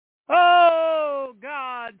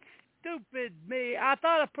stupid me. I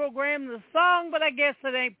thought I programmed the song, but I guess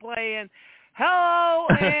it ain't playing. Hello,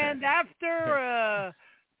 and after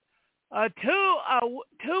a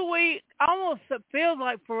 2 week, almost it feels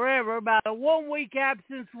like forever, about a 1 week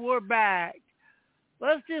absence, we're back.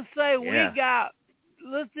 Let's just say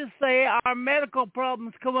let's just say our medical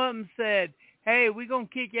problems come up and said, hey, we're going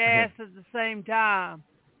to kick your ass at the same time.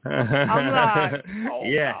 I'm like, oh,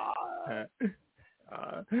 yeah. God.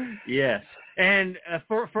 Yes. And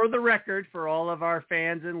for the record, for all of our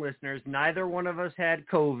fans and listeners, neither one of us had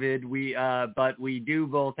COVID. But we do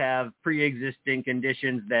both have pre-existing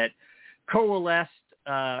conditions that coalesced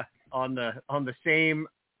on the same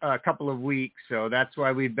couple of weeks. So that's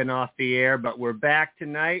why we've been off the air. But we're back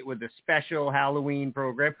tonight with a special Halloween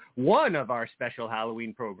program, one of our special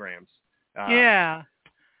Halloween programs. Don't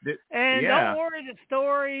worry the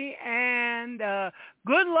story, and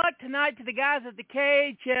good luck tonight to the guys at the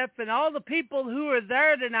KHF and all the people who are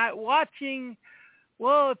there tonight watching.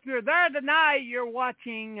 Well, if you're there tonight, you're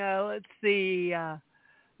watching, let's see,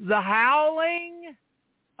 The Howling.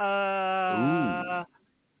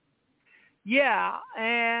 Yeah,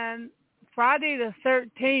 and Friday the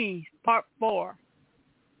 13th, Part 4.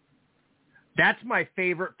 That's my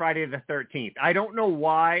favorite Friday the 13th. I don't know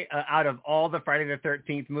why out of all the Friday the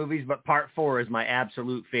 13th movies, but Part 4 is my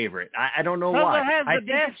absolute favorite. I don't know why. It has the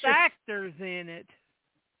best actors in it.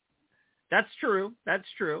 That's true. That's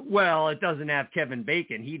true. Well, it doesn't have Kevin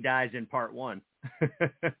Bacon. He dies in Part 1.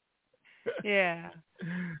 Yeah.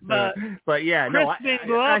 But yeah, Crispin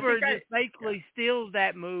Glover just basically steals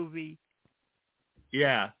that movie.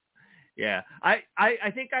 Yeah. Yeah. I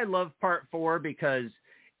think I love Part 4 because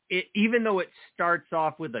even though it starts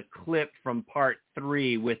off with a clip from Part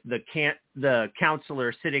 3 with the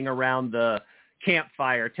counselor sitting around the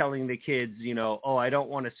campfire telling the kids, I don't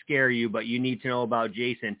want to scare you, but you need to know about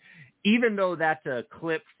Jason. Even though that's a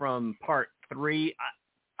clip from Part 3,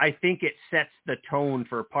 I think it sets the tone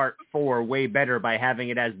for Part 4 way better by having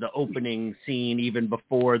it as the opening scene even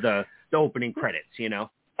before the opening credits, Yeah.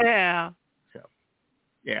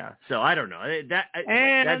 Yeah, so I don't know. That's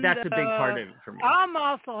a big part of it for me. I'm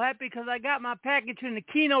also happy because I got my package in the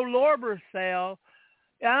Kino Lorber sale.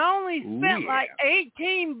 I only spent like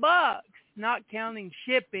 $18, not counting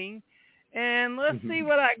shipping. And let's see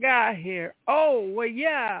what I got here. Oh, well,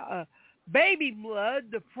 yeah, Baby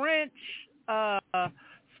Blood, the French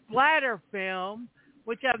splatter film,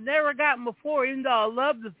 which I've never gotten before, even though I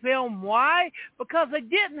love the film. Why? Because they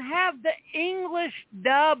didn't have the English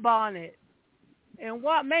dub on it. And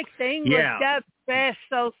what makes the English dub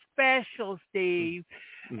so special, Steve?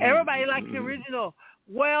 Everybody likes the original.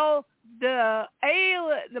 Well, the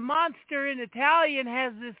monster in Italian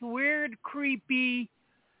has this weird, creepy,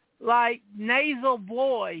 like nasal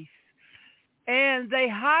voice. And they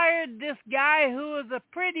hired this guy who was a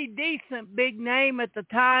pretty decent big name at the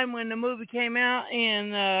time when the movie came out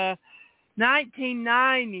in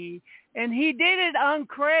 1990. And he did it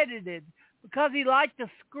uncredited because he liked the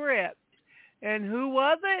script. And who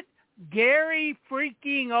was it? Gary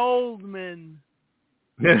freaking Oldman.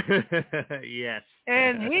 Yes.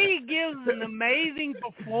 And he gives an amazing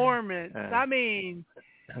performance. I mean,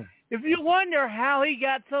 if you wonder how he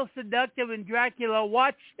got so seductive in Dracula,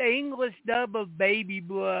 watch the English dub of Baby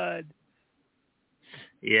Blood.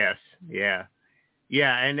 Yes. Yeah.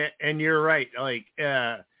 Yeah. And you're right. Like,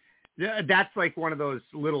 that's like one of those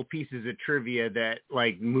little pieces of trivia that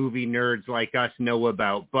like movie nerds like us know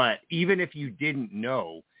about. But even if you didn't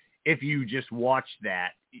know, if you just watched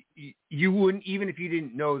that, you wouldn't, even if you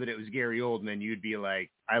didn't know that it was Gary Oldman, you'd be like,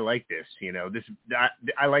 I like this,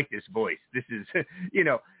 I like this voice. This is,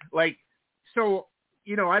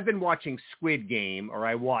 I've been watching Squid Game, or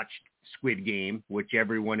I watched Squid Game, which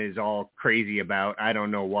everyone is all crazy about. I don't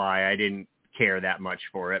know why. I didn't care that much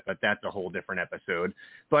for it, but that's a whole different episode.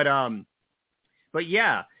 But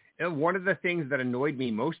yeah, one of the things that annoyed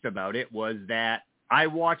me most about it was that I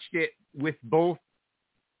watched it with both.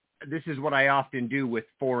 This is what I often do with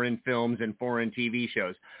foreign films and foreign TV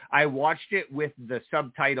shows. I watched it with the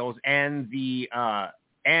subtitles and the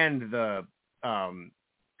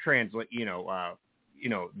translate,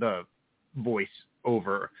 the voice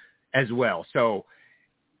over as well. So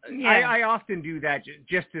I often do that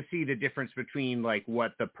just to see the difference between like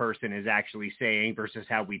what the person is actually saying versus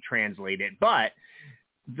how we translate it. But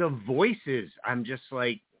the voices, I'm just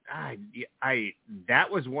like, that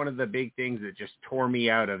was one of the big things that just tore me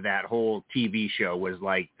out of that whole TV show was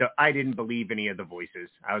like, I didn't believe any of the voices.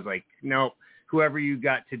 I was like, no, whoever you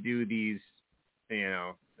got to do these,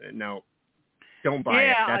 no, don't buy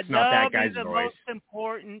it. That's not that guy's voice. The most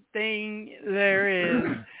important thing there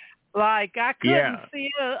is. Like I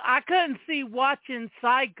couldn't see watching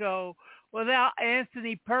Psycho without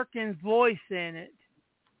Anthony Perkins' voice in it.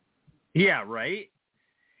 Yeah, right.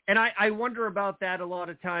 And I wonder about that a lot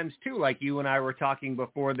of times too. Like you and I were talking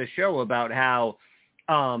before the show about how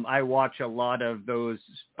I watch a lot of those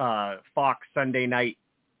Fox Sunday night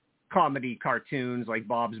comedy cartoons like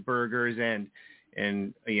Bob's Burgers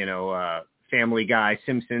and Family Guy,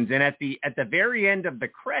 Simpsons, and at the very end of the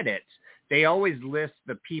credits, they always list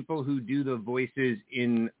the people who do the voices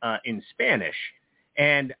in Spanish.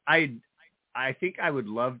 And I think I would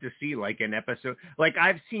love to see like an episode. Like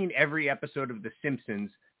I've seen every episode of The Simpsons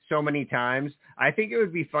so many times. I think it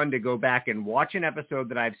would be fun to go back and watch an episode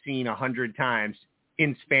that I've seen 100 times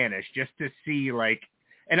in Spanish just to see like,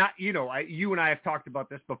 and you and I have talked about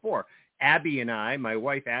this before. Abby and I, my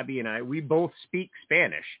wife Abby and I, we both speak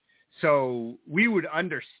Spanish. So we would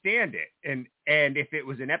understand it. And if it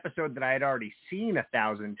was an episode that I had already seen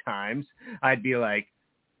 1,000 times, I'd be like,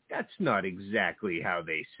 that's not exactly how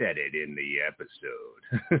they said it in the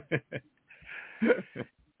episode.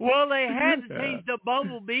 Well, they had to change the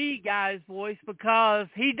Bumblebee guy's voice because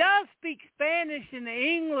he does speak Spanish in the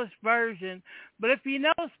English version, but if you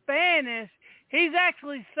know Spanish, he's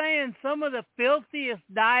actually saying some of the filthiest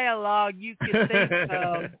dialogue you could think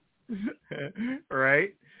of.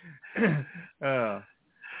 Right?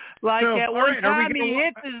 Like at one time he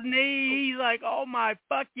hits his knee, he's like, oh my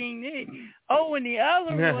fucking knee. Oh, and the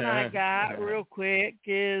other one I got real quick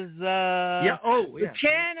is The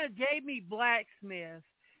China Jamie Blacksmith.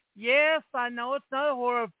 Yes, I know it's not a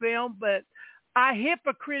horror film, but I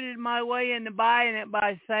hypocrited my way into buying it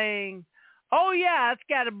by saying, oh yeah, it's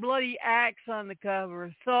got a bloody axe on the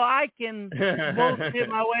cover. So I can bullshit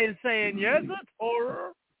my way in saying, yes, it's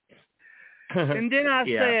horror. And then I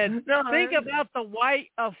said, think about the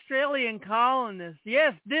white Australian colonists.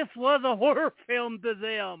 Yes, this was a horror film to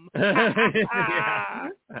them.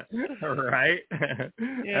 Right.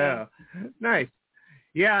 Yeah. Nice.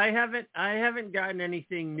 Yeah, I haven't gotten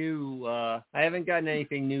anything new. I haven't gotten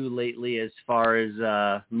anything new lately as far as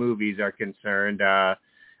movies are concerned. I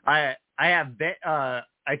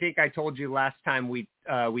think I told you last time we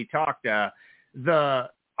talked. The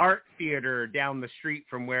art theater down the street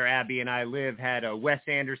from where Abby and I live had a Wes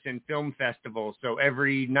Anderson film festival. So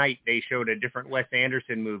every night they showed a different Wes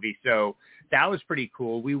Anderson movie. So that was pretty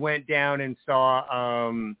cool. We went down and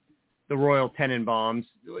saw the Royal Tenenbaums,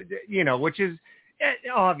 which is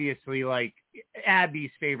obviously like Abby's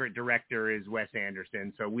favorite director is Wes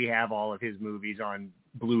Anderson. So we have all of his movies on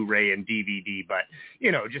Blu-ray and DVD, but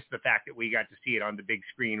just the fact that we got to see it on the big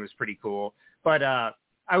screen was pretty cool. But,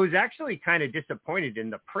 I was actually kind of disappointed in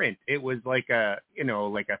the print. It was like a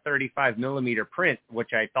 35 millimeter print,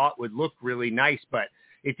 which I thought would look really nice, but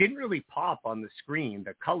it didn't really pop on the screen.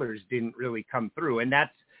 The colors didn't really come through. And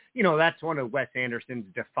that's one of Wes Anderson's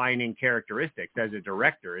defining characteristics as a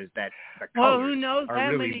director is that the colors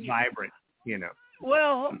are really vibrant,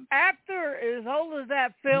 Well, after as old as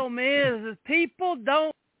that film is people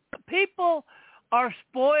are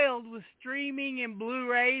spoiled with streaming and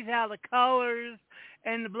Blu-rays, how the colors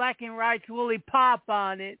and the black and whites really pop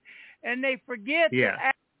on it. And they forget that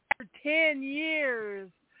after 10 years,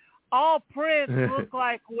 all prints look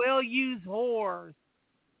like well-used whores.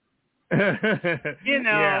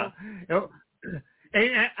 Yeah.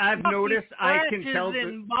 And I've noticed I can tell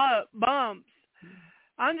and bumps.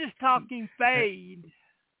 I'm just talking fade.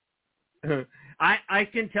 I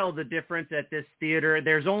can tell the difference at this theater.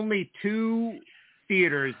 There's only 2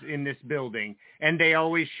 theaters in this building, and they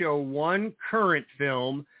always show one current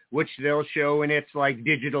film, which they'll show in its like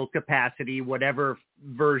digital capacity, whatever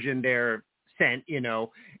version they're sent,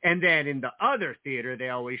 and then in the other theater, they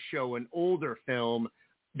always show an older film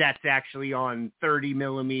that's actually on 30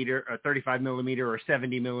 millimeter or 35 millimeter or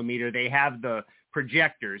 70 millimeter. They have the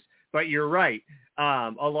projectors, but you're right.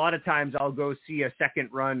 A lot of times I'll go see a second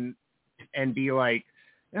run and be like,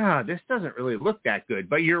 this doesn't really look that good.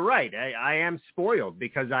 But you're right. I am spoiled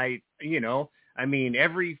because every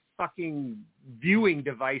fucking viewing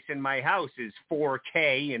device in my house is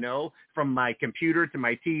 4K, from my computer to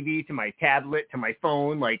my TV to my tablet to my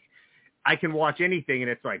phone. Like I can watch anything and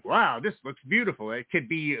it's like, wow, this looks beautiful. It could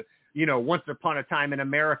be, Once Upon a Time in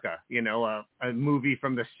America, a movie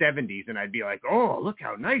from the 70s. And I'd be like, oh, look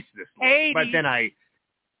how nice this looks. 80s. But then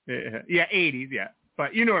 80s. Yeah.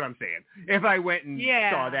 But you know what I'm saying? If I went and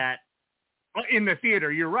saw that in the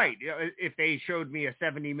theater, you're right. If they showed me a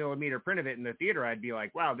 70 millimeter print of it in the theater, I'd be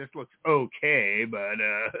like, wow, this looks okay, but,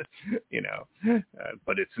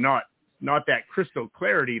 but it's not that crystal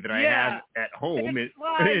clarity that I have at home in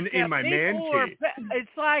my man cave.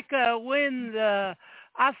 It's like when the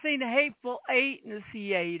I seen The Hateful Eight in the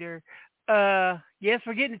theater. Yes,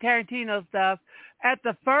 we're getting the Tarantino stuff. At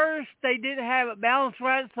the first, they didn't have it balanced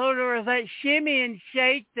right, so there was that shimmy and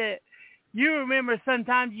shake that you remember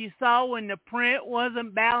sometimes you saw when the print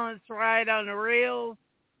wasn't balanced right on the reel.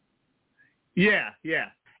 Yeah.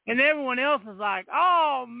 And everyone else was like,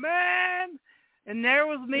 oh, man. And there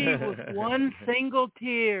was me with one single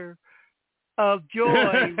tear of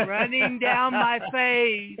joy running down my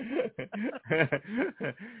face.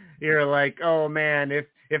 You're like, oh, man, if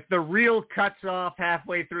the reel cuts off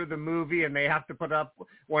halfway through the movie and they have to put up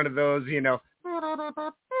one of those, Yeah.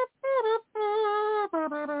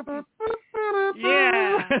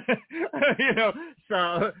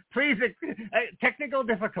 So please, technical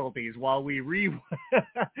difficulties while we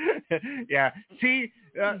yeah. See,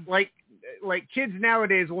 like kids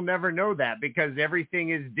nowadays will never know that because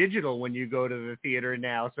everything is digital when you go to the theater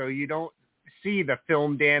now. So you don't see the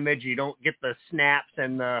film damage. You don't get the snaps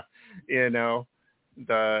and the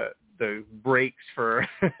breaks for,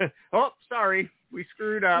 oh, sorry, we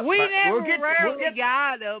screwed up. We rarely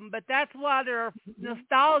got them, but that's why they're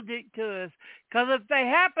nostalgic to us. Because if they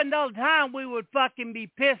happened all the time, we would fucking be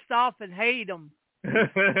pissed off and hate them.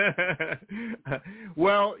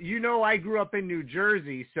 Well, I grew up in New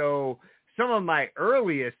Jersey, so some of my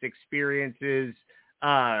earliest experiences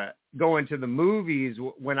going to the movies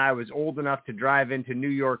when I was old enough to drive into New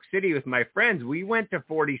York City with my friends, we went to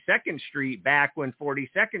 42nd Street back when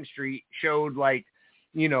 42nd Street showed the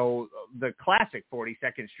classic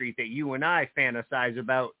 42nd Street that you and I fantasize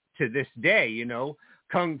about to this day,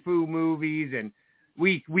 kung fu movies, and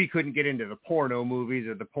we couldn't get into the porno movies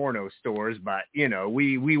or the porno stores, but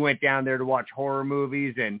we went down there to watch horror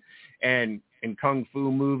movies and kung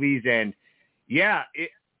fu movies, and yeah,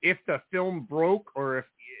 if the film broke or if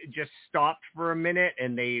it just stopped for a minute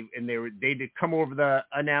and they did come over the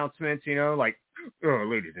announcements, like, oh,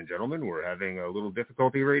 ladies and gentlemen, we're having a little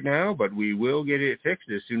difficulty right now, but we will get it fixed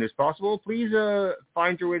as soon as possible. Please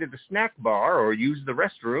find your way to the snack bar or use the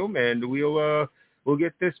restroom, and we'll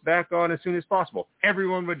get this back on as soon as possible.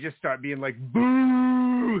 Everyone would just start being like,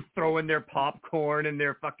 boo, throwing their popcorn and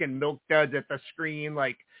their fucking milk duds at the screen.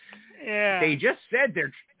 Like, yeah. They just said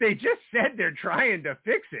they're trying to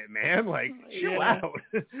fix it, man. Like, chill out.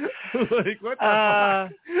 Like, what the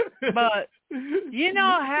fuck? But you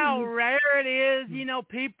know how rare it is?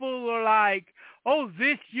 People are like, oh,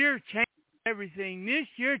 this year changed everything. This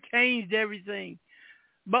year changed everything.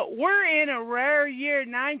 But we're in a rare year,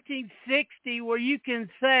 1960, where you can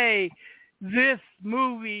say this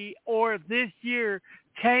movie or this year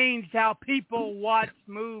changed how people watch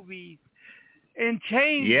movies and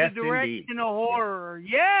changed the direction of horror.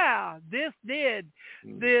 Yeah, this did.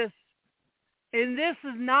 This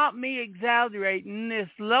is not me exaggerating. This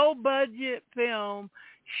low-budget film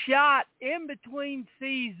shot in between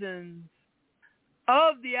seasons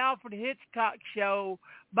of the Alfred Hitchcock show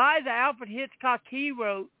by the Alfred Hitchcock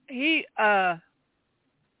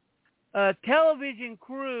television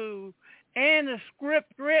crew, and a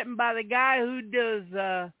script written by the guy who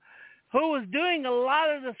was doing a lot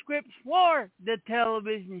of the scripts for the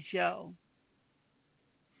television show.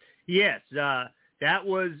 Yes, that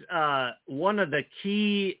was one of the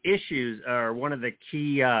key issues, or one of the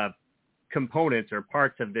key components or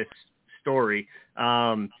parts of this story,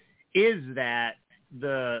 is that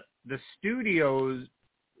the studios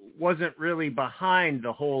wasn't really behind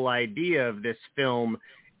the whole idea of this film.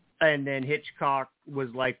 And then Hitchcock was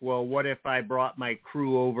like, well, what if I brought my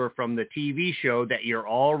crew over from the TV show that you're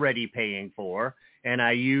already paying for, and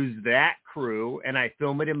I use that crew and I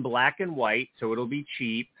film it in black and white so it'll be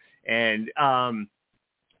cheap. And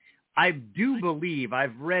I do believe,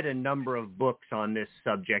 I've read a number of books on this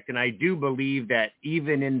subject, and I do believe that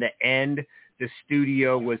even in the end, the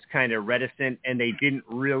studio was kind of reticent and they didn't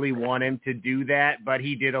really want him to do that, but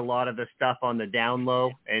he did a lot of the stuff on the down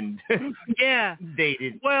low, and yeah, they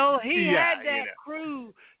did. Well, he had that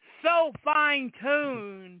crew so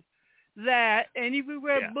fine-tuned that, and if you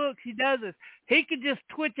read books, he does this. He could just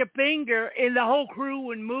twitch a finger and the whole crew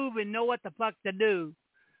would move and know what the fuck to do.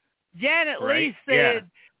 Janet Leigh said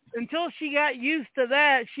until she got used to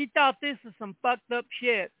that, she thought this was some fucked up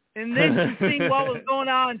shit. And then she seen what was going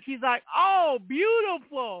on. She's like, oh,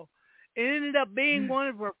 beautiful. It ended up being one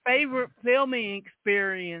of her favorite filming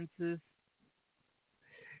experiences.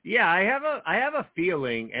 Yeah, I have a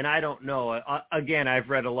feeling, and I don't know. Again, I've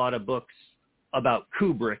read a lot of books about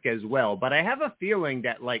Kubrick as well, but I have a feeling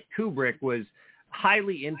that, like, Kubrick was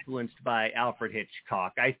highly influenced by Alfred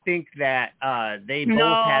Hitchcock. I think that they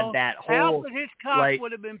both had that whole... Alfred Hitchcock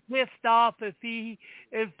would have been pissed off if he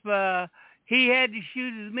had to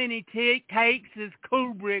shoot as many takes as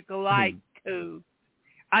Kubrick liked to.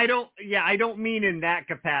 I don't mean in that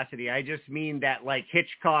capacity. I just mean that like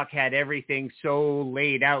Hitchcock had everything so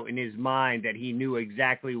laid out in his mind that he knew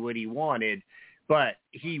exactly what he wanted, but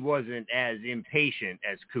he wasn't as impatient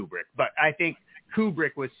as Kubrick. But I think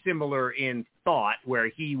Kubrick was similar in thought, where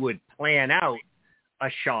he would plan out a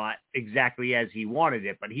shot exactly as he wanted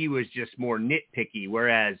it, but he was just more nitpicky,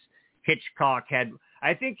 whereas Hitchcock had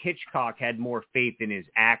more faith in his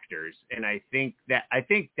actors, and I think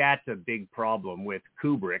that's a big problem with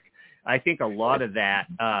Kubrick. I think a lot of that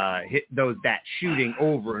that shooting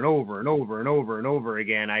over and over and over and over and over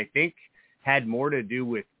again, I think had more to do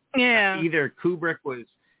with either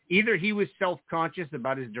he was self-conscious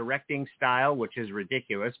about his directing style, which is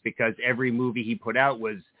ridiculous because every movie he put out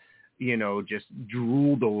was, just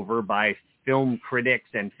drooled over by film critics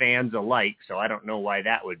and fans alike. So I don't know why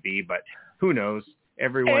that would be, but who knows?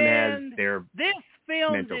 Everyone has their This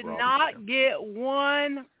film did not get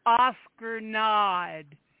one Oscar nod,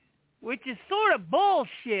 which is sort of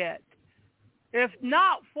bullshit. If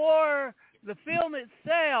not for the film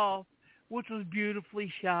itself, which was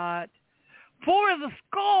beautifully shot, for the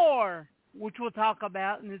score, which we'll talk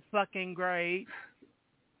about, and it's fucking great.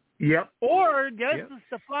 Yep. Or Joseph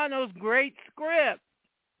Stefano's great script.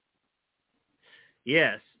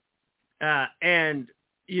 Yes. And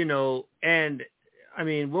I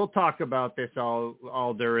mean, we'll talk about this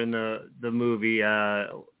all during the movie.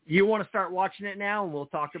 You want to start watching it now, and we'll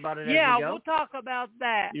talk about it as we go? Yeah, we'll talk about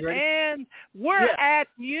that. You ready? And we're at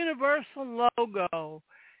the Universal logo.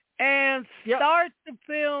 And start the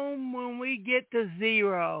film when we get to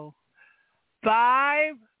 0.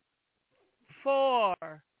 5, 4,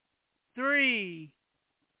 3.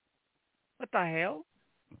 What the hell?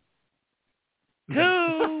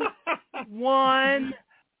 2, 1,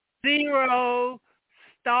 0.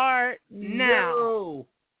 Start now.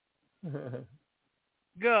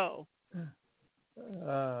 Go.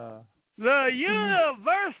 The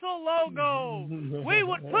Universal logo. We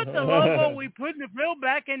would put the logo we put in the film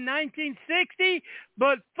back in 1960,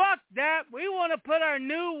 but fuck that. We want to put our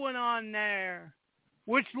new one on there,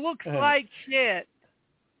 which looks like shit.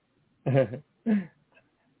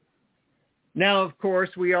 Now, of course,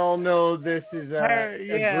 we all know this is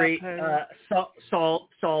a great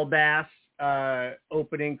Saul Bass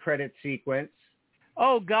opening credit sequence.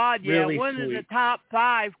 Oh, God, yeah. Really one sweet. of the top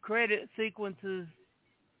 5 credit sequences.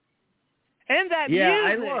 And that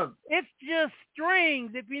music, it's just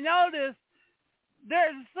strings. If you notice,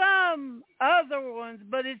 there's some other ones,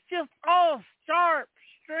 but it's just all sharp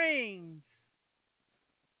strings.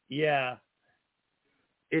 Yeah.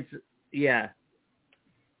 And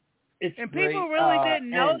people really didn't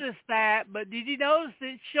notice that, but did you notice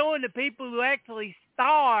it's showing the people who actually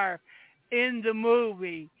star in the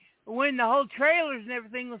movie? When the whole trailers and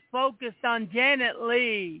everything was focused on Janet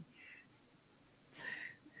Leigh.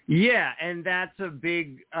 Yeah, and that's a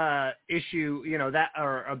big issue,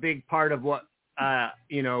 or a big part of what,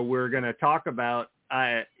 we're going to talk about.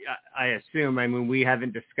 I assume, we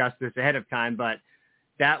haven't discussed this ahead of time, but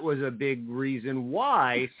that was a big reason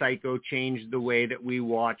why Psycho changed the way that we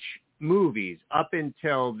watch movies. Up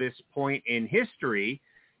until this point in history,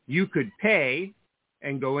 you could pay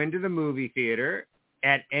and go into the movie theater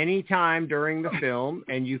at any time during the film,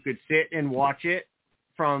 and you could sit and watch it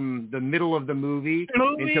from the middle of the movie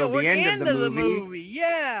until the end of the movie.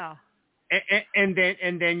 Yeah. And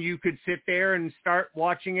then you could sit there and start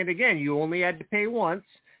watching it again. You only had to pay once,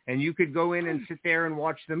 and you could go in and sit there and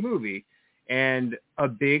watch the movie. And a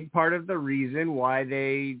big part of the reason why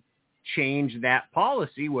they changed that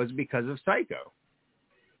policy was because of Psycho.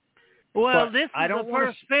 Well, this is the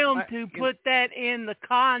first film to put that in the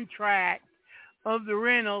contract of the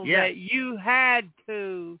rentals, that you had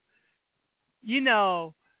to,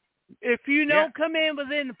 if you don't come in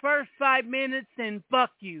within the first 5 minutes, then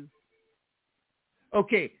fuck you.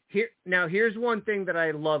 Okay, here's one thing that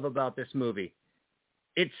I love about this movie.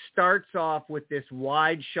 It starts off with this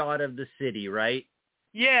wide shot of the city, right?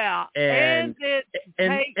 Yeah, and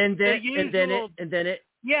then it.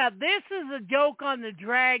 Yeah, this is a joke on the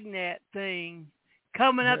Dragnet thing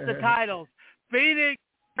coming up the titles. Phoenix,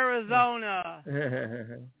 Arizona.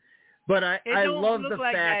 But I love the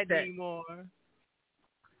like fact that anymore.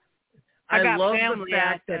 I love family the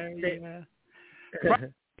fact out that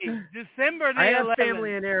there, December the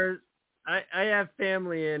 11th. I have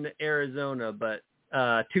family in Arizona, but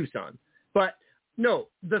Tucson. But no,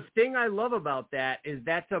 the thing I love about that is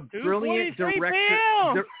that's a brilliant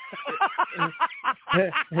director.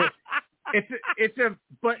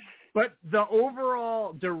 But But the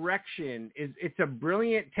overall direction it's a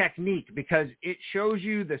brilliant technique because it shows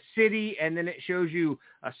you the city and then it shows you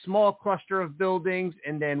a small cluster of buildings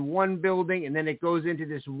and then one building and then it goes into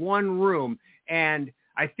this one room. And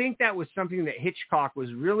I think that was something that Hitchcock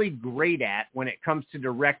was really great at when it comes to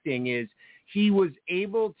directing is he was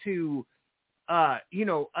able to,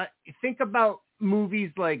 think about movies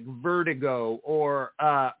like Vertigo or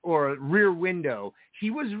Rear Window. He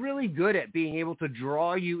was really good at being able to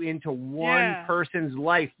draw you into one person's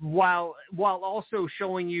life while also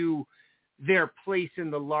showing you their place in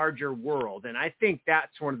the larger world. And I think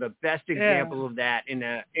that's one of the best examples of that in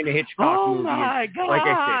a Hitchcock movie. Oh my God. Like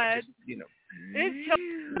I said, just, It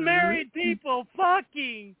shows married people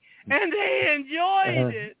fucking and they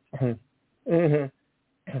enjoyed it.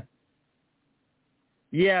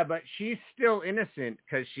 Yeah, but she's still innocent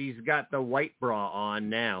because she's got the white bra on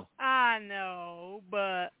now. I know,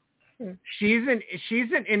 but she's an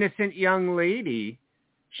innocent young lady.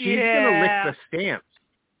 She's gonna lick the stamps.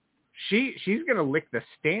 She's gonna lick the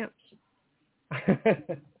stamps.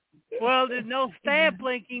 Well, there's no stamp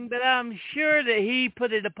linking, but I'm sure that he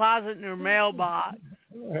put a deposit in her mailbox.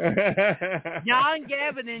 John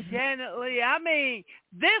Gavin and Janet Leigh. I mean,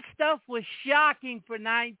 this stuff was shocking for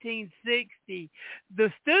 1960.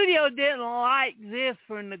 The studio didn't like this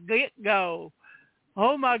from the get-go.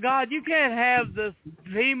 Oh, my God, you can't have the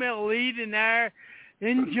female lead in there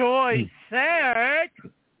enjoy sex.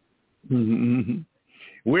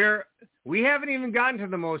 We haven't even gotten to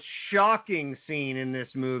the most shocking scene in this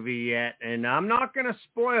movie yet, and I'm not going to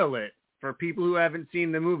spoil it for people who haven't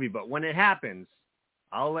seen the movie, but when it happens,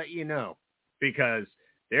 I'll let you know, because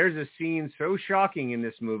there's a scene so shocking in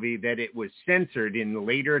this movie that it was censored in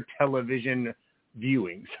later television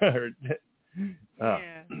viewings.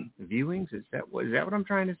 Viewings? Is that what I'm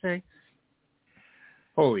trying to say?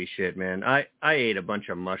 Holy shit, man. I ate a bunch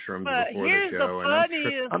of mushrooms before the show, and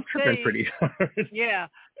I'm tripping pretty hard. Yeah,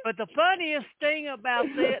 but the funniest thing about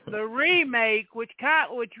the remake, which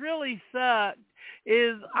really sucked,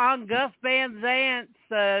 is on Gus Van Zant's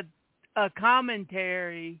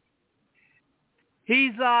commentary.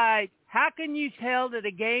 He's like, how can you tell that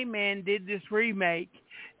a gay man did this remake?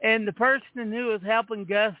 And the person who was helping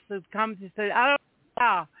Gus has come to say, I don't know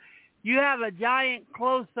how. You have a giant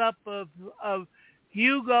close-up of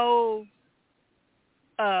Hugo,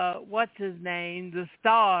 what's his name, the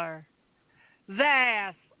star,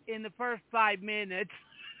 Vass in the first 5 minutes.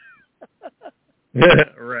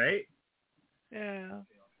 Right? Yeah.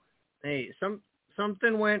 Hey,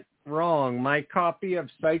 something went wrong. My copy of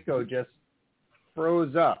Psycho just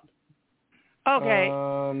froze up. Okay.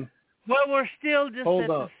 Well, we're still just at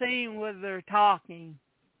the scene where they're talking.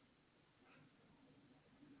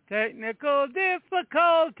 Technical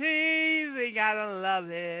difficulties. We gotta love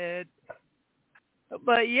it.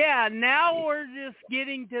 But yeah, now we're just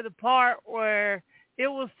getting to the part where it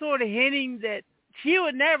was sort of hinting that she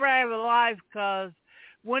would never have a life because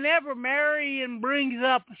whenever Marion brings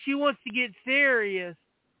up she wants to get serious,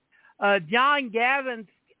 John Gavin's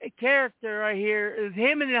character right here is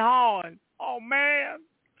him and hawing. Oh man,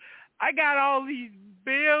 I got all these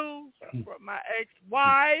bills from my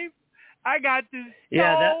ex-wife. I got this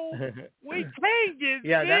stove. We can't get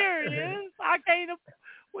serious.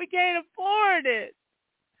 We can't afford it.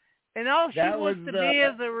 And all she wants to be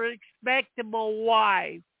is a respectable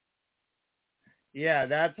wife. Yeah,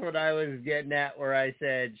 that's what I was getting at where I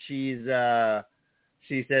said she says,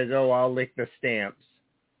 oh, I'll lick the stamps.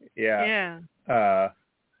 Yeah. Yeah.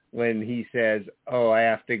 When he says, oh, I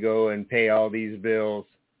have to go and pay all these bills.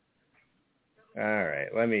 All right,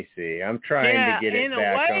 let me see. I'm trying to get it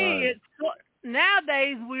back on.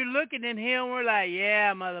 Nowadays, we're looking at him, we're like,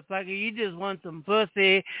 yeah, motherfucker, you just want some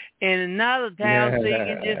pussy in another town so you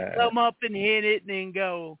can just come up and hit it and then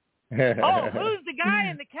go. Oh, who's the guy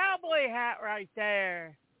in the cowboy hat right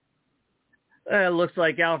there? It looks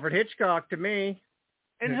like Alfred Hitchcock to me.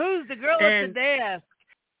 And who's the girl at the desk?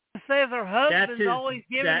 Says her husband's always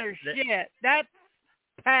giving her shit. That's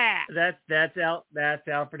Pat. That's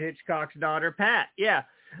Alfred Hitchcock's daughter, Pat. Yeah.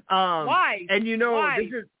 Wife. And wife.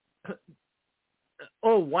 This is.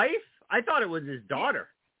 Oh, wife? I thought it was his daughter.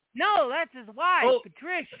 No, that's his wife,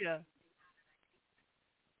 Patricia.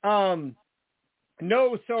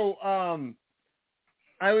 No. So,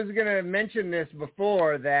 I was gonna mention this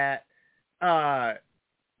before that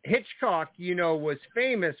Hitchcock, was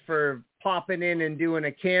famous for popping in and doing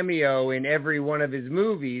a cameo in every one of his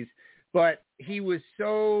movies, but he was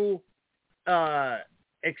so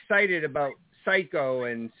excited about Psycho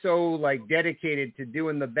and so dedicated to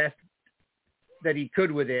doing the best that he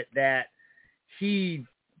could with it that he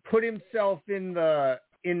put himself in the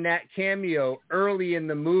in that cameo early in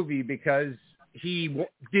the movie because he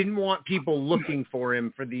didn't want people looking for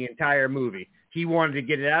him for the entire movie. He wanted to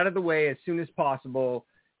get it out of the way as soon as possible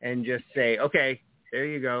and just say, okay, there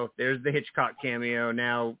you go. There's the Hitchcock cameo.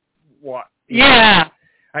 Now what? Yeah.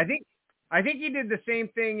 I think he did the same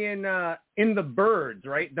thing in The Birds,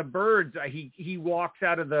 right? The Birds, he walks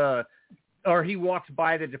he walks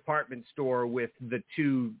by the department store with the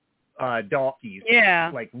two donkeys.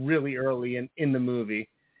 Yeah. Like really early in the movie.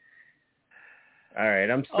 All right,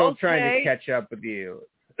 I'm still trying to catch up with you.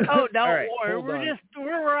 Oh, don't right, worry.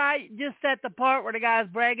 We're right just at the part where the guy's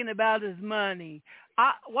bragging about his money.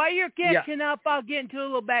 While you're catching up, I'll get into a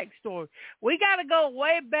little backstory. We got to go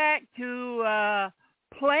way back to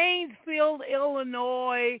Plainsfield,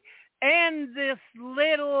 Illinois, and this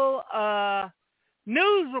little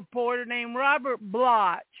news reporter named Robert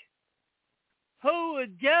Bloch, who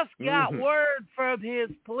had just got word from his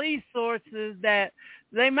police sources that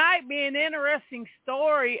they might be an interesting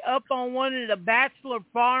story up on one of the Bachelor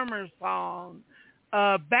Farmer farms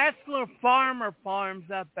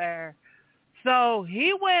up there. So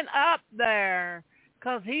he went up there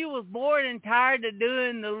because he was bored and tired of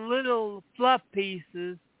doing the little fluff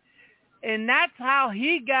pieces. And that's how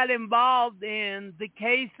he got involved in the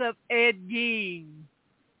case of Ed Gein.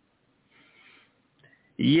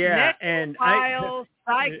 Yeah, and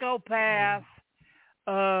psychopath,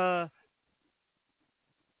 schizoid.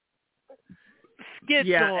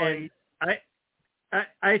 Yeah, and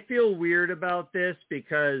I feel weird about this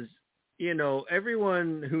because,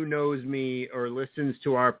 everyone who knows me or listens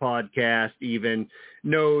to our podcast even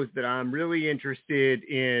knows that I'm really interested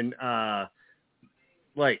in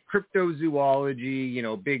like cryptozoology,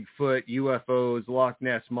 Bigfoot, UFOs, Loch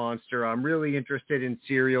Ness Monster. I'm really interested in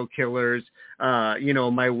serial killers.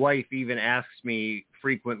 My wife even asks me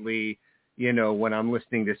frequently, when I'm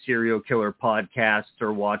listening to serial killer podcasts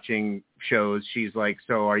or watching shows, she's like,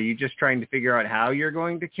 so are you just trying to figure out how you're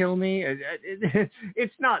going to kill me?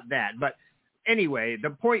 It's not that. But anyway, the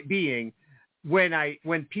point being,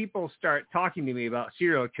 when people start talking to me about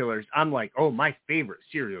serial killers, I'm like, oh, my favorite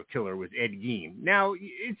serial killer was Ed Gein. Now,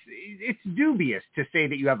 it's dubious to say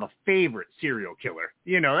that you have a favorite serial killer.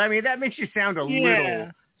 That makes you sound a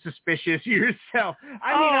little suspicious yourself.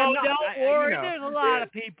 Don't worry. There's a lot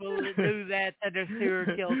of people that do that are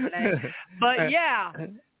serial killers today. But yeah,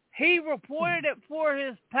 he reported it for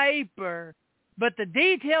his paper, but the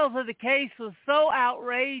details of the case was so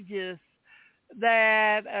outrageous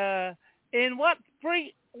that and what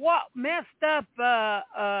messed up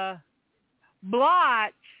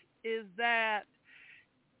Bloch is that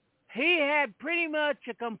he had pretty much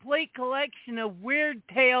a complete collection of Weird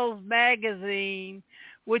Tales magazine,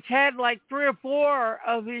 which had like 3 or 4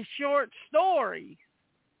 of his short stories.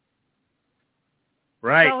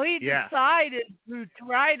 Right. So he decided to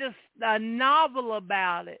write a novel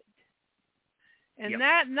about it. And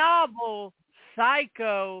that novel,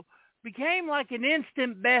 Psycho, became like an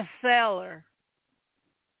instant bestseller.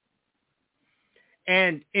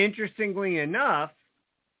 And interestingly enough,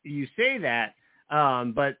 you say that,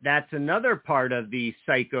 but that's another part of the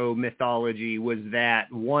Psycho mythology, was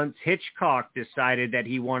that once Hitchcock decided that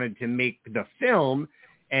he wanted to make the film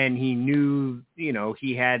and he knew,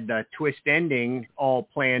 he had the twist ending all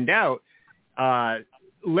planned out,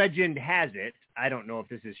 legend has it, I don't know if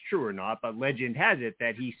this is true or not, but legend has it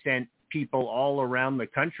that he sent people all around the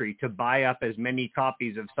country to buy up as many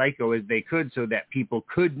copies of Psycho as they could so that people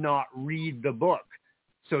could not read the book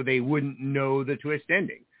so they wouldn't know the twist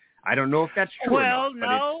ending. I don't know if that's true or not.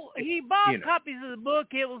 No, he bought copies of the book.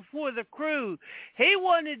 It was for the crew. He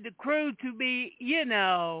wanted the crew to be,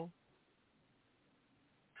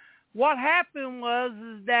 What happened was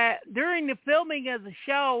that during the filming of the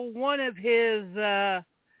show, one of his a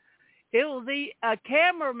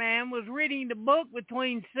cameraman was reading the book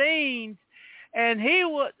between scenes, and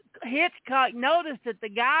Hitchcock noticed that the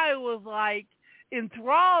guy was like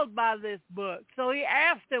enthralled by this book. So he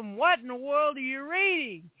asked him, "What in the world are you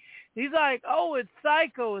reading?" He's like, "Oh, it's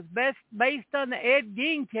Psycho. It's based on the Ed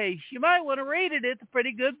Gein case. You might want to read it. It's a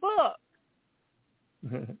pretty good book."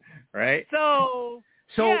 Right. So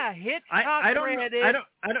Hitchcock read it,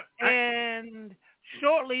 and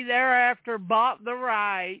shortly thereafter bought the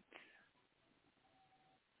rights.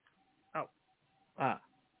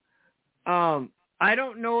 I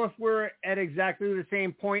don't know if we're at exactly the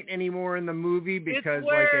same point anymore in the movie because,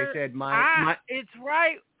 like I said, it's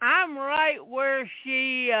right. I'm right where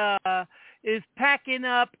she is packing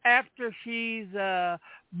up after she's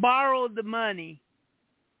borrowed the money.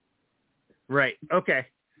 Right. Okay.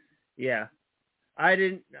 Yeah. I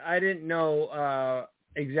didn't know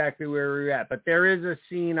exactly where we were at, but there is a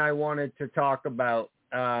scene I wanted to talk about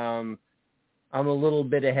I'm a little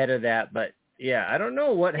bit ahead of that, but yeah, I don't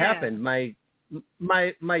know what happened. My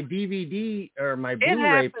DVD or my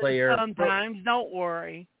Blu-ray player sometimes. Don't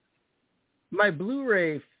worry. My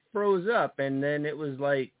Blu-ray froze up, and then it was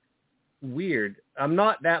like weird. I'm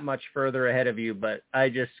not that much further ahead of you, but I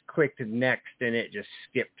just clicked next, and it just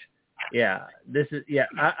skipped. Yeah,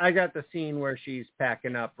 I got the scene where she's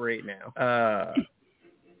packing up right now.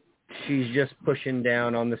 She's just pushing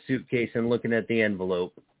down on the suitcase and looking at the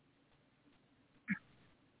envelope.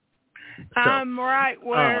 So, I'm right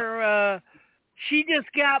where she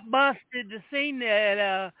just got busted. The scene that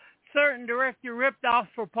a certain director ripped off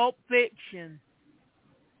for Pulp Fiction.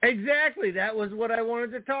 Exactly. That was what I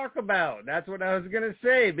wanted to talk about. That's what I was going to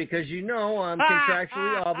say, because I'm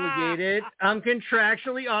contractually obligated. I'm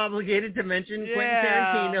contractually obligated to mention Quentin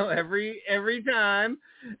Tarantino every time.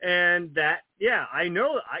 And that, I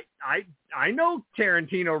know. I know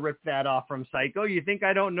Tarantino ripped that off from Psycho. You think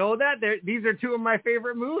I don't know that? These are two of my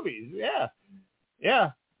favorite movies. Yeah.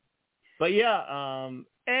 But and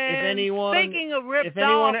if anyone, speaking of ripped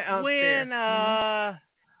off, when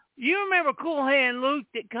you remember Cool Hand Luke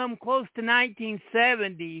that come close to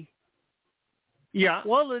 1970? Yeah.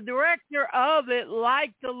 Well, the director of it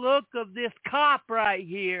liked the look of this cop right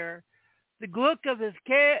here, the look of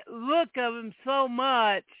him so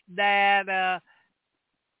much that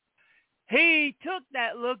he took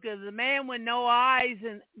that look of the man with no eyes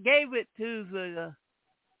and gave it to the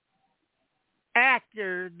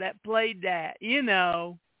actor that played that.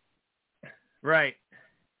 Right.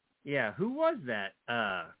 Yeah. Who was that?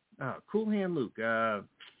 Cool Hand Luke. The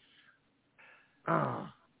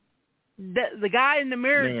guy in the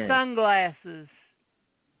mirrored sunglasses.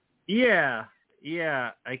 Yeah.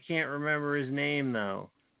 I can't remember his name though.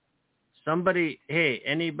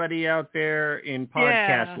 Anybody out there in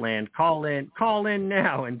podcast land, call in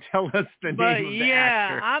now and tell us the name of the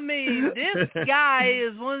actor. I mean, this guy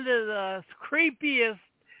is one of the creepiest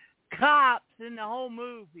cops in the whole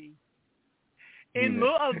movie. In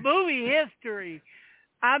movie history.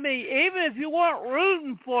 I mean, even if you weren't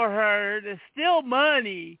rooting for her, there's still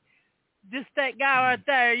money. Just that guy right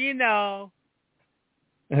there,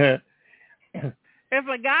 If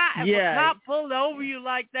a cop pulled over you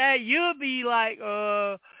like that, you'd be like,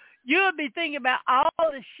 you'd be thinking about all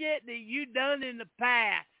the shit that you've done in the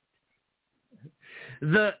past.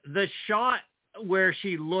 The shot where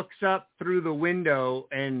she looks up through the window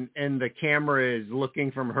and the camera is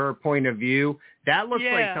looking from her point of view, that looks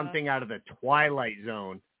like something out of the Twilight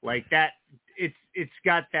Zone. Like that, it's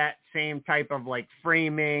got that same type of like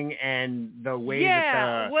framing and the way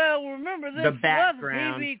that remember this the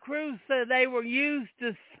background. TV crew said they were used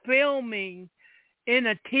to filming in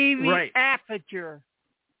a TV aperture.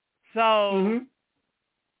 So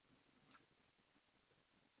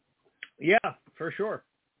yeah, for sure.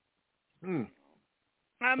 I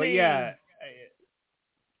mean,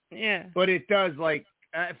 but it does like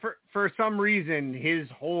for some reason his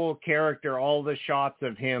whole character, all the shots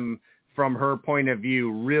of him from her point of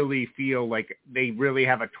view really feel like they really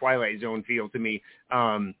have a Twilight Zone feel to me.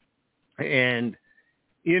 And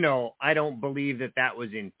I don't believe that was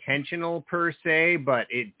intentional per se, but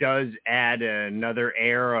it does add another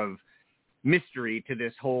air of mystery to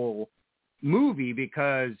this whole movie,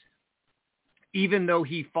 because even though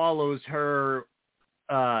he follows her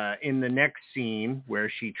in the next scene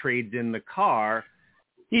where she trades in the car,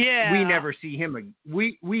 we never see him.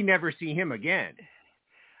 We never see him again.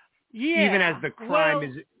 Yeah. Even as the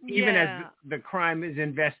crime is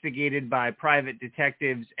investigated by private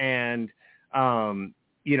detectives and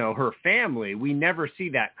her family, we never see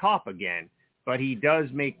that cop again. But he does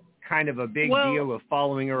make kind of a big deal of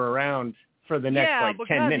following her around for the next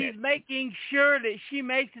 10 minutes. Because he's making sure that she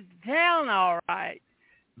makes it to town all right.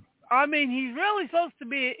 I mean, he's really supposed to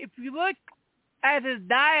be, if you look at his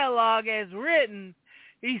dialogue as written,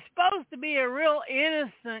 he's supposed to be a real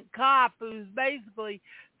innocent cop who's basically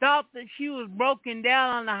thought that she was broken down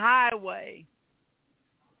on the highway.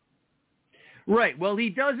 Right. Well, he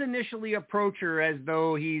does initially approach her as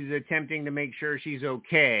though he's attempting to make sure she's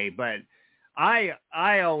okay, but I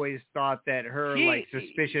always thought that her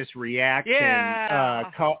suspicious reaction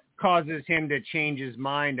causes him to change his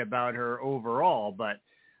mind about her overall. But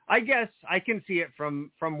I guess I can see it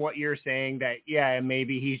from what you're saying that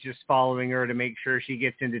maybe he's just following her to make sure she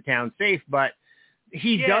gets into town safe. But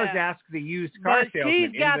he does ask the used car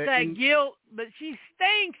salesman. She's got guilt, but she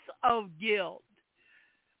stinks of guilt.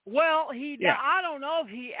 Well, I don't know if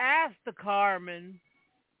he asked the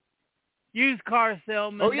used car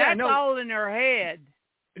salesman. That's all in her head.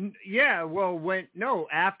 Yeah, well,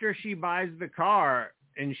 after she buys the car,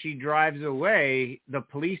 and she drives away, the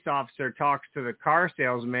police officer talks to the car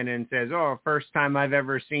salesman and says, "Oh, first time I've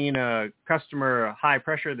ever seen a customer high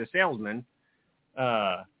pressure the salesman."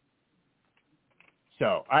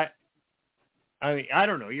 So I mean, I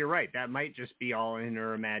don't know. You're right. That might just be all in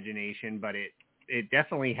her imagination, but it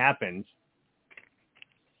definitely happens.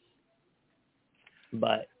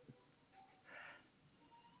 But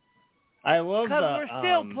I love because we're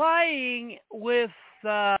still playing with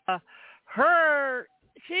her.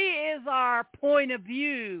 She is our point of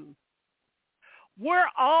view. We're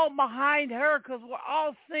all behind her because we're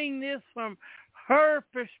all seeing this from her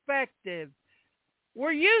perspective.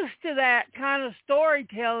 We're used to that kind of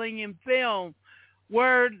storytelling in film,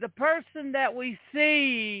 where the person that we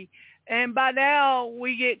see, and by now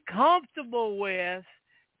we get comfortable with,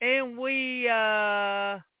 and we,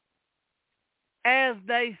 as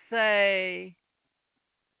they say,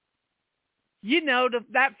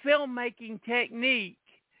 that filmmaking technique,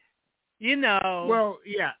 Well,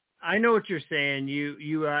 yeah, I know what you're saying.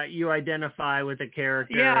 You identify with a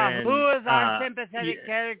character. Yeah, and, who is our sympathetic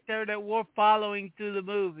character that we're following through the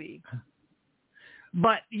movie?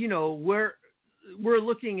 But we're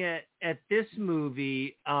looking at this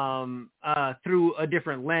movie through a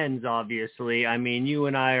different lens. Obviously, I mean, you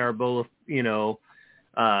and I are both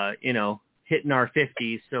hitting our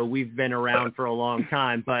 50s, so we've been around for a long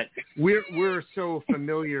time. But we're so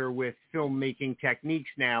familiar with filmmaking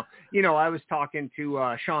techniques now. I was talking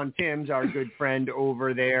to Sean Timms, our good friend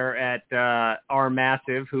over there at R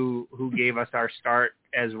Massive, who gave us our start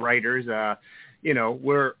as writers. I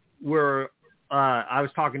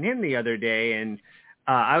was talking to him the other day, and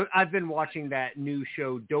I've been watching that new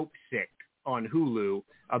show Dope Sick on Hulu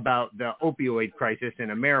about the opioid crisis in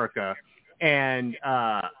America. And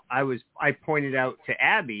I pointed out to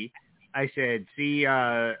Abby, I said, see,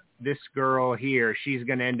 this girl here, she's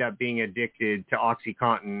going to end up being addicted to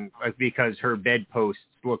OxyContin because her bedposts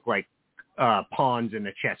look like pawns in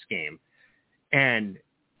a chess game. And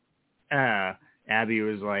Abby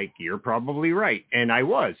was like, you're probably right. And I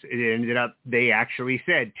was. It ended up, they actually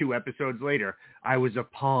said 2 episodes later, I was a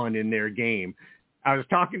pawn in their game. I was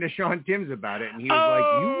talking to Sean Timms about it, and he was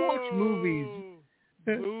like, you watch movies.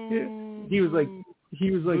 He was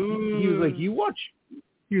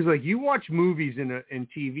like, you watch movies in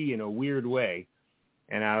TV in a weird way.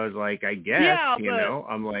 And I was like, I guess,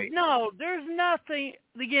 I'm like, no, there's nothing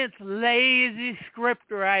against lazy script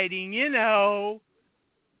writing,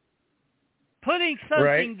 putting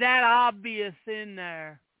something that obvious in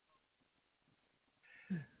there.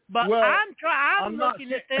 But I'm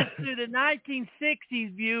looking at this through the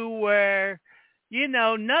 1960s view where,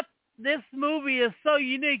 this movie is so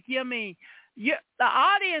unique. I mean, the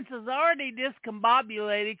audience is already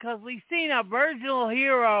discombobulated because we've seen a virginal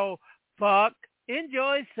hero fuck,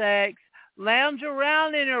 enjoy sex, lounge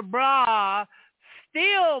around in her bra,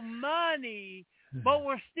 steal money, but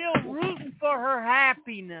we're still rooting for her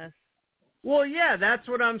happiness. Well, yeah, that's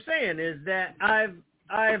what I'm saying is that I'm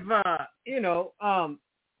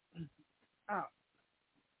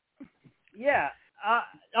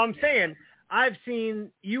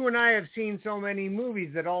saying you and I have seen so many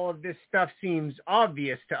movies that all of this stuff seems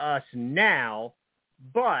obvious to us now,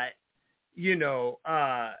 but there's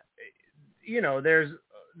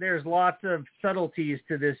lots of subtleties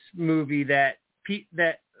to this movie that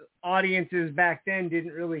audiences back then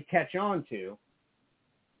didn't really catch on to.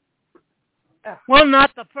 Well,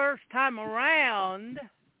 not the first time around,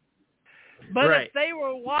 but right. If they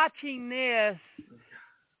were watching this,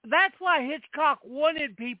 that's why Hitchcock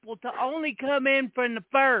wanted people to only come in from the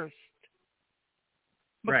first.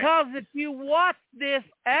 Because if you watch this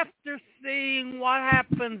after seeing what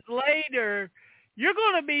happens later, you're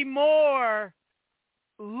going to be more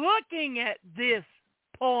looking at this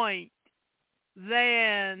point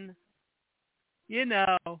than, he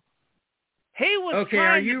was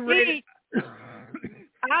trying to beat.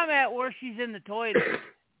 I'm at where she's in the toilet,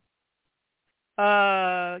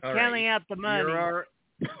 counting out the money.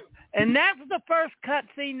 And that's the first cut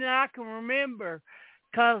scene that I can remember,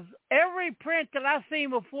 because every print that I've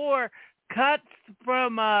seen before cuts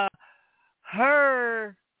from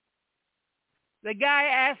her, the guy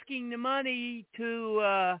asking the money, to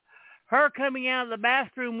her coming out of the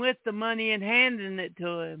bathroom with the money and handing it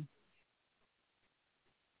to him.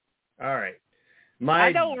 All right.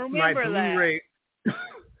 I don't remember that.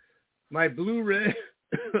 My Blu-ray,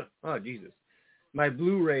 oh, Jesus. My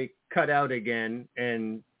Blu-ray cut out again,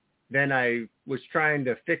 and then I was trying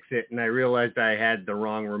to fix it, and I realized I had the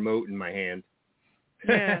wrong remote in my hand.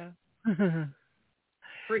 Yeah.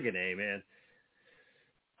 Friggin' A, man.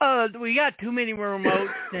 We got too many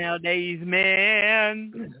remotes nowadays,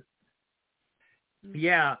 man.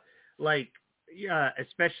 Yeah, like,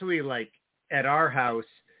 especially like at our house,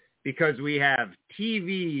 because we have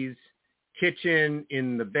TVs, kitchen,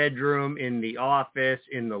 in the bedroom, in the office,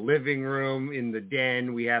 in the living room, in the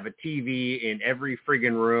den. We have a TV in every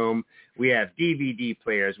friggin' room. We have DVD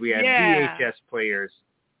players. We have VHS players.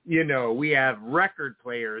 You know, we have record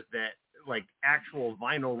players that, like, actual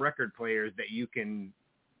vinyl record players that you can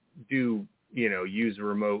do, you know, use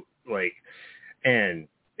remote, like, and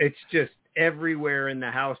it's just everywhere in the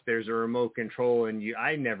house there's a remote control, and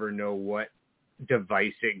I never know what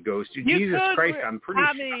device it goes to. Jesus Christ, I'm pretty sure.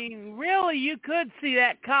 I mean, really, you could see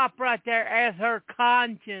that cop right there as her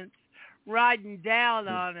conscience riding down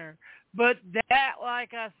on her. But that,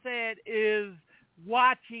 like I said, is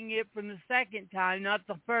watching it from the second time, not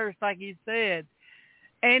the first, like you said.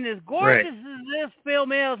 And as gorgeous as this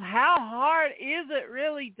film is, how hard is it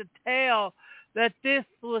really to tell that this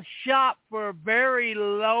was shot for a very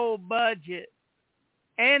low budget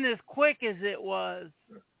and as quick as it was?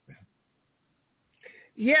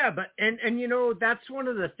 Yeah, but and you know, that's one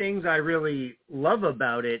of the things I really love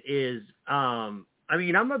about it is, I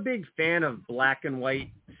mean, I'm a big fan of black and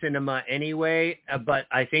white cinema anyway, but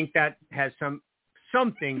I think that has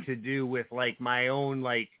something to do with, like, my own,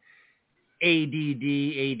 like, ADD,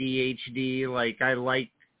 ADHD. Like, I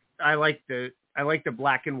like the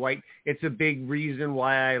black and white. It's a big reason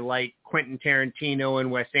why I like Quentin Tarantino and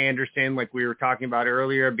Wes Anderson, like we were talking about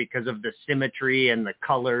earlier, because of the symmetry and the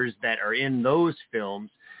colors that are in those films.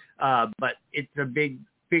 But it's a big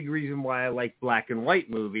reason why I like black and white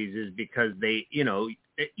movies is because they, you know,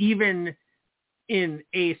 even in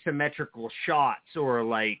asymmetrical shots or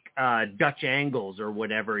like Dutch angles or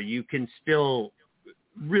whatever, you can still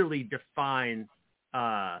really define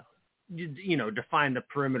the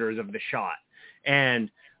perimeters of the shot. And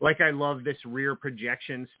like, I love this rear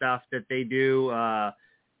projection stuff that they do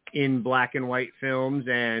in black and white films.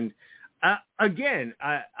 And again,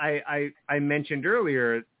 I mentioned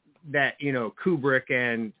earlier that, you know, Kubrick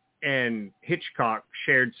and Hitchcock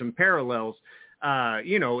shared some parallels.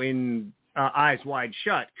 You know, in Eyes Wide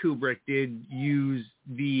Shut, Kubrick did use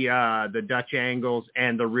the Dutch angles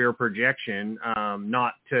and the rear projection,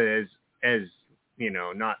 not to as you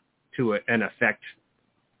know, not to an effect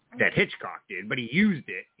that Hitchcock did, but he used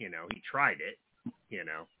it, you know, he tried it, you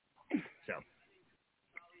know, so.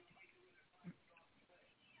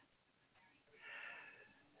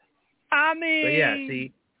 I mean, but yeah,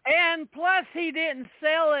 see. And plus he didn't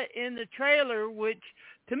sell it in the trailer, which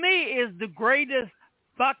to me is the greatest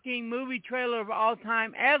fucking movie trailer of all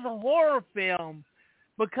time as a horror film.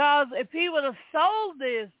 Because if he would have sold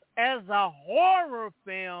this as a horror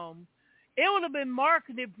film, it would have been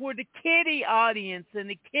marketed for the kiddie audience and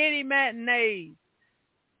the kiddie matinees.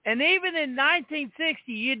 And even in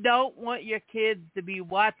 1960, you don't want your kids to be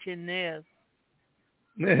watching this.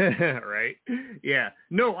 Right? Yeah.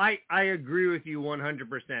 No, I agree with you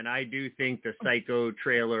 100%. I do think the Psycho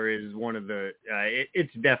trailer is one of the,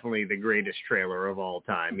 it's definitely the greatest trailer of all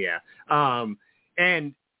time. Yeah.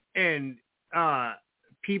 And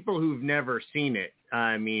people who've never seen it,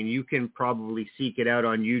 I mean, you can probably seek it out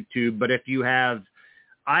on YouTube, but if you have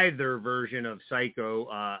either version of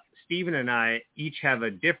Psycho, Stephen and I each have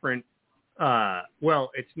a different,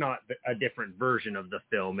 well, it's not a different version of the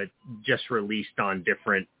film. It's just released on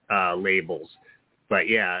different labels. But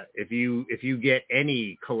yeah, if you get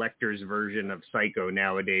any collector's version of Psycho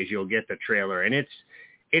nowadays, you'll get the trailer, and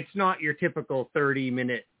it's not your typical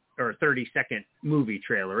 30-minute or 30-second movie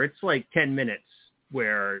trailer. It's like 10 minutes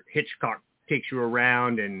where Hitchcock takes you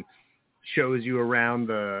around and shows you around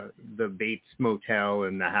the Bates Motel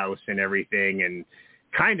and the house and everything, and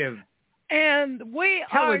kind of. And we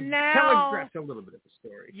are now telegraphs a little bit of the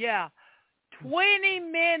story. Yeah, 20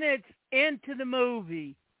 minutes into the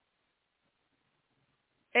movie,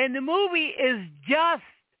 and the movie is just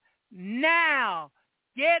now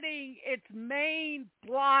getting its main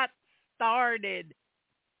plot started.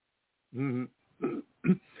 Mm-hmm.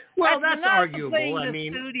 Well, that's arguable. The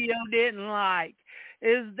studio didn't like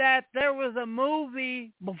is that there was a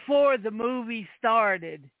movie before the movie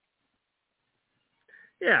started.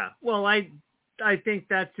 Yeah, well, I think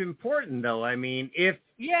that's important, though. I mean, if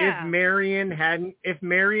Marion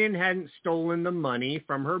hadn't stolen the money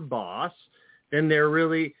from her boss, then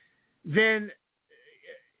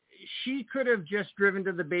she could have just driven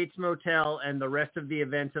to the Bates Motel, and the rest of the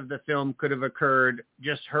events of the film could have occurred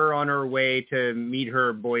just her on her way to meet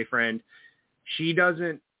her boyfriend. He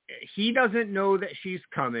doesn't know that she's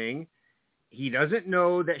coming. He doesn't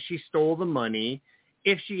know that she stole the money.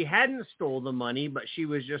 if she hadn't stole the money, but she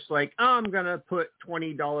was just like, oh, I'm going to put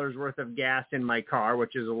 $20 worth of gas in my car,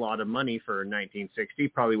 which is a lot of money for 1960,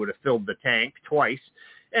 probably would have filled the tank twice.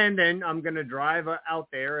 And then I'm going to drive out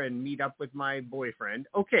there and meet up with my boyfriend.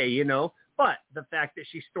 Okay, you know, but the fact that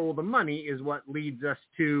she stole the money is what leads us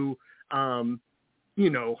to, you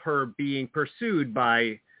know, her being pursued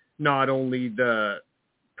by not only the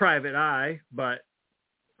private eye, but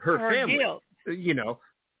her family, guilt. You know.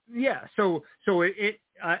 Yeah. So it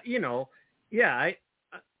you know, yeah,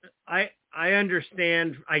 I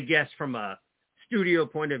understand, I guess, from a studio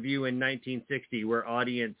point of view in 1960 where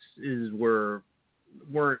audiences weren't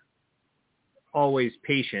always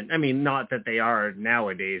patient. I mean, not that they are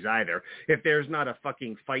nowadays either. If there's not a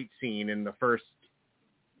fucking fight scene in the first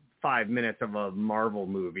 5 minutes of a Marvel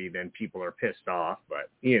movie, then people are pissed off, but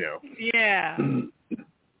you know. Yeah.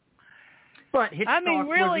 But Hitchcock, I mean,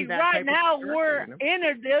 really, right now we're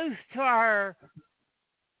introduced to our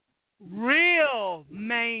real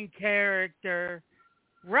main character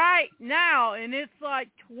right now, and it's like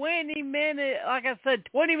 20 minutes, like I said,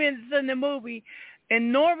 20 minutes in the movie,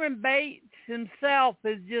 and Norman Bates himself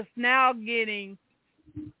is just now getting.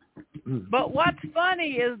 But what's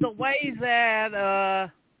funny is the way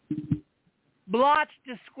that Bloch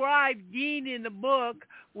described Dean in the book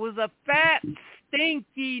was a fat,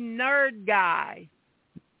 stinky nerd guy,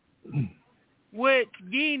 which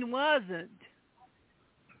Dean wasn't.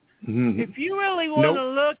 If you really want to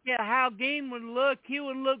look at how Dean would look, he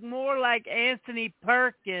would look more like Anthony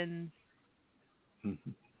Perkins.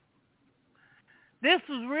 This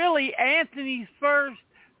was really Anthony's first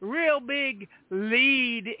real big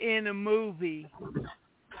lead in a movie.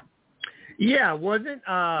 Yeah, wasn't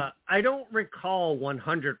I don't recall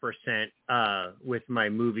 100% with my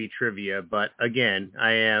movie trivia, but again,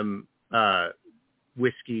 I am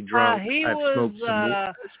whiskey drunk.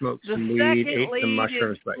 I've smoked some weed, ate some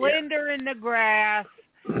mushrooms, but Splendor in the Grass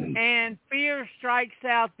and Fear Strikes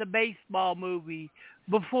Out, the baseball movie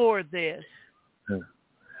before this.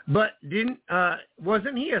 But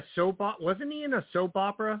wasn't he in a soap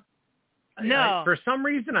opera? No. For some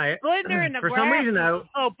reason, Splendor in the Grass is a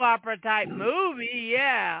soap opera type movie,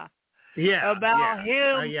 yeah. Yeah. About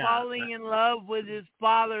him falling in love with his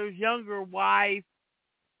father's younger wife.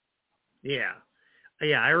 Yeah.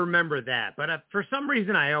 Yeah, I remember that. But for some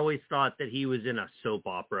reason, I always thought that he was in a soap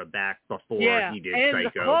opera back before he did Psycho. And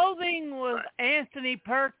the clothing was Anthony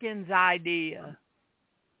Perkins' idea.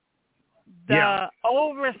 The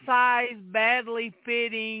oversized, badly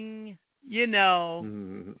fitting, you know.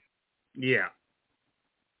 Mm-hmm. Yeah.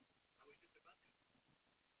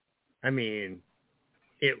 I mean,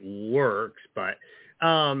 it works, but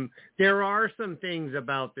there are some things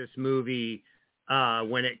about this movie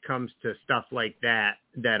when it comes to stuff like that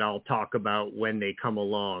I'll talk about when they come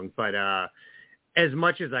along. But as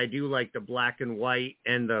much as I do like the black and white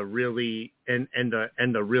and the really and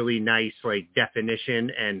the really nice like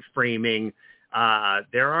definition and framing,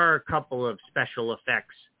 there are a couple of special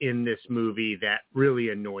effects in this movie that really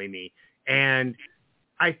annoy me. And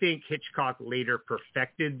I think Hitchcock later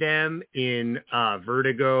perfected them in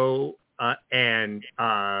Vertigo and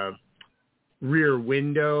Rear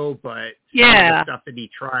Window, but some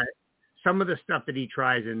of the stuff that he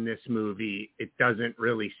tries in this movie, it doesn't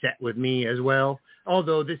really set with me as well.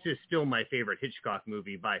 Although this is still my favorite Hitchcock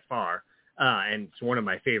movie by far, and it's one of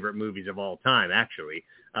my favorite movies of all time, actually.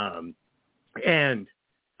 And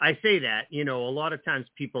I say that, you know, a lot of times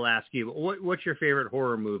people ask you, what's your favorite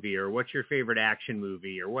horror movie, or what's your favorite action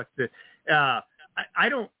movie, or what's the, I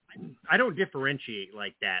don't differentiate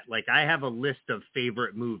like that. Like, I have a list of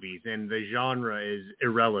favorite movies and the genre is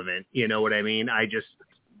irrelevant. You know what I mean?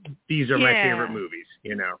 These are my favorite movies,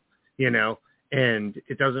 you know, and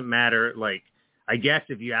it doesn't matter. Like, I guess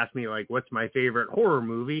if you ask me, like, what's my favorite horror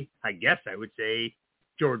movie, I guess I would say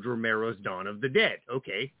George Romero's Dawn of the Dead.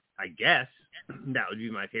 Okay. I guess that would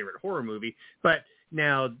be my favorite horror movie. But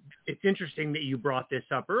now it's interesting that you brought this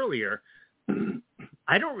up earlier.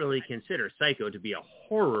 I don't really consider Psycho to be a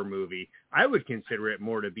horror movie. I would consider it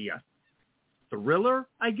more to be a thriller,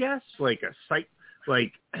 I guess, like a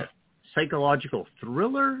psychological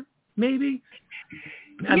thriller, maybe.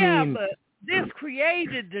 I mean, but this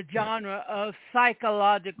created the genre of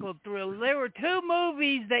psychological thriller. There were two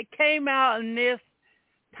movies that came out in this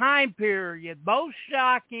time period, both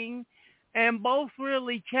shocking, and both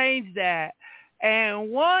really changed that. And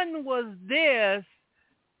one was this,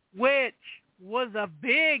 which was a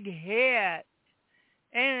big hit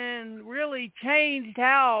and really changed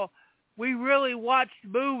how we really watched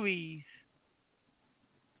movies.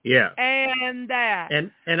 Yeah. And that.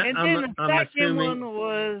 And then the second one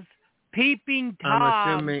was Peeping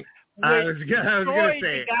Tom, which was destroyed gonna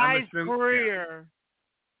say, the guy's career.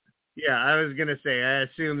 Yeah, I was going to say, I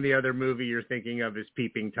assume the other movie you're thinking of is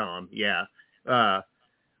Peeping Tom. Yeah.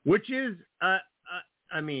 Which is, I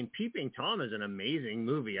mean, Peeping Tom is an amazing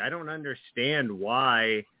movie. I don't understand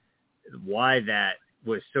why that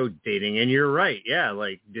was so dating. And you're right. Yeah,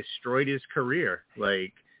 like, destroyed his career.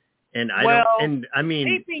 Like, and I mean,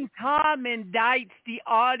 Peeping Tom indicts the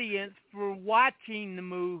audience for watching the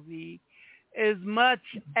movie as much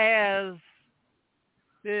as,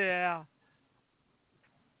 yeah.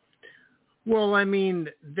 Well, I mean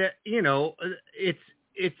that it's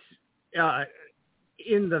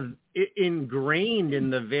ingrained in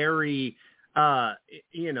the very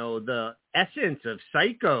the essence of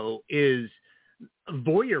Psycho is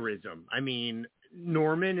voyeurism. I mean,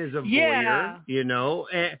 Norman is a voyeur,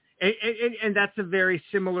 and that's a very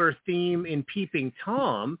similar theme in Peeping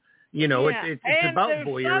Tom. It's about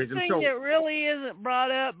voyeurism. Something that really isn't brought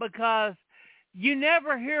up because you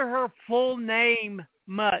never hear her full name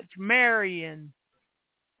much, Marion.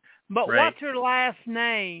 But right. What's her last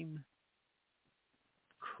name?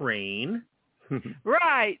 Crane.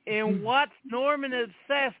 Right. And what's Norman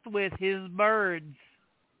obsessed with? His birds.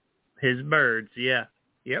 His birds, yeah.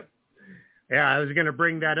 Yep. Yeah, I was going to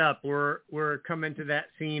bring that up. We're coming to that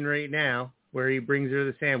scene right now where he brings her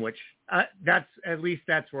the sandwich. That's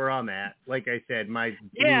where I'm at. Like I said, my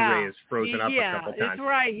Blu-ray is frozen up a couple times. It's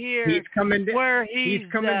right here. He's coming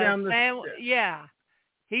down the yeah.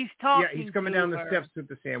 He's talking. Yeah, he's coming down the steps with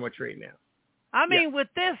the sandwich right now. I mean, with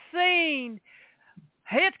this scene,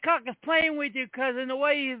 Hitchcock is playing with you because in a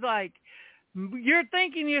way he's like, you're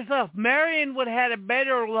thinking to yourself, Marion would have had a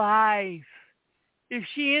better life if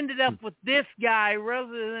she ended up with this guy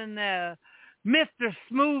rather than Mr.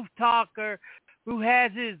 Smooth Talker who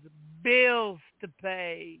has his bills to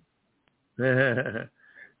pay.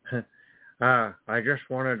 I just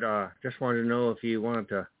wanted to know if you wanted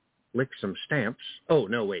to lick some stamps. Oh,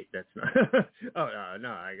 no, wait, that's not. No,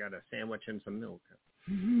 I got a sandwich and some milk.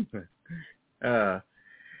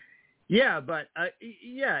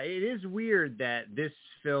 It is weird that this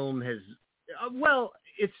film has,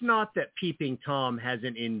 it's not that Peeping Tom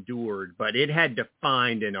hasn't endured, but it had to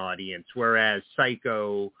find an audience, whereas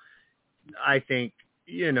Psycho, I think,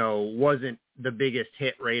 wasn't the biggest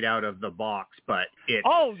hit right out of the box, but it...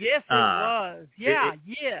 Oh, yes, it was. Yeah,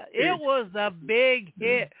 it was a big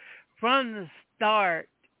hit from the start.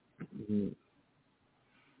 Do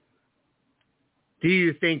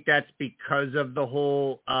you think that's because of the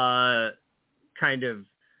whole kind of...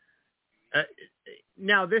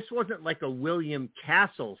 now, this wasn't like a William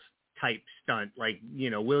Castle type stunt. Like,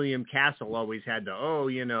 William Castle always had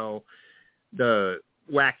the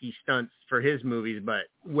wacky stunts for his movies. But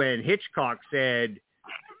when Hitchcock said,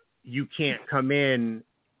 you can't come in,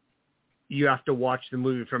 you have to watch the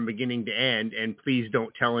movie from beginning to end, and please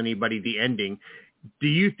don't tell anybody the ending. Do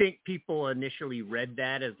you think people initially read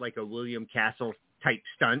that as like a William Castle type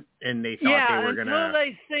stunt, and they thought they were gonna? Until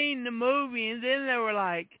they seen the movie, and then they were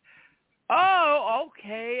like, "Oh,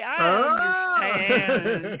 okay, I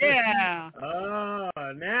understand." Yeah. Oh,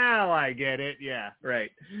 now I get it. Yeah,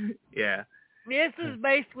 right. Yeah. This is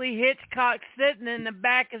basically Hitchcock sitting in the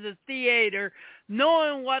back of the theater,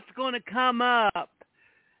 knowing what's going to come up,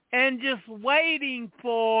 and just waiting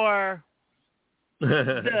for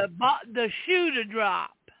the shoe to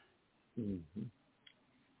drop. Mm-hmm.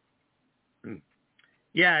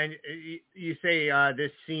 Yeah, and you say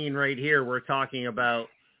this scene right here we're talking about,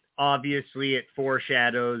 obviously it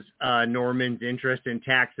foreshadows Norman's interest in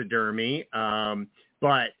taxidermy,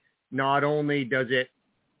 but not only does it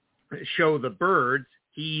show the birds,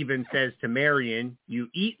 he even says to Marion, you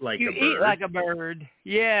eat like a bird. You eat like a bird,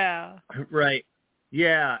 yeah. Right,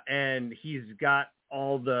 yeah, and he's got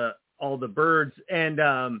all the birds, and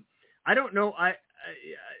I don't know,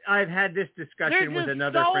 I've had this discussion with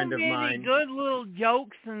another friend of mine. There's good little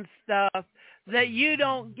jokes and stuff that you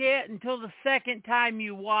don't get until the second time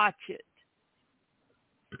you watch it.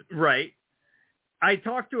 Right. I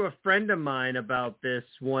talked to a friend of mine about this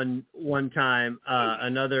one time.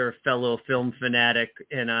 Another fellow film fanatic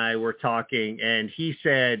and I were talking, and he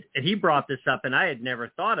said, and he brought this up, and I had never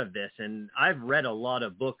thought of this, and I've read a lot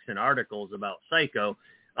of books and articles about Psycho.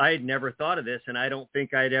 I had never thought of this, and I don't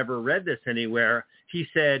think I'd ever read this anywhere. He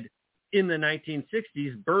said in the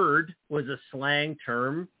 1960s, bird was a slang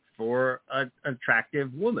term for an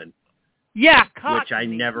attractive woman. Yeah, Cockney. Which I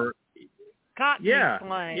never... Cockney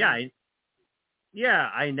slang. Yeah,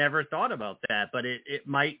 I never thought about that, but it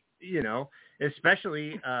might,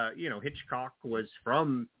 especially, Hitchcock was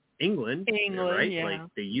from England, right? Yeah. Like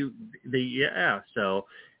so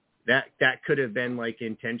that could have been like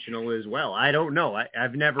intentional as well. I don't know.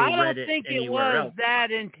 I've never read it anywhere else. I don't think it was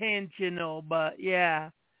that intentional, but yeah.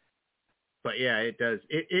 But yeah, it does.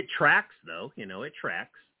 It tracks though. It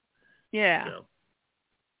tracks. Yeah. So,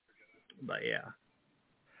 but yeah.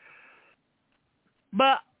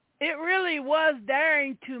 But it really was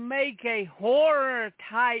daring to make a horror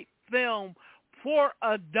type film for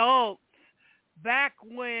adults back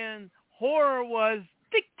when horror was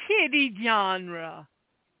the kiddie genre.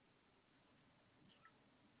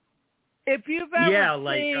 If you've ever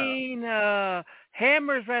seen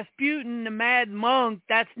Hammer's Rasputin, the Mad Monk,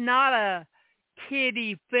 that's not a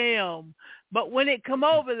kiddie film. But when it come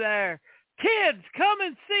over there, kids, come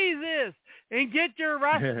and see this and get your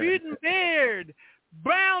Rasputin beard.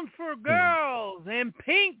 Brown for girls and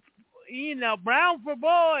pink, brown for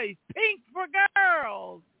boys, pink for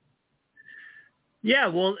girls. Yeah,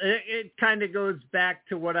 well, it kind of goes back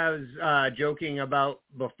to what I was joking about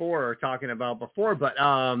before or talking about before, but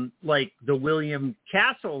like the William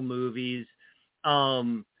Castle movies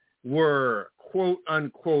were quote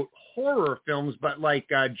unquote horror films, but like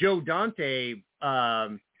Joe Dante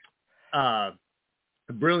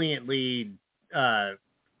brilliantly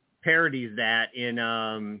parodies that in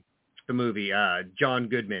the movie John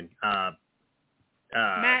Goodman.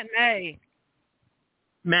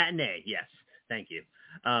 Matinee, yes. Thank you.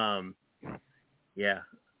 Yeah,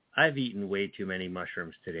 I've eaten way too many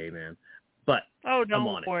mushrooms today, man. But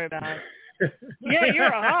don't worry about it. Yeah,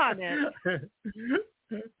 you're on it.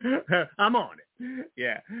 I'm on it.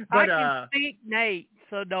 Yeah, but I can speak Nate,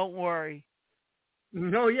 so don't worry.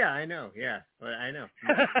 No, yeah, I know. Yeah, I know.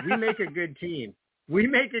 We make a good team. We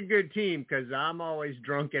make a good team because I'm always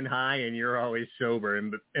drunk and high and you're always sober.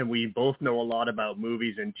 And we both know a lot about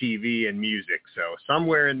movies and TV and music. So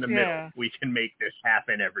somewhere in the middle, we can make this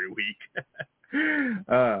happen every week.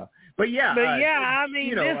 But yeah, I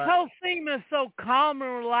mean, this whole scene is so calm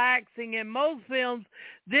and relaxing. In most films,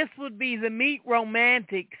 this would be the meet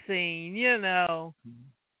romantic scene,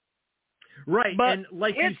 Right, but and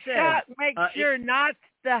like you said, shot make sure not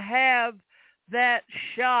to have that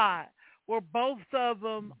shot where both of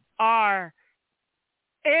them are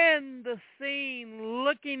in the scene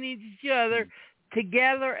looking at each other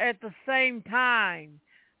together at the same time.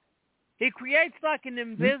 It creates like an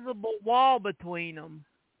invisible wall between them.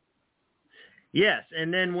 Yes,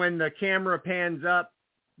 and then when the camera pans up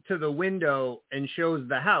to the window and shows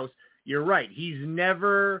the house, you're right. He's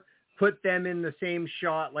never put them in the same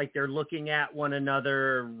shot like they're looking at one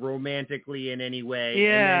another romantically in any way.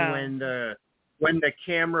 Yeah. And then when the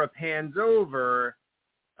camera pans over,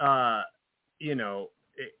 the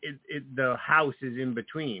house is in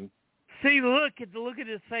between. See, look at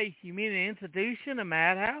his face. You mean an institution, a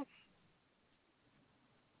madhouse?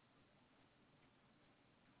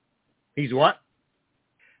 He's what?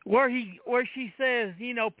 Where she says,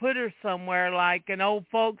 put her somewhere like an old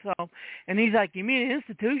folks home, and he's like, you mean an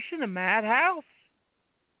institution, a madhouse?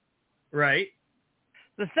 Right.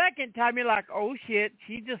 The second time you're like, oh shit,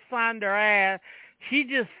 she just signed her ass. She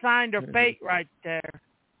just signed her fate right there.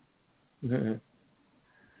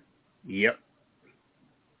 Yep.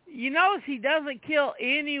 You notice he doesn't kill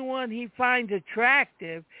anyone he finds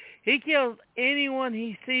attractive. He kills anyone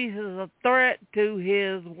he sees as a threat to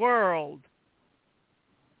his world.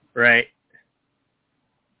 Right.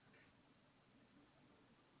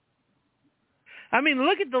 I mean,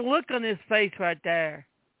 look at the look on his face right there.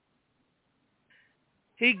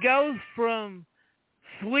 He goes from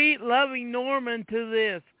sweet, loving Norman to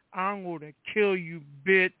this, I'm going to kill you,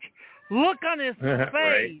 bitch. Look on his face.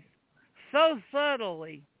 Right. So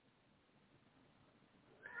subtly.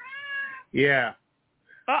 Yeah.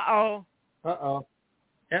 Uh-oh.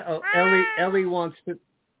 Ellie wants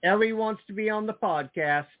to be on the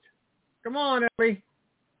podcast. Come on, Ellie.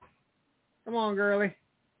 Come on, girlie.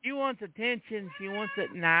 She wants attention. She wants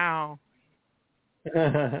it now.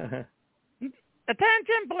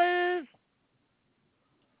 Attention, please.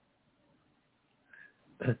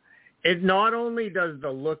 It not only does the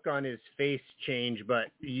look on his face change, but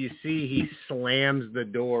you see he slams the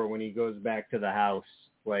door when he goes back to the house.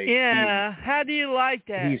 Like, yeah, how do you like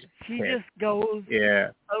that? She just goes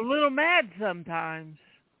a little mad sometimes.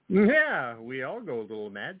 Yeah, we all go a little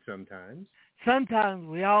mad sometimes. Sometimes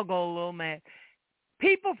we all go a little mad.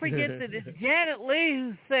 People forget that it's Janet Leigh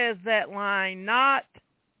who says that line, not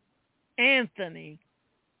Anthony.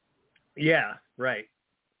 Yeah, right.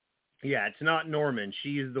 Yeah, it's not Norman.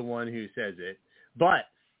 She's the one who says it. But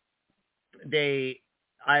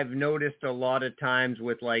I've noticed a lot of times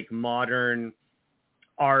with like modern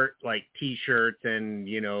art, like T-shirts and,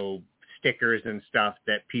 stickers and stuff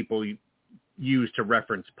that people use to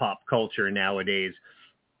reference pop culture nowadays,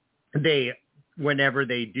 whenever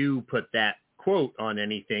they do put that quote on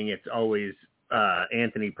anything, it's always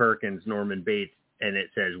Anthony Perkins, Norman Bates, and it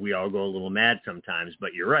says, "We all go a little mad sometimes,"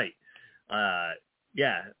 but you're right.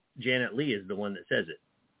 Yeah, Janet Leigh is the one that says it.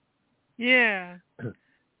 Yeah.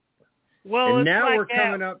 Well, and it's now like we're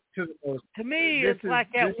coming up to the most... To me, it's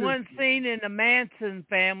like that one scene in the Manson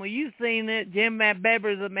Family. You've seen it, Jim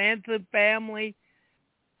Beber's The Manson Family.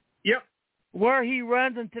 Yep. Where he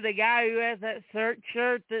runs into the guy who has that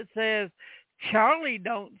shirt that says, "Charlie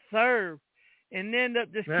don't serve," and end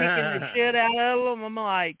up just kicking the shit out of him. I'm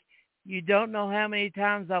like, you don't know how many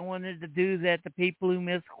times I wanted to do that to people who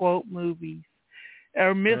misquote movies.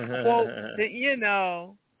 Or misquote, you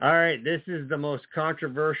know. All right, this is the most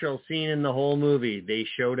controversial scene in the whole movie. They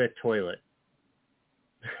showed a toilet.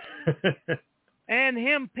 And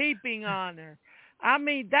him peeping on her. I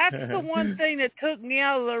mean, that's the one thing that took me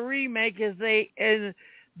out of the remake is they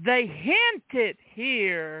hint it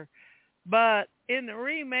here, but in the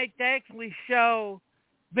remake they actually show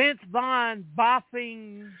Vince Vaughn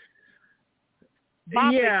bopping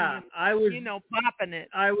yeah, I was, bopping it.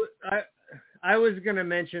 I was going to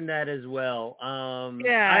mention that as well.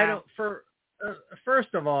 Yeah.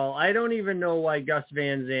 First of all, I don't even know why Gus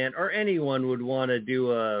Van Sant or anyone would want to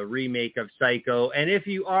do a remake of Psycho. And if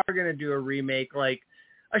you are going to do a remake, like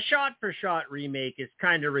a shot-for-shot remake is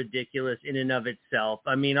kind of ridiculous in and of itself.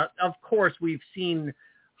 I mean, of course, we've seen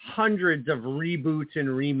hundreds of reboots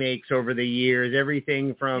and remakes over the years,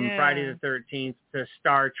 everything from Friday the 13th to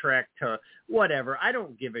Star Trek to whatever. I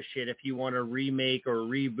don't give a shit if you want to remake or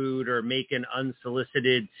reboot or make an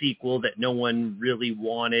unsolicited sequel that no one really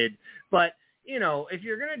wanted. But, if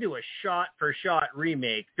you're going to do a shot-for-shot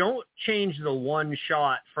remake, don't change the one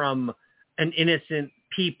shot from an innocent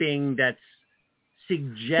peeping that's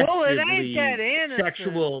suggestively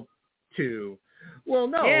sexual to... Well,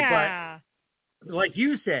 no, but... Like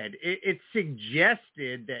you said, it's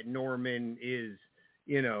suggested that Norman is,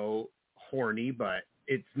 horny, but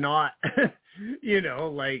it's not,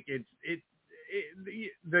 like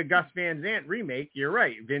the Gus Van Sant remake. You're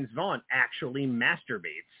right. Vince Vaughn actually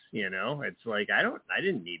masturbates, it's like, I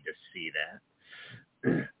didn't need to see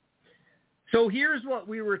that. So here's what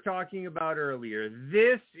we were talking about earlier.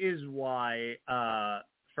 This is why,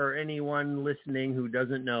 for anyone listening who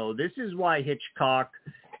doesn't know, this is why Hitchcock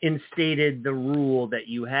instated the rule that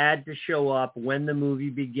you had to show up when the movie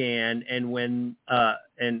began and when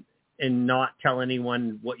and not tell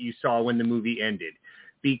anyone what you saw when the movie ended,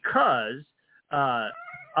 because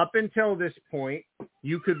up until this point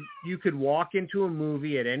you could walk into a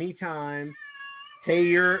movie at any time, pay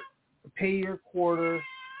your quarter,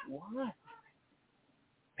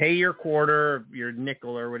 your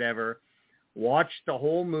nickel or whatever, watch the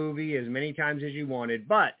whole movie as many times as you wanted,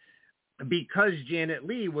 but because Janet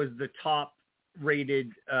Leigh was the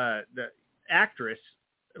top-rated the actress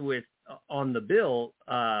on the bill,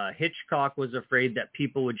 Hitchcock was afraid that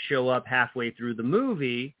people would show up halfway through the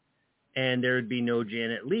movie and there would be no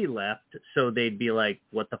Janet Leigh left, so they'd be like,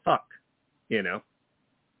 "What the fuck?" Yeah.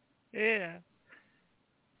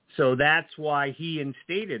 So that's why he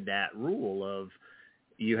instated that rule of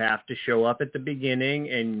you have to show up at the beginning,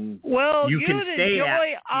 and you can stay.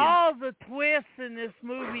 Enjoy all the twists in this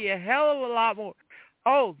movie a hell of a lot more.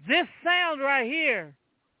 Oh, this sound right here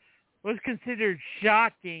was considered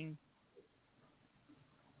shocking.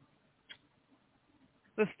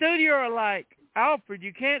 The studio are like, "Alfred,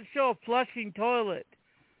 you can't show a flushing toilet."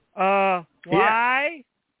 Why?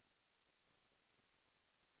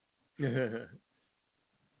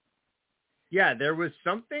 Yeah, there was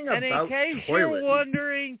something about toilets. And in case you're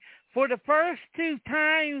wondering, for the first 2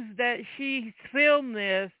 times that she filmed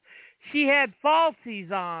this, she had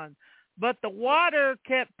falsies on. But the water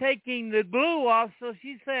kept taking the glue off, so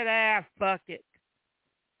she said, fuck it.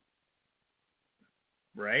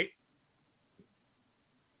 Right?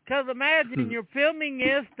 Because imagine you're filming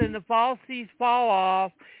this and the falsies fall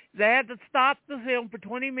off. They had to stop the film for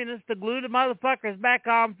 20 minutes to glue the motherfuckers back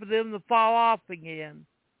on for them to fall off again.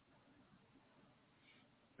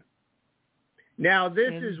 Now,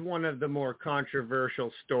 this is one of the more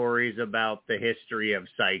controversial stories about the history of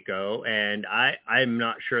Psycho, and I'm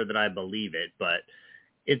not sure that I believe it, but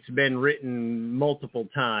it's been written multiple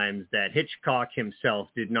times that Hitchcock himself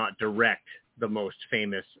did not direct the most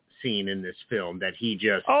famous scene in this film, that he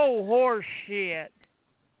just... Oh, horse shit.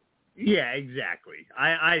 Yeah, exactly.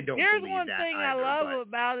 I don't believe that. Here's one thing I love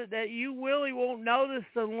about it that you really won't notice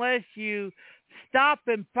unless you stop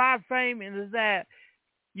and frame it, is that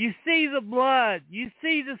you see the blood, you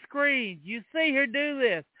see the screens, you see her do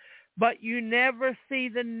this, but you never see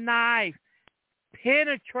the knife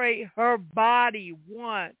penetrate her body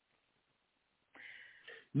once.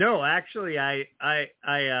 No, actually,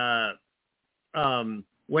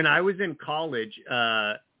 when I was in college,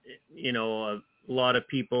 you know, a lot of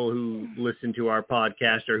people who listen to our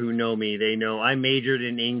podcast or who know me, they know I majored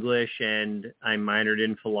in English and I minored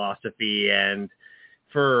in philosophy. And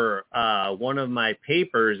for one of my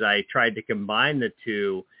papers, I tried to combine the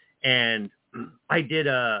two, and I did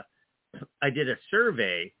a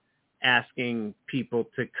survey asking people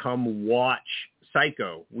to come watch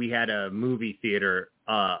Psycho. We had a movie theater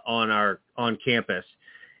on campus,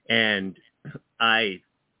 and I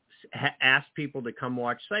asked people to come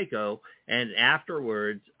watch Psycho, and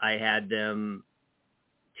afterwards I had them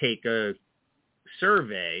take a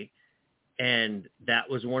survey, and that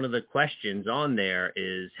was one of the questions on there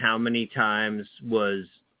is how many times was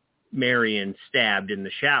Marion stabbed in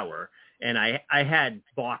the shower? And I had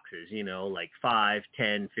boxes, you know, like 5,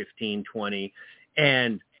 10, 15, 20.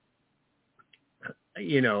 And,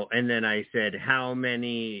 you know, and then I said, how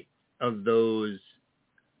many of those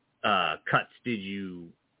cuts did you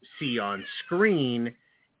see on screen?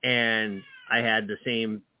 And I had the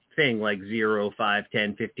same thing, like 0, 5,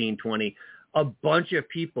 10, 15, 20. A bunch of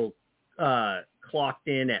people clocked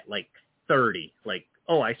in at like 30. Like,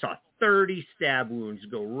 oh, I saw 30 stab wounds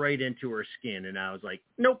go right into her skin. And I was like,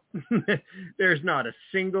 nope, there's not a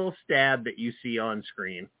single stab that you see on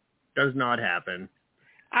screen. Does not happen.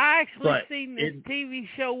 I actually seen this TV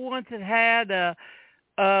show once that had,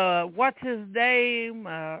 what's his name?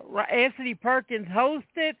 Anthony Perkins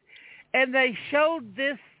hosted, and they showed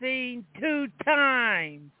this scene 2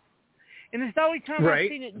 times. And it's the only time I've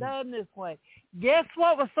seen it done this way. Guess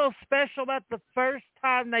what was so special about the first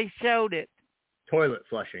time they showed it? Toilet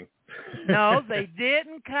flushing. No, they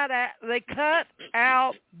didn't cut out. They cut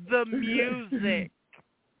out the music.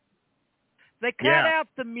 They cut out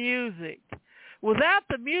the music. Without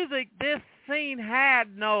the music, this scene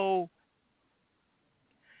doesn't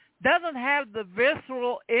have the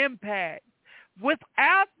visceral impact.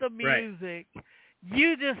 Without the music,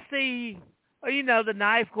 you just see, you know, the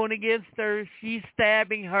knife going against her, she's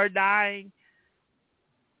stabbing, her dying.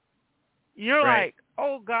 You're like,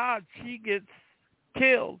 oh God, she gets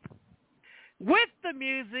killed. With the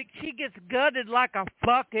music, she gets gutted like a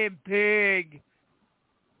fucking pig.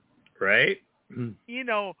 Right? You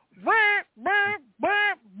know, bah, bah,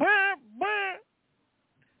 bah, bah, bah.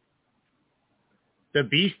 The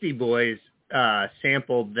Beastie Boys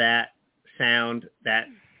sampled that sound, that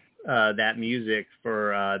music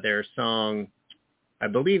for their song. I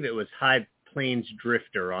believe it was High Plains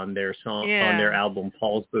Drifter on their song on their album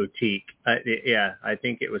Paul's Boutique. I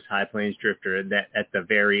think it was High Plains Drifter. That at the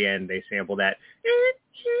very end they sampled that.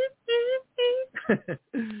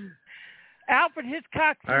 Alfred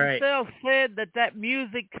Hitchcocks himself said that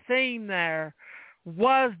music scene there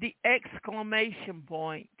was the exclamation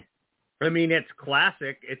point. I mean, it's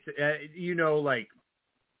classic. It's you know, like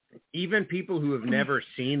even people who have never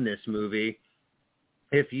seen this movie,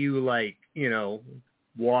 if you like, you know,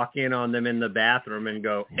 walk in on them in the bathroom and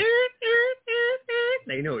go,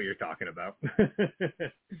 they know what you're talking about.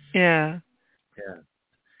 Yeah.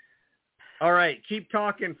 All right, keep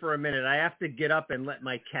talking for a minute. I have to get up and let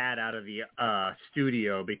my cat out of the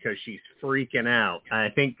studio because she's freaking out. I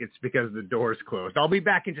think it's because the door's closed. I'll be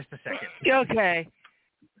back in just a second. Okay.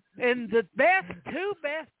 And the two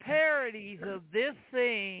best parodies of this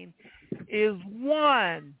scene is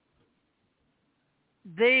one,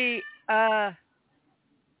 the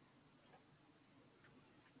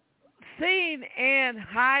scene in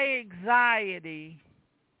High Anxiety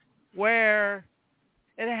where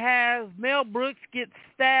it has Mel Brooks get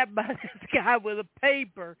stabbed by this guy with a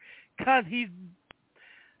paper because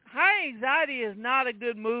High Anxiety is not a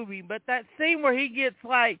good movie, but that scene where he gets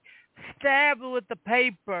like stabbed with the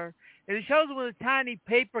paper, and it shows him with a tiny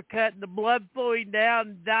paper cut and the blood flowing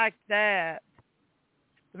down like that.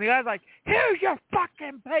 And the guy's like, here's your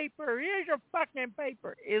fucking paper,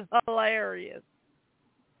 is hilarious.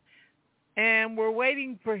 And we're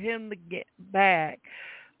waiting for him to get back.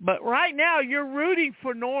 But right now, you're rooting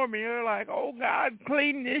for Norman. You're like, oh, God,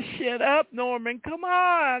 clean this shit up, Norman. Come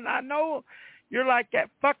on. I know you're like that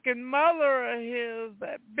fucking mother of his.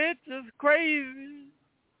 That bitch is crazy.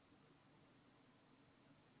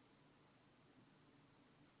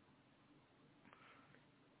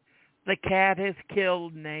 The cat has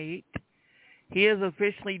killed Nate. He is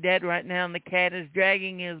officially dead right now, and the cat is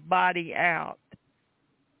dragging his body out.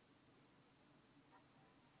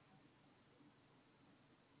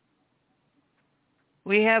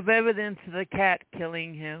 We have evidence of the cat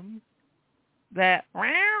killing him. That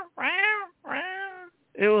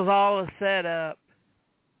it was all a setup.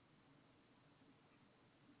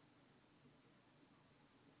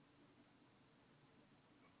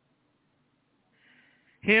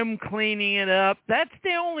 him cleaning it up. That's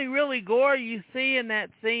the only really gore you see in that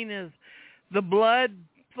scene is the blood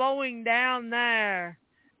flowing down there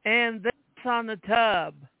and this on the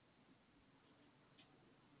tub.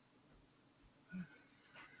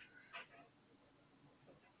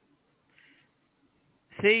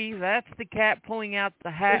 See, that's the cat pulling out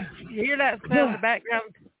the hat. You hear that sound in the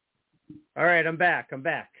background? All right, I'm back.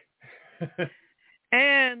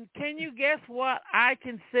 And can you guess what I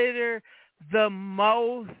consider the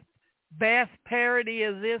most best parody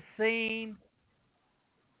of this scene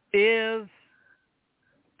is?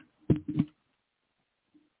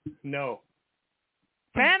 No.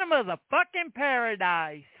 Phantom of the fucking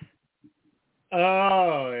Paradise.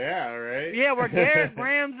 Oh, yeah, right. Yeah, where Garrett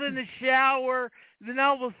Graham's in the shower, then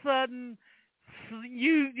all of a sudden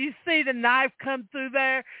you see the knife come through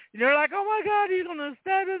there, and you're like, oh my God, he's going to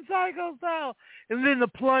stab him psycho style. And then the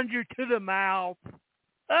plunger to the mouth.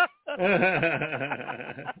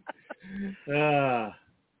 Yeah.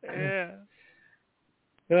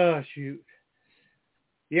 Oh, shoot.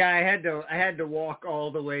 Yeah, I had to walk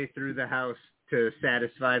all the way through the house to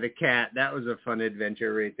satisfy the cat. That was a fun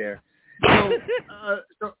adventure right there.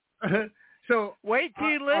 So wait till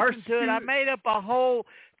you listen to it. I made up a whole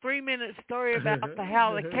 3-minute story about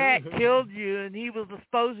how the cat killed you, and he was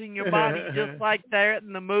exposing your body just like that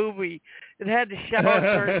in the movie. It had the shower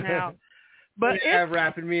curtain out. But yeah, it's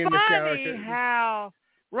wrapping me in funny the shower curtain. How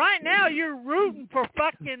right now you're rooting for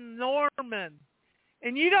fucking Norman.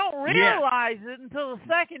 And you don't realize it until the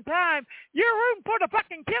second time. You're rooting for the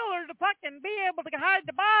fucking killer to fucking be able to hide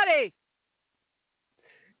the body.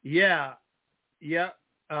 Yeah.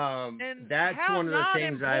 That's one of the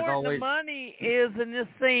things I've always... the money is in this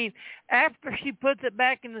scene. After she puts it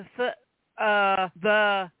back in the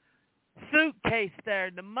suitcase there,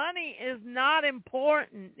 the money is not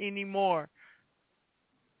important anymore.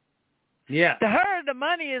 Yeah. To her, the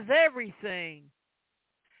money is everything.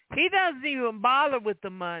 He doesn't even bother with the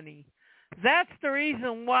money. That's the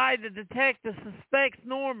reason why the detective suspects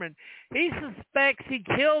Norman. He suspects he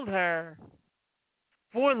killed her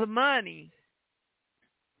for the money.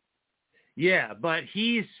 Yeah, but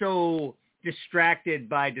he's so distracted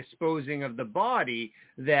by disposing of the body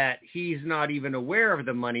that he's not even aware of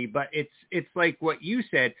the money. But it's like what you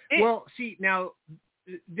said. Well, see, now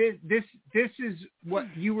this is what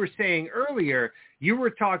you were saying earlier. You were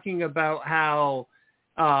talking about how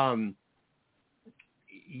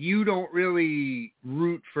you don't really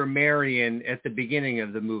root for Marion at the beginning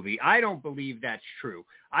of the movie. I don't believe that's true.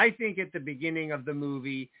 I think at the beginning of the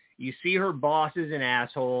movie, you see her boss is an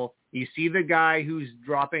asshole. You see the guy who's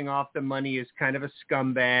dropping off the money is kind of a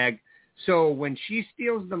scumbag. So when she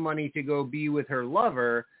steals the money to go be with her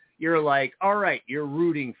lover, you're like, all right, you're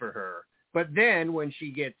rooting for her. But then when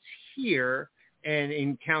she gets here and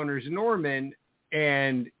encounters Norman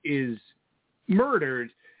and is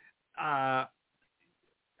murdered, I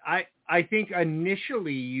think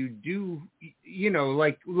initially you do,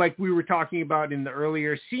 like we were talking about in the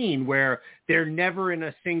earlier scene where they're never in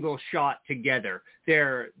a single shot together.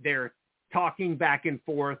 They're talking back and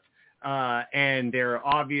forth, and they're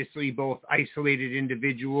obviously both isolated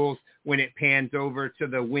individuals. When it pans over to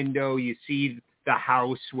the window, you see the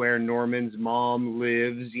house where Norman's mom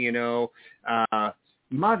lives,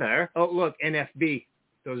 mother. Oh, look, NFB.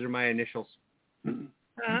 Those are my initials.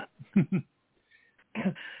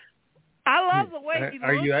 I love the way he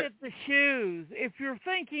looks at the shoes. If you're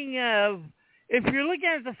looking at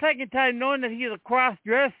it the second time knowing that he's a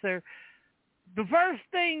cross-dresser, the first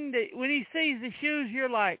thing that when he sees the shoes, you're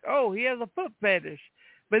like, oh, he has a foot fetish.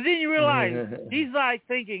 But then you realize he's like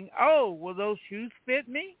thinking, oh, will those shoes fit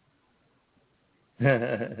me?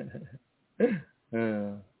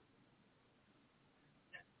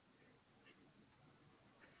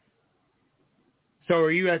 So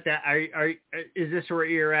are you at that? Is this where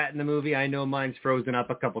you're at in the movie? I know mine's frozen up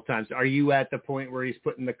a couple times. Are you at the point where he's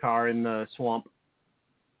putting the car in the swamp?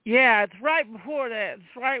 Yeah, it's right before that.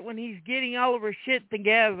 It's right when he's getting all of her shit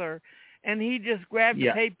together, and he just grabbed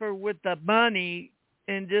the paper with the money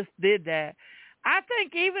and just did that. I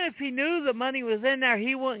think even if he knew the money was in there,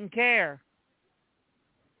 he wouldn't care.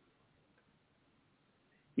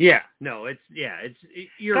 Yeah, no,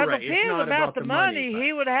 you're right. If it's he was not about the money, but...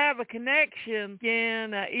 he would have a connection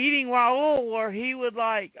in Eating Raoul where he would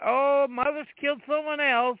like, oh, mother's killed someone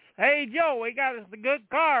else. Hey, Joe, we got us a good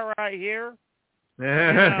car right here.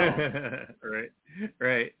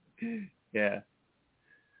 Right. Yeah.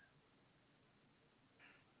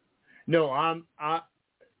 No, I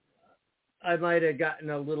might have gotten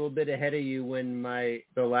a little bit ahead of you when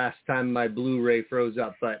the last time my Blu-ray froze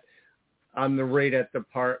up, but I'm right at the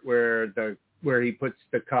part where he puts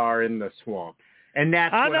the car in the swamp. And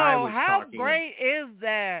that's what I was talking about. How great is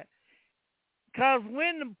that? Because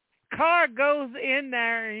when the car goes in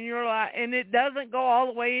there and you're like, and it doesn't go all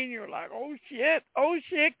the way in, you're like, oh shit,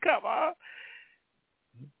 come on.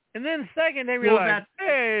 And then the second day you're like,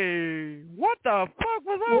 hey, what the fuck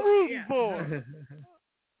was I rooting for?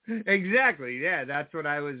 Exactly. Yeah, that's what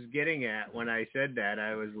I was getting at when I said that.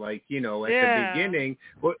 I was like, at the beginning,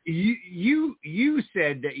 well, you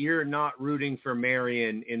said that you're not rooting for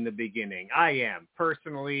Marion in the beginning. I am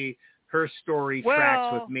personally. Her story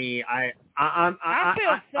tracks with me. I'm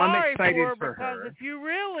excited for her. Because if you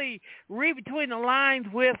really read between the lines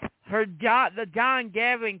with the John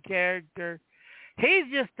Gavin character,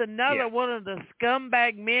 he's just another one of the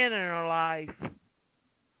scumbag men in her life.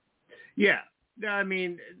 Yeah. I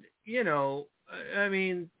mean,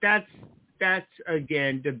 that's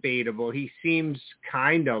again debatable. He seems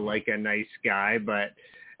kind of like a nice guy, but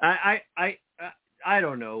I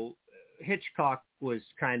don't know. Hitchcock was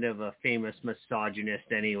kind of a famous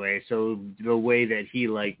misogynist anyway, so the way that he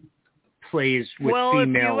plays with female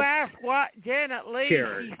if you ask what Janet Leigh,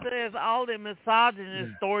 she says all the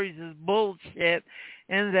misogynist stories is bullshit,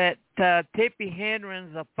 and that Tippi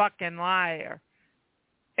Hedren's a fucking liar.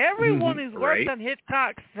 Everyone who's worked on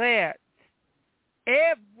Hitchcock's sets,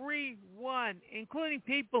 everyone, including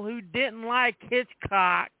people who didn't like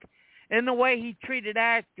Hitchcock and the way he treated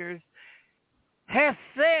actors, has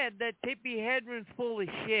said that Tippi Hedren's full of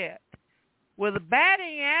shit. With a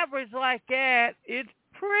batting average like that, it's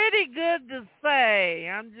pretty good to say.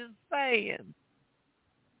 I'm just saying.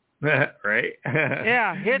 Right?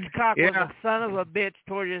 Yeah, Hitchcock was a son of a bitch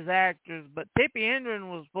toward his actors, but Tippi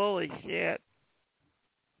Hedren was full of shit.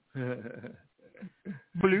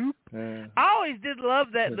 Bloop. I always did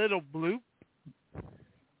love that little bloop.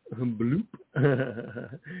 Bloop.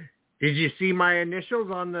 Did you see my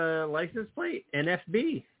initials on the license plate?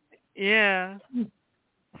 NFB. Yeah.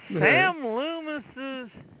 Sam Loomis's.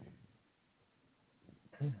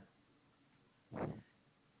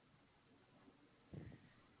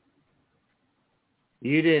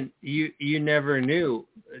 You never knew.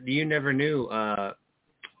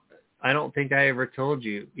 I don't think I ever told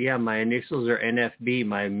you. Yeah, my initials are NFB.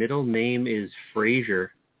 My middle name is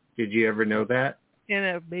Fraser. Did you ever know that?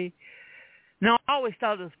 NFB. No, I always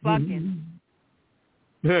thought it was fucking.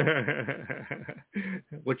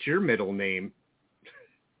 What's your middle name?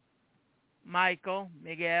 Miguel.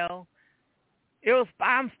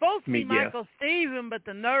 I'm supposed to be Michael Stephen, but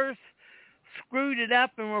the nurse screwed it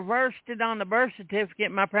up and reversed it on the birth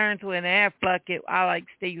certificate. My parents went, fuck it. I like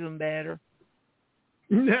Stephen better.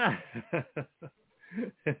 That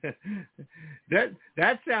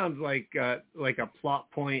sounds like a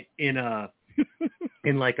plot point in a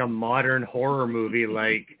modern horror movie,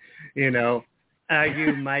 are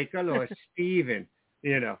you Michael or Steven?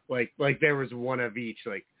 Like there was one of each,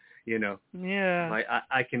 Yeah.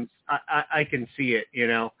 I can see it,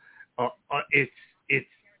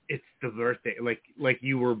 it's the birthday, like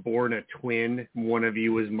you were born a twin. One of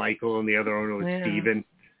you was Michael and the other one was Steven.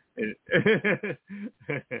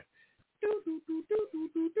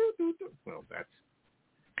 Well, that's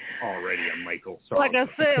already a Michael song. Like I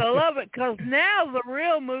said, I love it because now the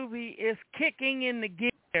real movie is kicking in the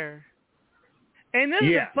gear. And this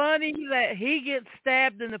is funny that he gets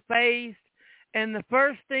stabbed in the face, and the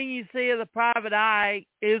first thing you see of the private eye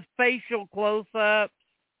is facial close-ups.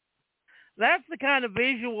 That's the kind of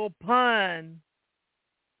visual pun.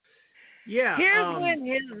 Yeah. Here's when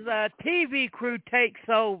his TV crew takes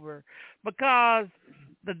over, because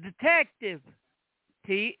the detective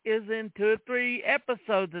is in 2 or 3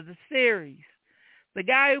 episodes of the series. The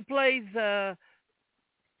guy who plays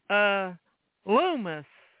Loomis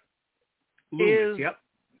is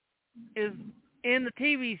in the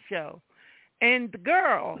TV show. And the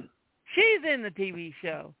girl, she's in the TV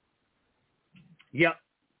show. Yep.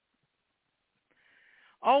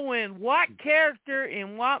 Oh, and what character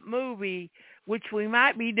in what movie, which we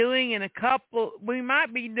might be doing we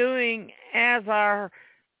might be doing as our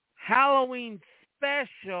Halloween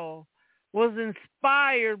special, was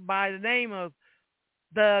inspired by the name of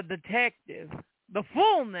the detective, the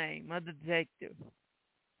full name of the detective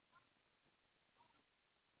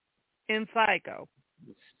in Psycho.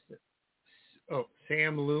 Oh,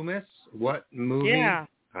 Sam Loomis? What movie? Yeah.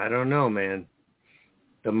 I don't know, man.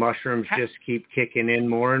 The mushrooms just keep kicking in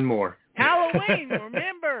more and more. Halloween,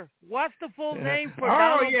 remember? What's the full name for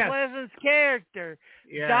Donald Pleasant's character?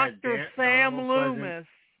 Yeah, Dr. Sam Loomis.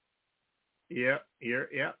 Yep.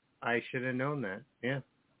 I should have known that. Yeah.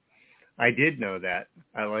 I did know that.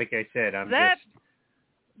 Like I said,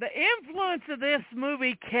 the influence of this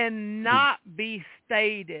movie cannot be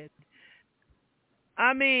stated.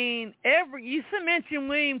 I mean, you mentioned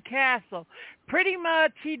William Castle. Pretty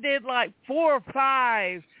much he did like 4 or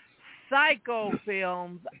 5 Psycho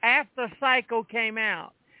films after Psycho came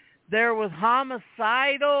out. There was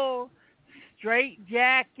Homicidal, Straight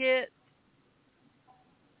Jacket,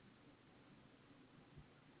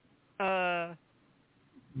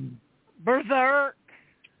 Berserk.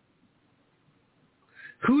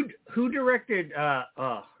 Who directed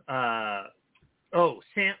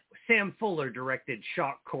Sam Fuller directed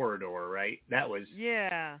Shock Corridor, right? That was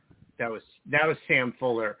Sam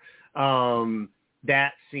Fuller.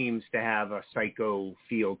 That seems to have a Psycho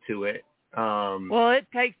feel to it. Well, it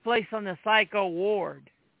takes place on the Psycho ward.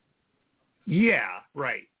 Yeah,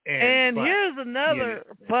 right. And here's another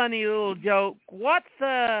funny little joke. What's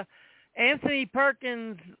Anthony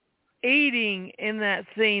Perkins eating in that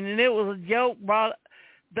scene? And it was a joke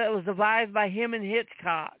that was devised by him and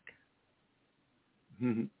Hitchcock.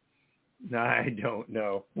 I don't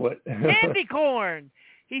know. What? Candy corn.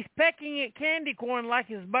 He's pecking at candy corn like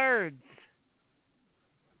his birds.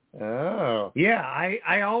 Oh. Yeah,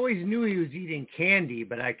 I always knew he was eating candy,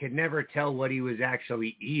 but I could never tell what he was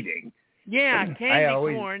actually eating. Yeah,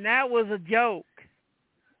 corn. That was a joke.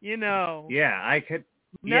 You know. Yeah, I could.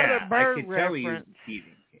 Another bird I could reference. tell he was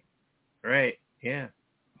eating. Right. Yeah.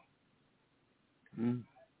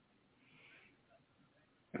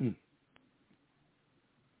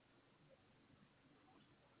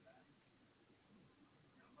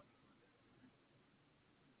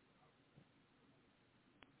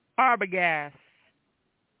 Arbogast.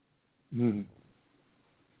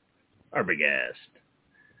 Arbogast.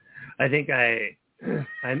 I think I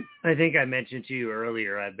mentioned to you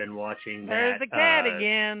earlier. I've been watching that. There's the cat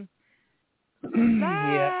again.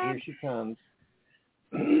 Yeah, here she comes.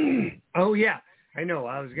 Oh yeah, I know.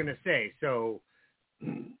 I was gonna say so.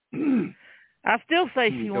 I still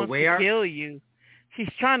say she wants to kill you.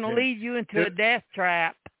 She's trying to lead you into a death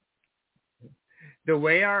trap. The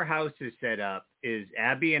way our house is set up is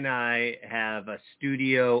Abby and I have a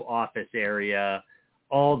studio office area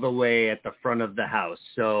all the way at the front of the house.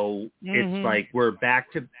 So it's like we're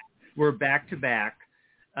back to back.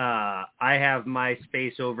 I have my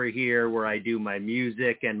space over here where I do my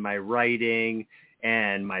music and my writing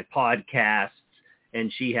and my podcasts. And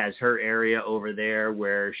she has her area over there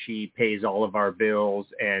where she pays all of our bills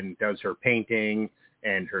and does her painting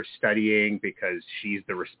and her studying because she's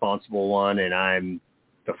the responsible one and I'm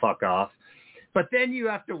the fuck off. But then you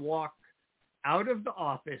have to walk out of the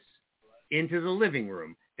office into the living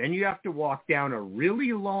room. Then you have to walk down a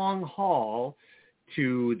really long hall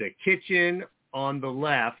to the kitchen on the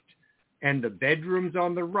left and the bedroom's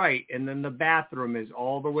on the right. And then the bathroom is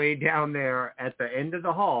all the way down there at the end of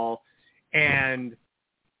the hall. And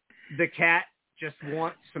the cat just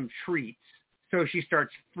wants some treats. So she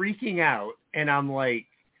starts freaking out. And I'm like,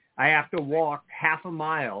 I have to walk half a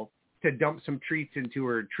mile to dump some treats into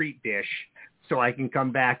her treat dish so I can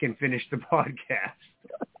come back and finish the podcast.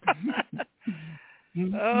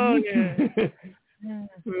 Oh, yeah.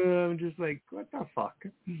 I'm just like, what the fuck?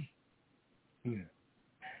 See,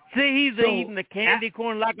 he's eating the candy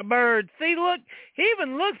corn like a bird. See, look, he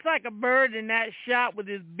even looks like a bird in that shot with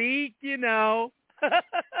his beak, you know.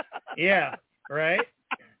 Yeah, right?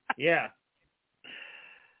 Yeah.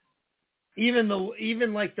 Even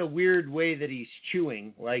like the weird way that he's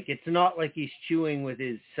chewing, like it's not like he's chewing with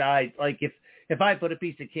his side. Like if I put a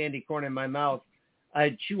piece of candy corn in my mouth,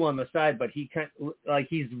 I'd chew on the side, but he like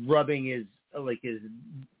he's rubbing his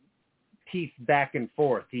teeth back and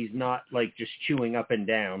forth. He's not like just chewing up and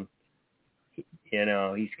down. You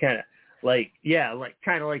know, he's kind of like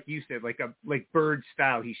kind of like you said, like bird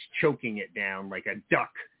style. He's choking it down like a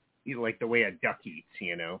duck, like the way a duck eats.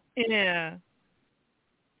 You know. Yeah.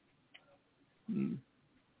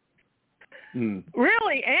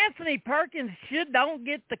 Really, Anthony Perkins don't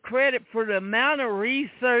get the credit for the amount of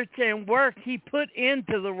research and work he put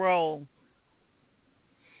into the role.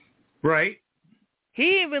 Right.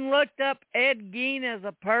 He even looked up Ed Gein as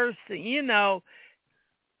a person, you know.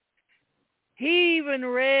 He even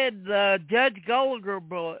read the Judge Gallagher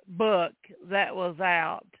book that was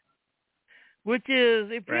out, which is,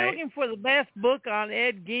 if you're looking for the best book on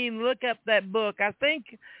Ed Gein, look up that book. I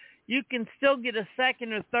think you can still get a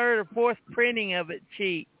second or third or fourth printing of it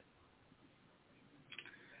cheap.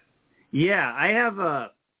 Yeah, I have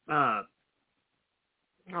a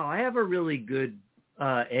really good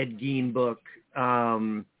Ed Gein book.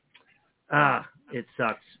 It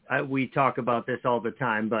sucks. We talk about this all the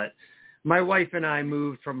time, but my wife and I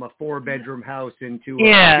moved from a 4-bedroom house into a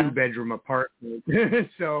 2-bedroom apartment.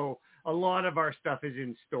 So a lot of our stuff is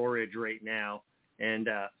in storage right now. And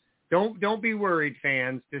Don't be worried,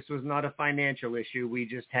 fans. This was not a financial issue. We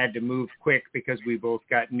just had to move quick because we both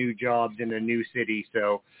got new jobs in a new city.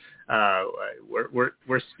 So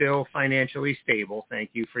we're still financially stable.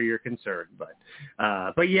 Thank you for your concern.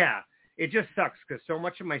 But yeah, it just sucks because so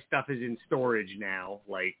much of my stuff is in storage now.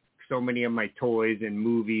 Like so many of my toys and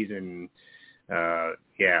movies and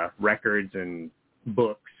records and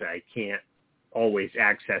books. I can't always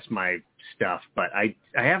access my stuff, but I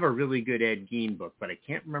have a really good Ed Gein book, but I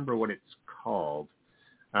can't remember what it's called.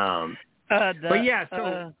 But yeah,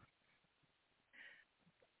 so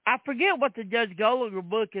I forget what the Judge Gallagher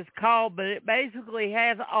book is called, but it basically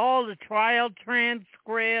has all the trial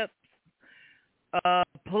transcripts,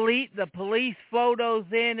 the police photos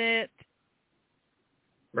in it.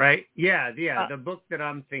 Right? Yeah. The book that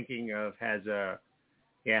I'm thinking of has a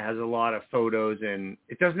lot of photos, and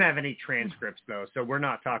it doesn't have any transcripts though, so we're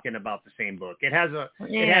not talking about the same book. It has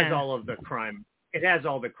all of the crime. It has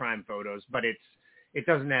all the crime photos, but it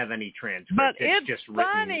doesn't have any transcripts. But it's just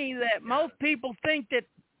funny that most people think that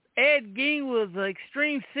Ed Gein was an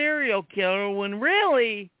extreme serial killer when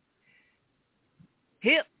really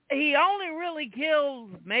he only really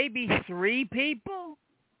killed maybe 3 people.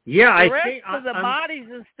 Yeah, the rest of the bodies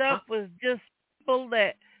and stuff was just people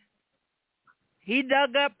that he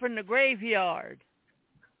dug up from the graveyard.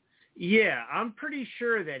 Yeah, I'm pretty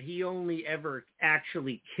sure that he only ever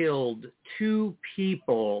actually killed 2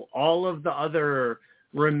 people. All of the other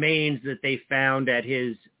remains that they found at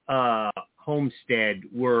his homestead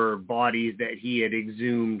were bodies that he had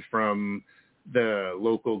exhumed from the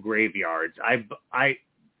local graveyards. I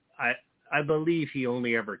believe he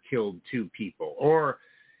only ever killed 2 people, or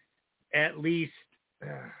at least,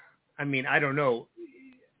 I don't know,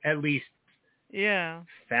 at least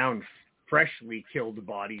found freshly killed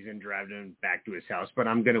bodies and dragged them back to his house. But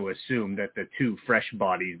I'm going to assume that the 2 fresh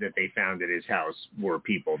bodies that they found at his house were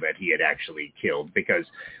people that he had actually killed, because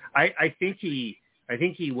I think he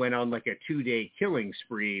went on like a 2-day killing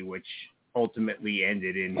spree, which ultimately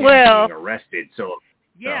ended in him being arrested. So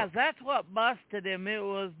that's what busted him. It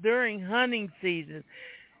was during hunting season.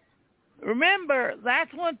 Remember,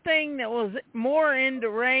 that's one thing that was more in the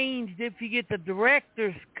range if you get the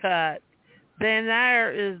director's cut than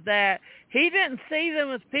there is that he didn't see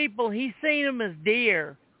them as people. He seen them as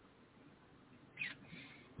deer.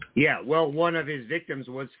 Yeah, well, one of his victims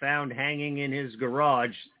was found hanging in his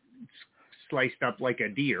garage, sliced up like a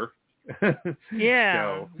deer. Yeah.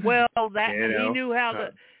 So, well, that he knew how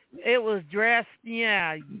it was dressed.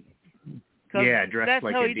 Yeah. Dressed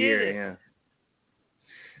like a deer. Yeah.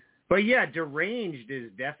 But yeah, Deranged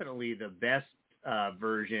is definitely the best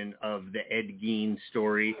version of the Ed Gein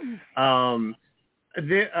story.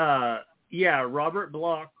 Robert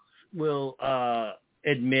Bloch will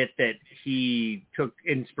admit that he took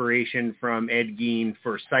inspiration from Ed Gein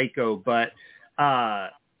for Psycho, but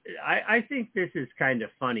I think this is kind of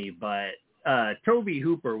funny, but Tobe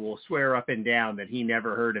Hooper will swear up and down that he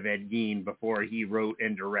never heard of Ed Gein before he wrote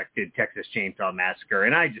and directed Texas Chainsaw Massacre,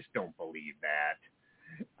 and I just don't believe that.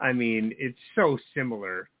 It's so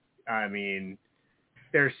similar.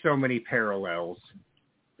 There's so many parallels.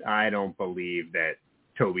 I don't believe that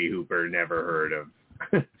Tobe Hooper never heard of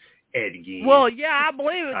Ed Gein. Well, yeah, I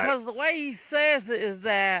believe it because the way he says it is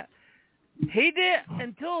that he did,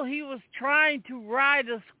 until he was trying to write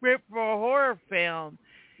a script for a horror film,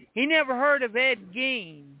 he never heard of Ed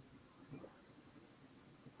Gein.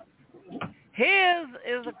 His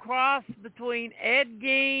is a cross between Ed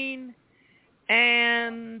Gein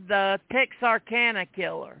and the Texarkana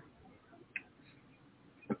killer.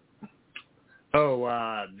 Oh,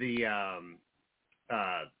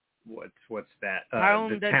 what's that? The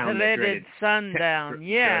town that dreaded sundown.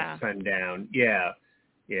 Yeah. Sundown. Yeah.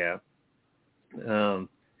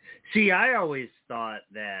 See, I always thought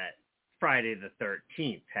that Friday the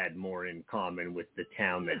 13th had more in common with the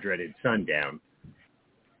town that dreaded sundown.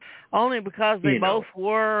 Only because they both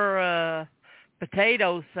wore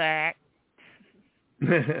potato sacks.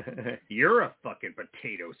 You're a fucking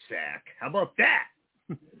potato sack. How about that?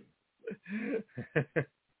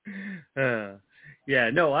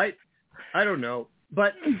 I don't know.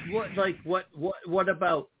 But what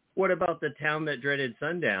about the town that dreaded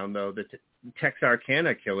sundown though? The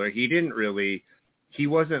Texarkana killer. He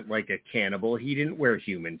wasn't like a cannibal. He didn't wear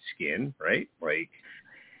human skin, right?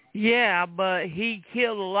 Yeah, but he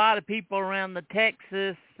killed a lot of people around the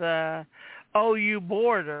Texas OU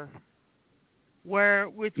border,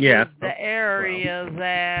 which is the area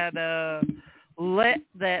that the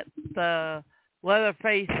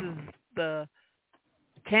Leatherface's, the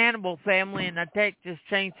cannibal family in the Texas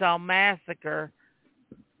Chainsaw Massacre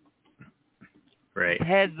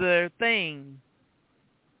had their thing.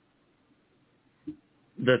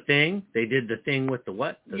 The Thing? They did the thing with the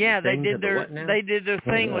what? They did their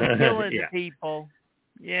thing with killing people.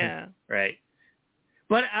 Yeah. Right.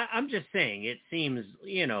 But I'm just saying, it seems,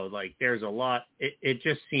 like there's a lot. It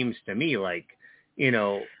just seems to me like,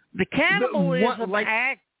 the cannibalism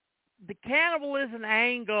the cannibalism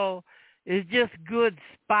angle is just good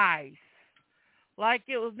spice. Like,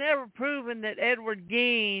 it was never proven that Edward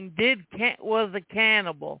Gein was a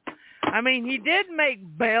cannibal. I mean, he did make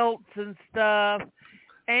belts and stuff,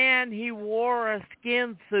 and he wore a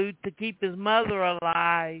skin suit to keep his mother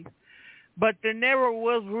alive. But there never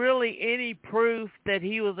was really any proof that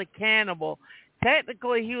he was a cannibal.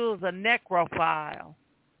 Technically, he was a necrophile.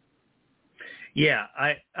 Yeah,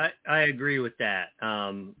 I agree with that.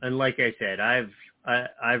 And like I said,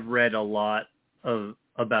 I've read a lot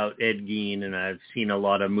about Ed Gein, and I've seen a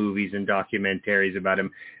lot of movies and documentaries about him,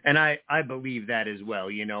 and I believe that as well.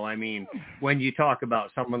 I mean, when you talk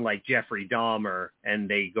about someone like Jeffrey Dahmer, and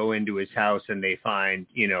they go into his house and they find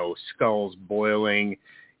skulls boiling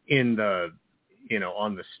in the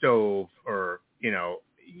on the stove, or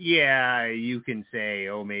yeah, you can say,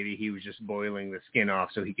 oh, maybe he was just boiling the skin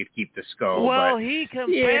off so he could keep the skull. Well, he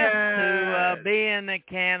confessed to being a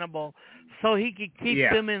cannibal, so he could keep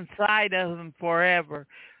them inside of him forever.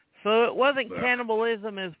 So it wasn't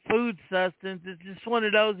cannibalism as food sustenance. It's just one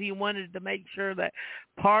of those he wanted to make sure that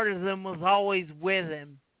part of them was always with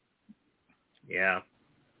him. Yeah.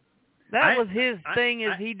 That was his thing,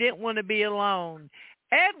 is he didn't want to be alone.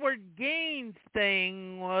 Edward Gein's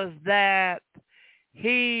thing was that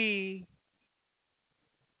he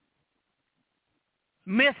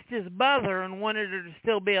missed his mother and wanted her to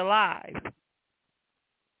still be alive.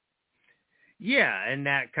 Yeah, and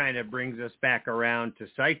that kind of brings us back around to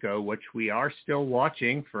Psycho, which we are still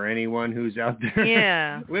watching for anyone who's out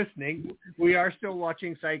there listening. We are still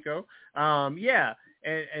watching Psycho. And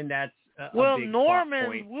that's a big Norman, plot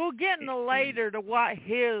point. We'll get into later to what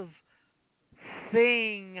his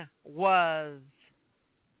thing was.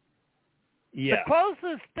 Yeah. The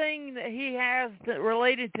closest thing that he has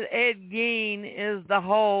related to Ed Gein is the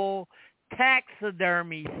whole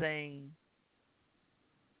taxidermy thing.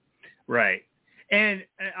 Right. And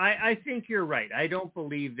I think you're right. I don't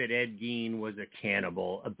believe that Ed Gein was a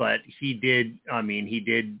cannibal, but he did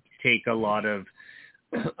take a lot of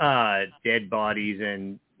dead bodies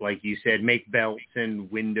and, like you said, make belts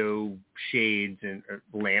and window shades and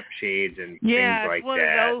lamp shades and things like that. Yeah, it's one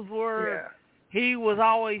of those where he was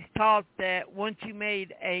always taught that once you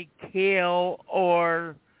made a kill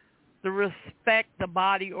or to respect the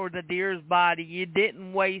body or the deer's body, you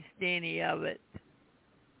didn't waste any of it.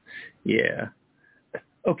 Yeah.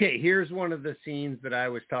 Okay, here's one of the scenes that I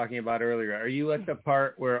was talking about earlier. Are you at the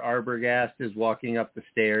part where Arbogast is walking up the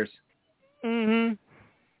stairs? Mm-hmm.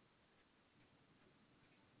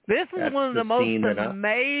 This is one of the most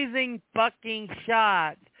amazing fucking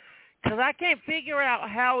shots, because I can't figure out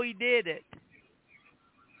how he did it.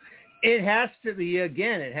 It has to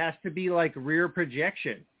be like rear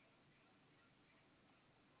projection.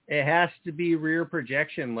 It has to be rear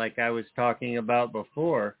projection, like I was talking about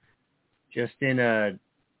before, just in a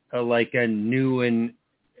new and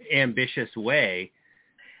ambitious way.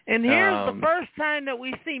 And here's the first time that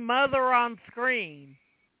we see Mother on screen.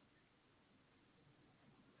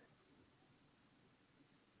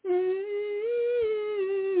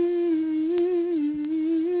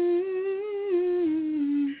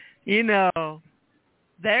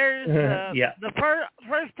 There's the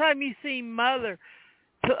first time you see Mother.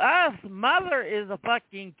 To us, Mother is a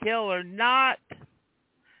fucking killer, not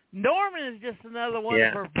Norman is just another one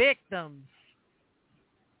of her victims.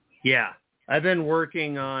 Yeah, I've been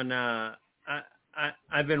working on a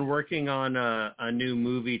new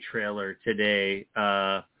movie trailer today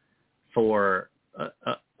for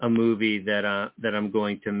a movie that I'm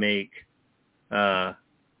going to make.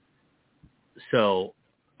 So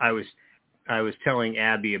I was telling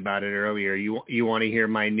Abby about it earlier. You want to hear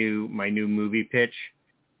my new movie pitch?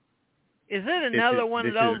 Is it another one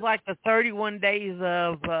of those like the 31 Days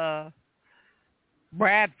of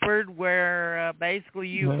Bradford, where basically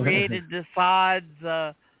you created the odds?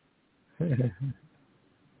 Or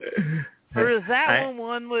is that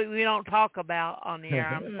one we don't talk about on the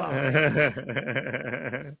air? I'm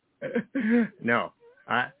sorry. No,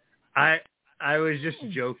 I was just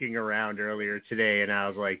joking around earlier today, and I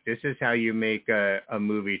was like, this is how you make a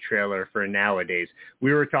movie trailer for nowadays.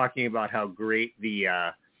 We were talking about how great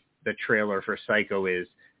the trailer for Psycho is.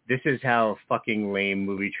 This is how fucking lame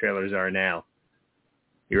movie trailers are now.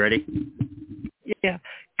 You ready? Yeah.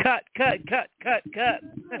 Cut.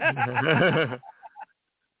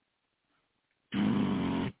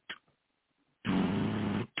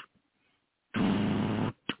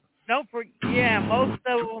 most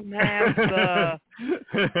of them have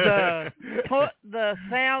the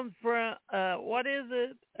sound from what is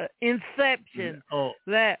it? Inception. Oh,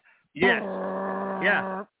 that. Yes.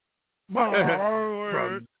 Yeah.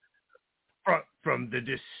 From the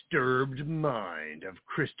disturbed mind of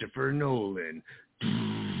Christopher Nolan.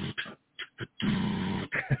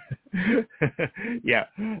 Yeah.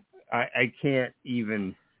 I can't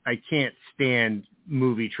stand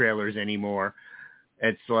movie trailers anymore.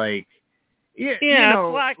 It's like, it's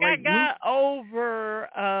like I got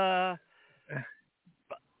over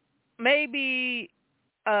maybe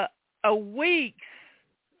a week.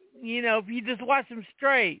 If you just watch them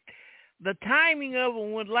straight, the timing of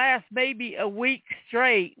them would last maybe a week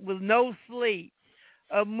straight with no sleep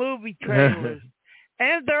of movie trailers.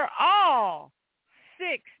 And they're all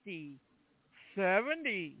 60s,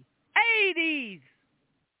 70s, 80s.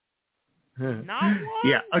 Not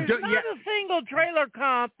one. There's not a single trailer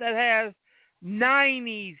comp that has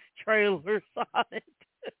 90s trailers on it.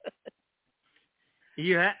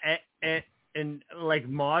 And like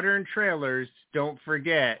modern trailers, don't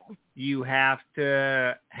forget, you have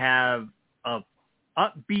to have a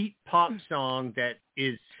upbeat pop song that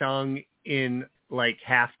is sung in like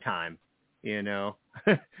halftime. It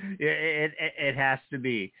has to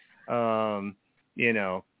be.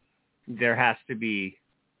 There has to be.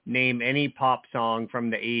 Name any pop song from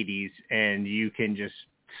the 80s, and you can just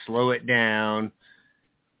slow it down,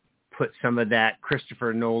 put some of that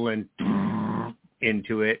Christopher Nolan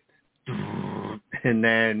into it, and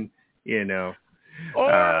then,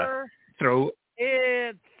 or throw.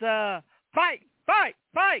 It's fight,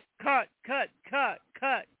 cut.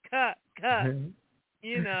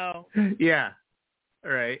 Yeah,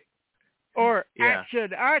 right. Or yeah.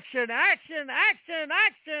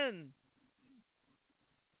 action.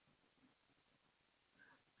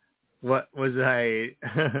 What was I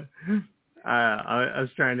was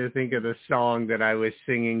trying to think of the song that I was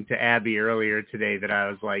singing to Abby earlier today that I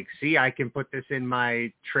was like, see, I can put this in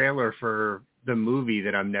my trailer for the movie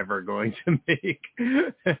that I'm never going to make.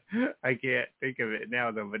 I can't think of it now,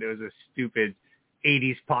 though, but it was a stupid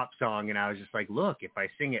 80s pop song, and I was just like, look, if I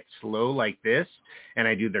sing it slow like this, and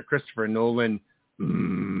I do the Christopher Nolan,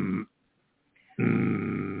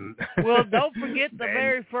 Well, don't forget the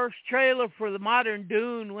very first trailer for the modern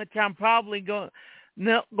Dune, which I'm probably going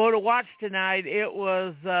to watch tonight. It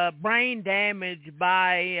was Brain Damage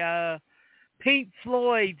by Pink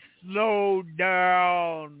Floyd, Slow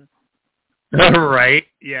Down. Right,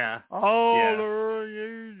 yeah.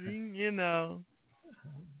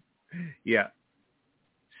 Yeah.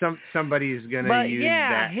 Somebody's going to use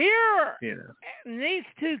that. Here, these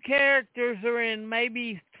two characters are in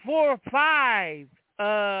maybe 4 or 5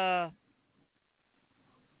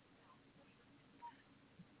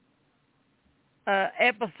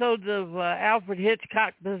 episodes of Alfred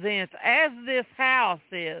Hitchcock Presents, As This House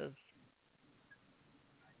Is.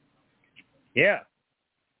 Yeah.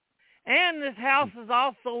 And this house is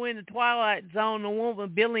also in the Twilight Zone, the one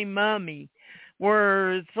with Billy Mummy,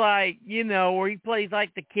 where it's like, where he plays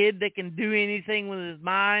like the kid that can do anything with his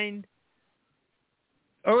mind.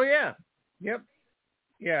 Oh, yeah. Yep.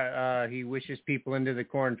 Yeah, he wishes people into the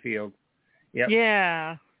cornfield. Yep.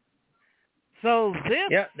 Yeah. So this...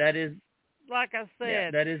 Yeah, that is... Like I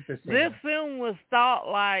said, that is the same. This film was thought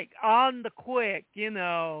like on the quick,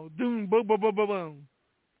 boom, boom, boom, boom, boom.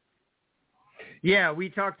 Yeah, we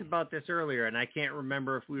talked about this earlier, and I can't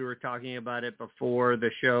remember if we were talking about it before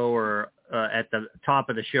the show or at the top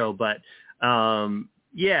of the show, but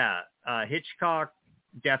Hitchcock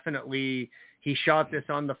definitely... He shot this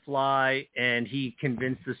on the fly, and he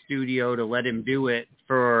convinced the studio to let him do it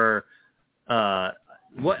for how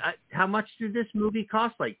much did this movie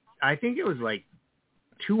cost? Like, I think it was like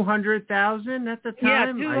 $200,000 at the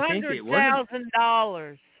time. Yeah,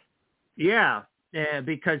 $200,000. Yeah,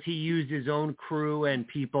 because he used his own crew and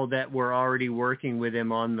people that were already working with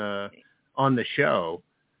him on the show.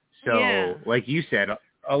 So, like you said,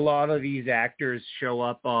 a lot of these actors show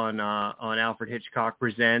up on Alfred Hitchcock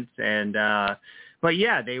Presents, and but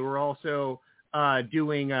yeah, they were also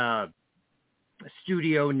doing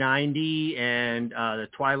Studio 90 and the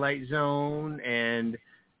Twilight Zone, and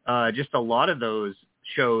just a lot of those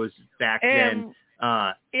shows back then.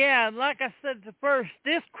 Like I said at first,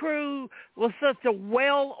 this crew was such a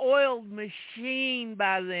well-oiled machine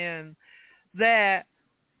by then that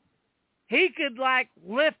he could like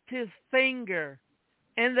lift his finger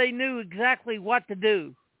and they knew exactly what to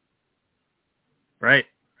do. Right.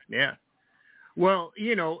 Yeah. Well,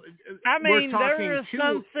 I mean, there are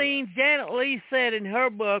some scenes Janet Leigh said in her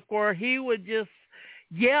book where he would just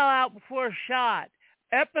yell out before a shot,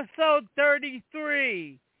 episode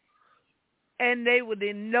 33, and they would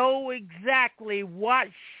know exactly what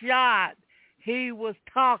shot he was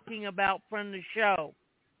talking about from the show.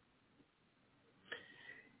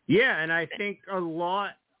 Yeah, and I think a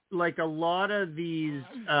lot of these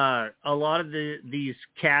these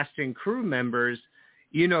cast and crew members,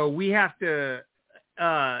 you know, we have to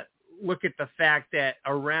look at the fact that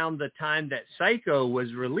around the time that Psycho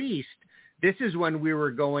was released, this is when we were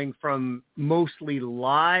going from mostly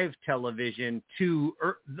live television to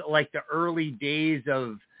like the early days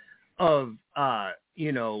of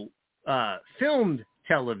filmed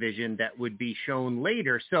television that would be shown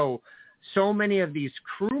later. So many of these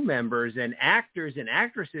crew members and actors and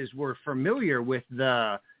actresses were familiar with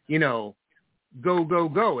the, you know, go, go,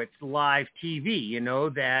 go. It's live TV, you know,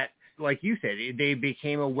 that, like you said, they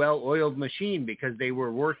became a well-oiled machine because they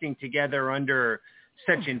were working together under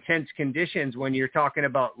such intense conditions when you're talking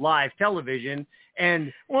about live television.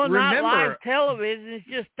 And well, remember, not live television. It's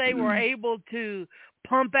just they were able to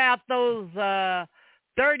pump out those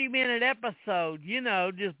 30-minute episodes, you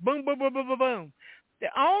know, just boom, boom, boom, boom, boom, boom. The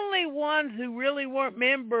only ones who really weren't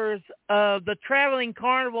members of the Traveling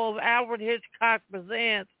Carnival of Alfred Hitchcock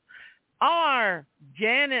Presents are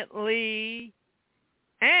Janet Leigh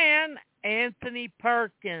and Anthony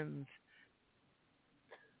Perkins.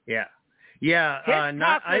 Yeah.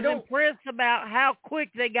 Hitchcock was impressed about how quick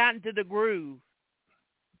they got into the groove.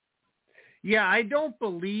 Yeah, I don't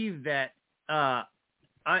believe that.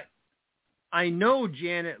 I know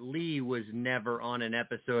Janet Leigh was never on an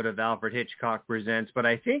episode of Alfred Hitchcock Presents, but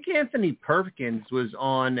I think Anthony Perkins was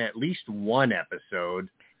on at least one episode.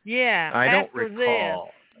 Yeah, I don't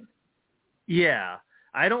recall. This. Yeah,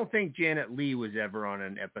 I don't think Janet Leigh was ever on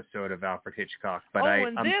an episode of Alfred Hitchcock, but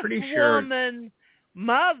I'm pretty sure. And this woman,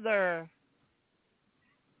 Mother,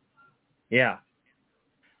 yeah,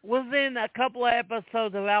 was in a couple of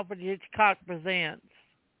episodes of Alfred Hitchcock Presents.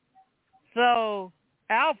 So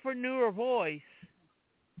Alfred knew her voice.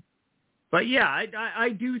 But yeah, I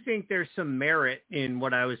do think there's some merit in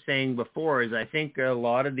what I was saying before, is I think a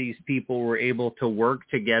lot of these people were able to work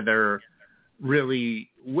together really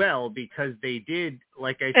well because they did,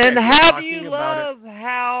 like I said. And how do you love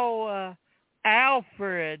how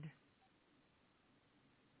Alfred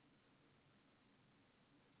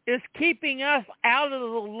is keeping us out of the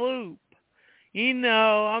loop? You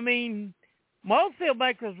know, I mean, most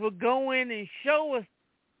filmmakers will go in and show us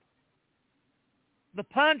the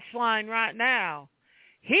punchline right now.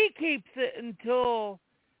 He keeps it until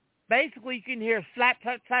basically you can hear slap,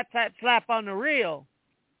 slap, slap, slap, slap on the reel.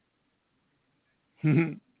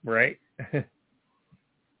 Right.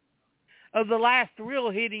 Of the last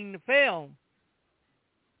reel hitting the film.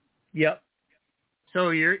 Yep.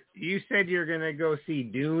 So you said you're going to go see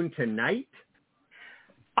Dune tonight?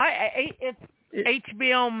 It's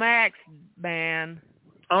HBO Max, man.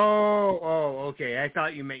 Oh, okay. I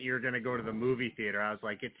thought you meant you were going to go to the movie theater. I was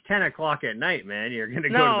like, it's 10 o'clock at night, man. You're going to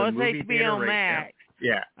go to the movie theater right now? No, it's HBO Max.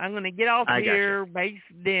 Yeah. I'm going to get off here, make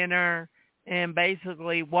dinner, and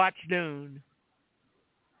basically watch Dune.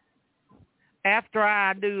 After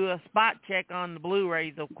I do a spot check on the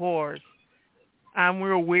Blu-rays, of course. I'm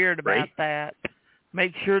real weird about that.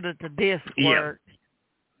 Make sure that the disc works.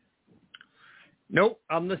 Nope,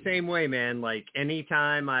 I'm the same way, man. Like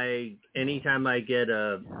anytime I get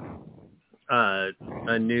a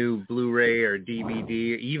new Blu-ray or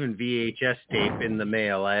DVD, even VHS tape in the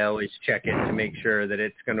mail, I always check it to make sure that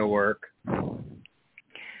it's going to work.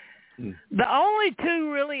 The only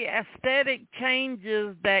two really aesthetic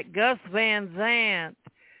changes that Gus Van Sant,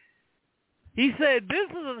 he said, this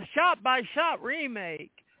is a shot-by-shot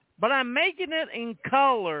remake, but I'm making it in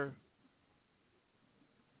color.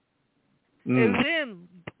 And then,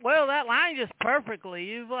 well, that line just perfectly.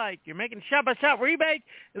 He was like, you're making a shot-by-shot remake?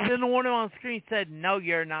 And then the one on the screen said, no,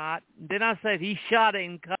 you're not. And then I said, he shot it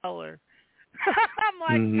in color. I'm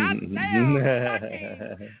like, God damn,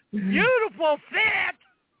 fucking beautiful fit.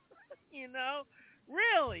 You know,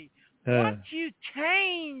 really, once you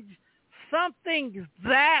change something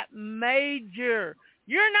that major,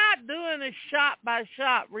 you're not doing a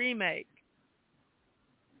shot-by-shot remake.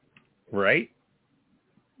 Right.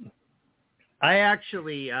 I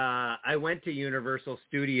actually, I went to Universal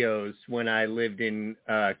Studios when I lived in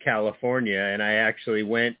California, and I actually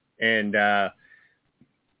went and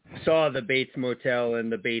saw the Bates Motel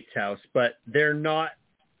and the Bates House, but they're not,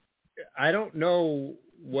 I don't know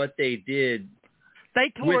what they did.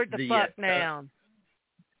 They tore it the fuck down.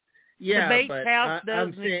 Yeah, the Bates House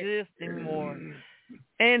doesn't exist anymore.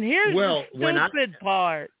 And here's the stupid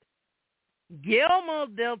part. Guillermo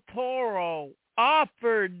del Toro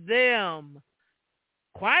offered them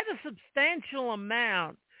quite a substantial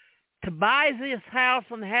amount to buy this house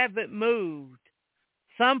and have it moved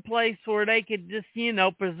someplace where they could just,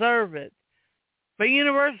 preserve it. But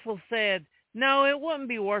Universal said, no, it wouldn't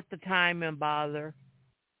be worth the time and bother.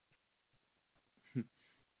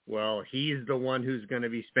 Well, he's the one who's going to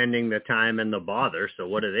be spending the time and the bother, so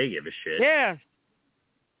what do they give a shit? Yeah.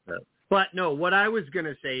 But no, what I was going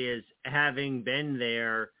to say is, having been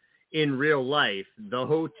there in real life, the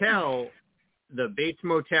hotel, the Bates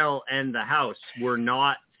Motel and the house were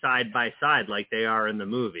not side by side like they are in the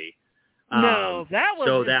movie. No, that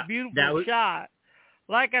was a beautiful shot.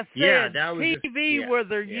 Like I said, TV where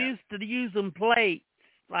they're used to using plates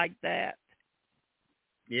like that.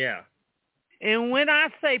 Yeah. And when I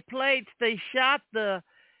say plates, they shot the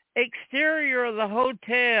exterior of the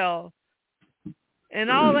hotel, and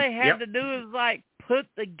all they had to do is like put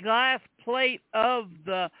the glass plate of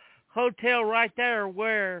the hotel right there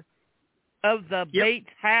of the Bates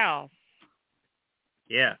house.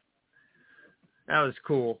 Yeah. That was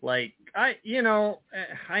cool. Like, I know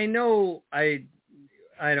I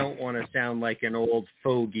don't want to sound like an old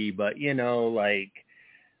fogey, but like,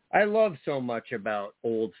 I love so much about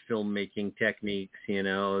old filmmaking techniques,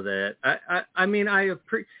 that I mean, I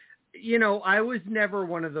was never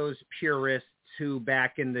one of those purists who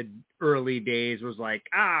back in the early days was like,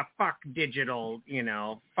 fuck digital,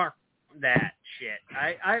 fuck that shit.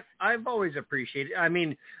 I've always appreciated, I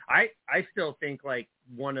mean, I still think like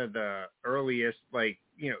one of the earliest, like,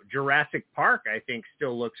 Jurassic Park, I think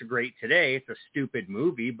still looks great today. It's a stupid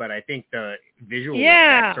movie, but I think the visual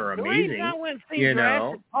effects are amazing. The reason I went to see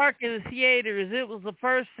Jurassic Park in the theaters, it was the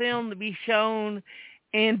first film to be shown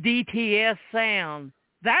in DTS sound.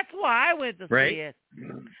 That's why I went to see it.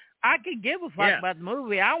 I could give a fuck about the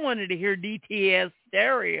movie. I wanted to hear DTS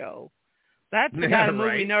stereo. That's the kind of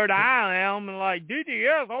movie nerd I am, and like,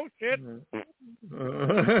 DTS, oh shit.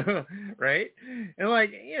 Right? And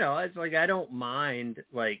like, it's like, I don't mind,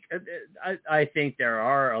 like, I think there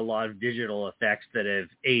are a lot of digital effects that have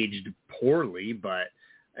aged poorly, but,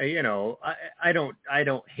 I don't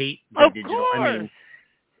hate the digital. Course. I mean,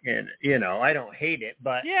 and, I don't hate it,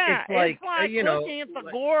 but it's like looking at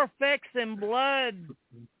the gore effects and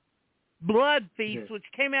Blood Feast, which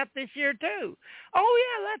came out this year too. Oh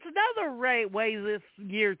yeah, that's another way this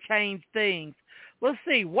year changed things. Let's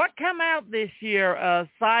see, what come out this year?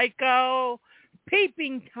 Psycho,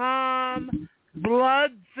 Peeping Tom,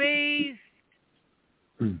 Blood Feast.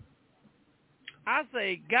 I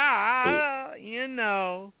say, God,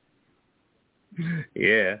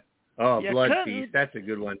 Yeah. Oh, Blood Feast, that's a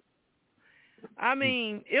good one. I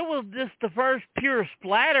mean, it was just the first pure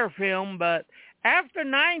splatter film, but after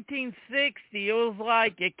 1960, it was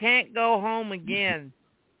like you can't go home again.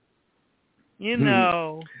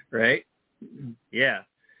 Right? Yeah.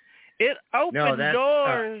 It opened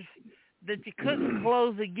doors that you couldn't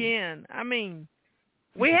close again. I mean,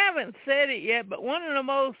 we haven't said it yet, but one of the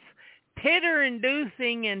most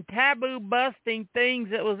titter-inducing and taboo-busting things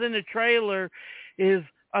that was in the trailer is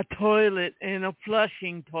a toilet and a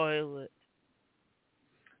flushing toilet.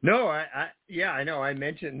 No, I know. I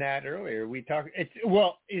mentioned that earlier. We talked.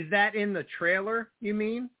 Is that in the trailer? You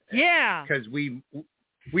mean? Yeah. Because we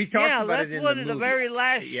talked about it in the movie. Yeah, that's one of the very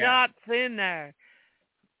last shots in there.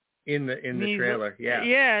 In the trailer, yeah.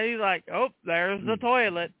 Yeah, he's like, oh, there's the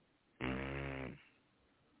toilet, and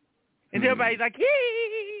everybody's like,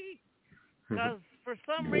 yee, because for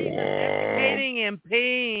some reason, defecating and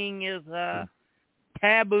peeing is a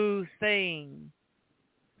taboo thing.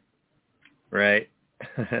 Right.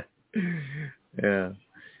 Yeah.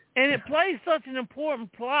 And it plays such an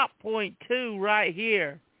important plot point too, right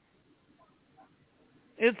here.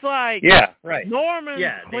 It's like Norman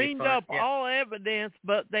cleaned up all evidence,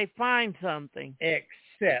 but they find something.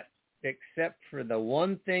 Except for the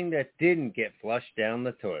one thing that didn't get flushed down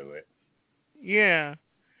the toilet. Yeah.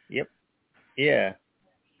 Yep. Yeah.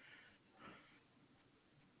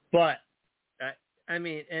 But I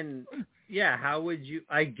mean, and yeah, how would you?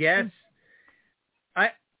 I guess.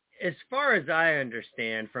 As far as I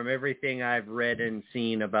understand from everything I've read and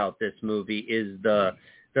seen about this movie, is the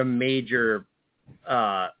major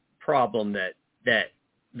problem that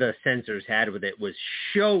the censors had with it was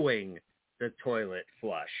showing the toilet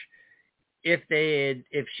flush. If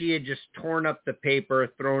she had just torn up the paper,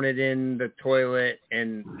 thrown it in the toilet,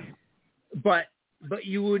 but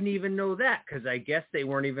you wouldn't even know that, because I guess they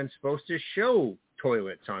weren't even supposed to show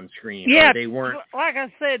toilets on screen. Yeah, they weren't. Like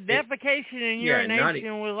I said, defecation and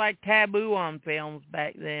urination was like taboo on films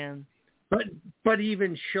back then. But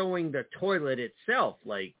even showing the toilet itself,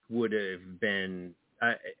 like, would have been.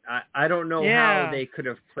 I don't know how they could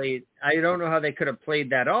have played. I don't know how they could have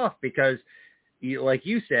played that off, because like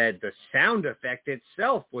you said, the sound effect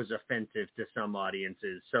itself was offensive to some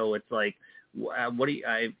audiences. So it's like, what do you,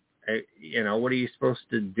 what are you supposed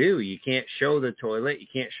to do? You can't show the toilet. You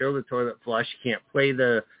can't show the toilet flush. You can't play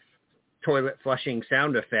the toilet flushing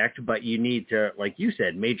sound effect, but you need to, like you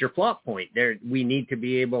said, major plot point there. We need to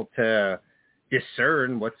be able to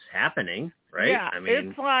discern what's happening, right? Yeah, I mean,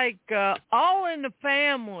 it's like All in the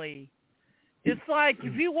Family. It's like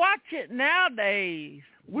if you watch it nowadays,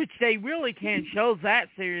 which they really can't show that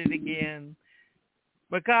series again,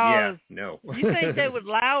 because you think they would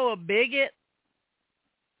allow a bigot?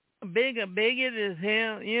 A bigot is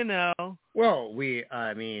him, you know. Well, we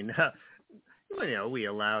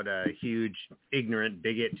allowed a huge ignorant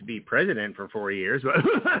bigot to be president for 4 years. But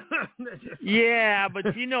yeah,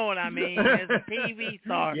 but you know what I mean, as a TV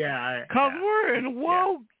star. Yeah. Because we're in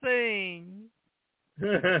woke thing.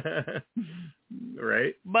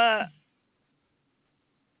 Right. But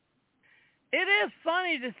it is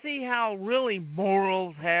funny to see how really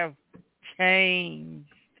morals have changed.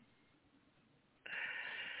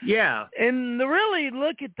 Yeah. And to really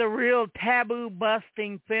look at the real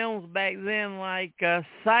taboo-busting films back then, like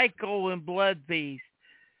Psycho and Blood Feast,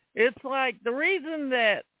 it's like the reason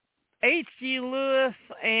that H.G. Lewis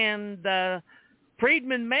and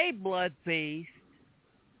Friedman made Blood Feast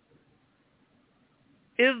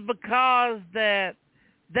is because that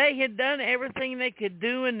they had done everything they could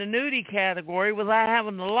do in the nudie category without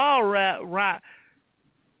having the law right.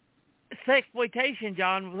 Cessploitation,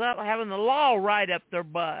 John, without having the law right up their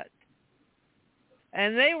butt.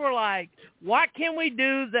 And they were like, what can we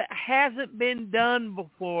do that hasn't been done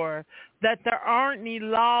before, that there aren't any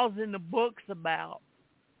laws in the books about?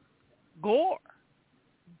 Gore.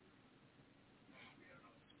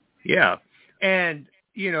 Yeah. And,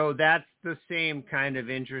 that's the same kind of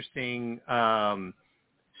interesting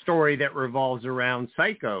story that revolves around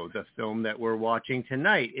Psycho, the film that we're watching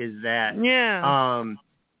tonight, is that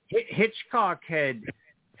Hitchcock had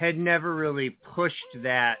never really pushed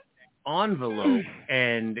that envelope,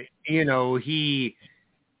 and he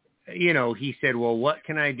said, well, what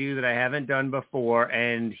can I do that I haven't done before?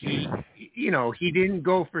 And he didn't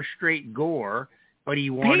go for straight gore, but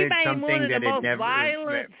he wanted something that had never. He made one of the most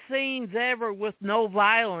violent scenes ever with no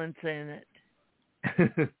violence in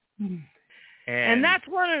it. And that's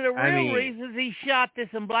one of the real reasons he shot this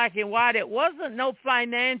in black and white. It wasn't no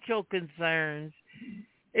financial concerns.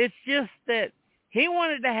 It's just that he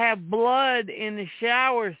wanted to have blood in the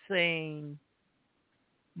shower scene,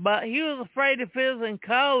 but he was afraid if it was in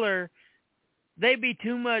color, they'd be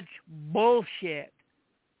too much bullshit.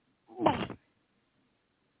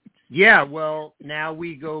 Yeah, well, now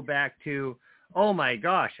we go back to, oh my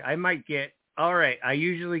gosh, I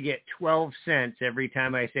usually get 12 cents every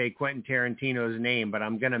time I say Quentin Tarantino's name, but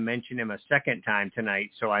I'm going to mention him a second time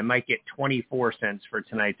tonight, so I might get 24 cents for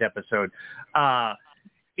tonight's episode.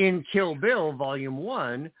 In Kill Bill Volume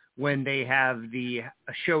 1, when they have the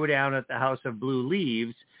showdown at the House of Blue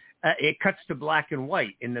Leaves, it cuts to black and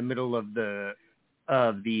white in the middle of the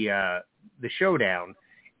showdown.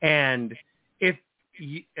 And if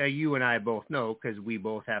you and I both know, because we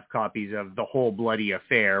both have copies of The Whole Bloody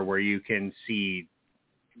Affair where you can see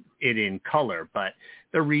it in color, but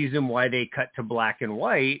the reason why they cut to black and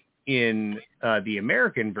white in the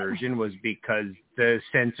American version was because the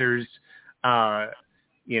censors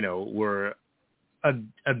were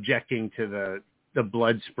objecting to the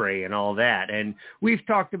blood spray and all that. And we've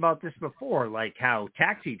talked about this before, like how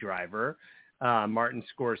Taxi Driver, Martin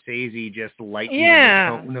Scorsese just lightened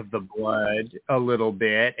the tone of the blood a little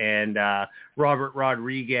bit, and Robert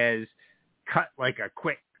Rodriguez cut like a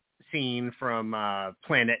quick scene from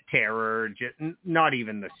Planet Terror, not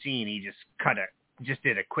even the scene, he just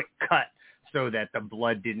did a quick cut so that the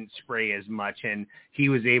blood didn't spray as much, and he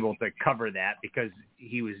was able to cover that because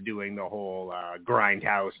he was doing the whole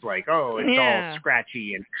grindhouse, like, oh, it's all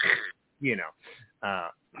scratchy and,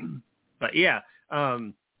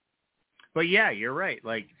 but yeah, you're right.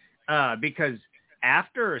 Like, because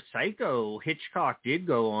after Psycho, Hitchcock did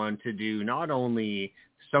go on to do not only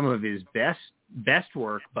some of his best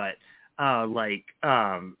work, but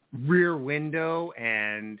Rear Window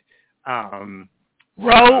and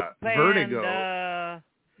Rope Vertigo. And,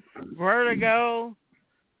 Vertigo.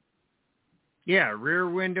 Yeah, Rear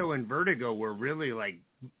Window and Vertigo were really like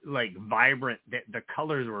vibrant. The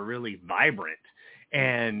colors were really vibrant,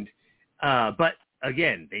 and but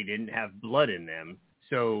again, they didn't have blood in them.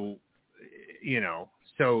 So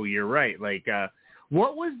so you're right. Like,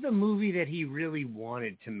 what was the movie that he really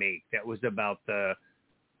wanted to make that was about the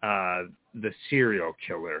serial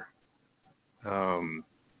killer?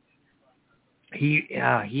 He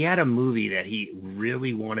had a movie that he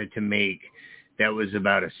really wanted to make that was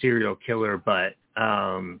about a serial killer, but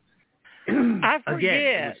I forget. Again,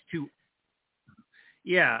 it was too.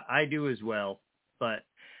 Yeah, I do as well, but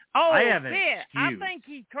I haven't. I think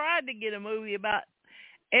he tried to get a movie about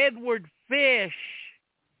Edward Fish.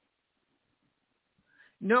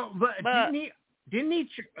 No, but didn't he?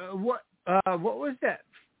 What was that?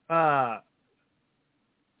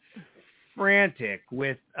 Frantic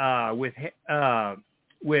with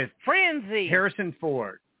Frenzy. Harrison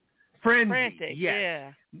Ford. Frenzy. Frantic, yes.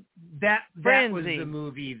 yeah. That was the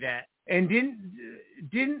movie that, and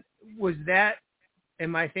was that?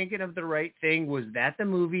 Am I thinking of the right thing? Was that the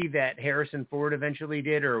movie that Harrison Ford eventually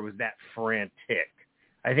did, or was that Frantic?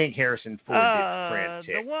 I think Harrison Ford did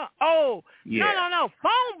Frantic. The one, yeah. No.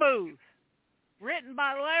 Phone Booth. Written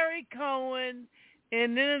by Larry Cohen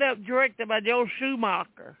and ended up directed by Joe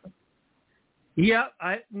Schumacher. Yeah,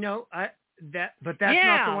 but that's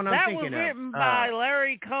not the one I'm thinking of. That was written by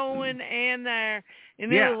Larry Cohen and it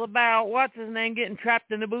was about what's his name getting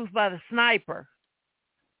trapped in the booth by the sniper.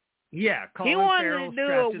 Yeah, he wanted to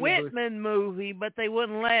do a Whitman movie, but they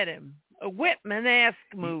wouldn't let him. A Whitman-esque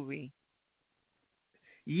movie.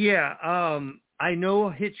 Yeah, I know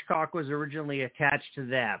Hitchcock was originally attached to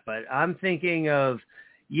that, but I'm thinking of,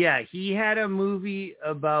 he had a movie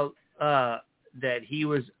about that he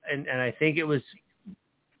was, and I think it was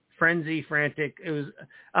Frantic. It was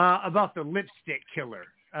about the lipstick killer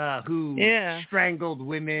who strangled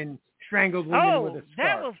women with a scarf.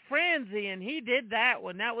 That was Frenzy, and he did that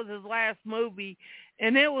one. That was his last movie,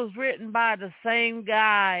 and it was written by the same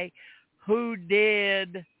guy who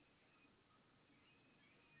did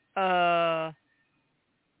we're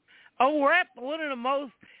at one of the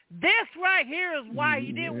most. This right here is why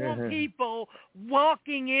he didn't want people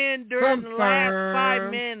walking in during the last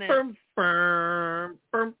 5 minutes.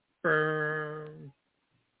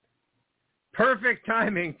 Perfect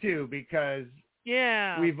timing too, because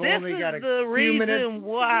we've only got a few minutes. This is the reason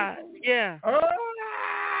why. Yeah.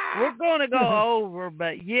 We're going to go over,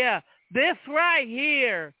 but this right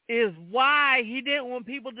here is why he didn't want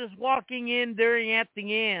people just walking in at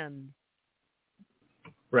the end.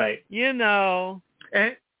 Right.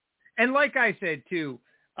 And like I said too,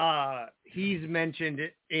 he's mentioned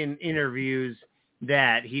in interviews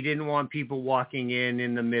that he didn't want people walking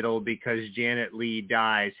in the middle because Janet Leigh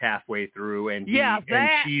dies halfway through, and she's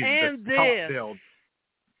the top build.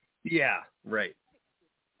 Yeah, right.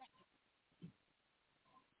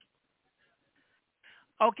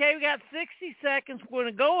 Okay, we got 60 seconds. We're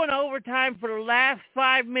going to go in overtime for the last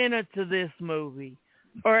 5 minutes of this movie.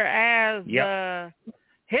 Or as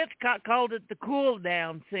Hitchcock called it, the cool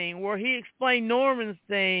down scene, where he explained Norman's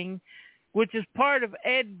thing, which is part of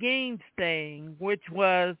Ed Gein's thing, which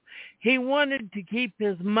was he wanted to keep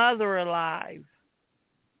his mother alive.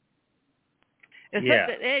 Except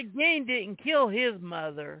that Ed Gein didn't kill his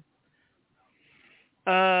mother.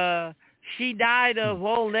 She died of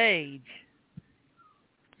old age.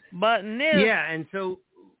 But in this, and so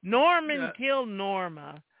Norman killed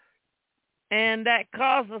Norma, and that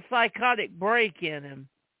caused a psychotic break in him.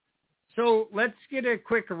 So let's get a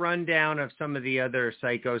quick rundown of some of the other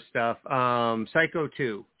Psycho stuff. Psycho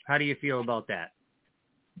 2, how do you feel about that?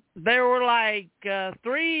 There were like 4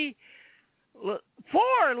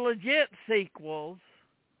 legit sequels.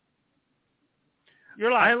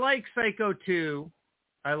 I like Psycho 2.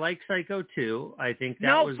 I think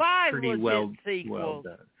that was 5 pretty well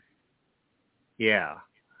done. Yeah.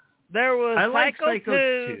 There was Psycho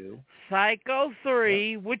 2, Psycho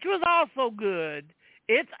 3, which was also good.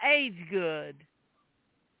 It's aged good.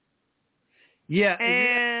 Yeah.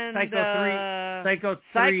 And Psycho 3.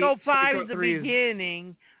 Psycho 5 at the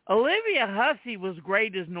beginning. Olivia Hussey was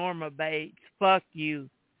great as Norma Bates. Fuck you.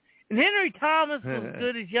 And Henry Thomas was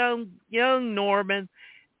good as young Norman.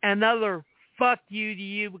 Another fuck you to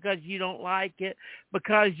you because you don't like it,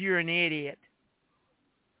 because you're an idiot.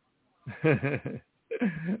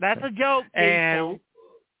 That's a joke, people.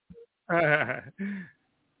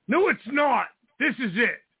 No, it's not. This is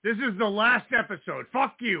it. This is the last episode.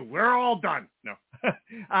 Fuck you. We're all done. No.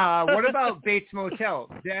 What about Bates Motel?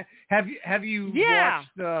 Have you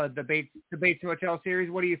watched the Bates Motel series?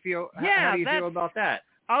 What do you feel? How do you feel about that?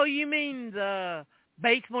 Oh, you mean the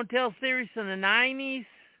Bates Motel series in the 90s?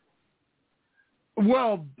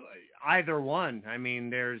 Well, either one. I mean,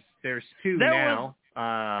 there's 2 now.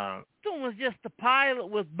 This one was just the pilot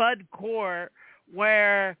with Bud Cort,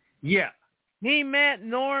 where he met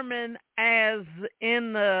Norman as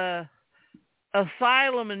in the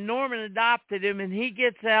asylum, and Norman adopted him, and he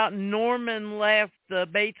gets out, and Norman left the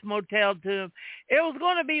Bates Motel to him. It was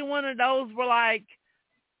going to be one of those where, like,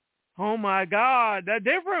 Oh, my God. A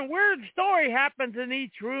different weird story happens in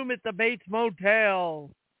each room at the Bates Motel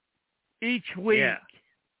each week. Yeah.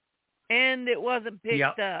 And it wasn't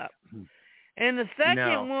picked up. And the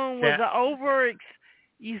second one was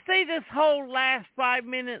you see this whole last 5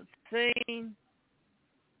 minutes scene?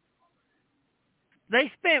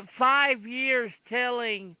 They spent 5 years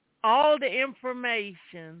telling all the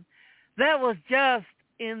information that was just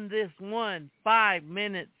in this one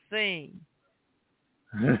 5-minute scene.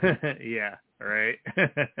 Yeah, right.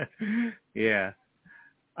 Yeah.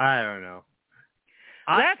 I don't know.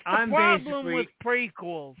 That's the problem with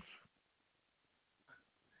prequels.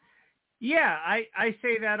 Yeah, I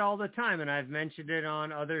say that all the time, and I've mentioned it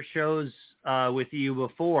on other shows with you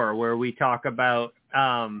before where we talk about,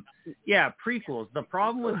 prequels. The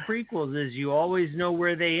problem with prequels is you always know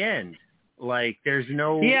where they end. Like, there's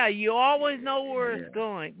no... Yeah, you always know where it's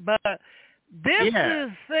going. But this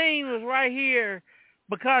scene was right here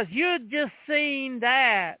because you had just seen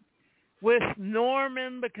that with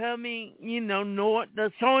Norman becoming,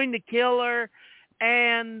 showing the killer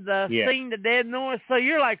and seeing the dead Norman. So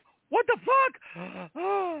you're like, what the fuck?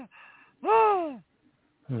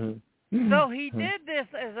 So he did this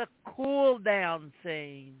as a cool down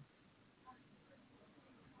scene.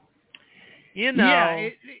 Yeah,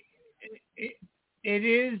 it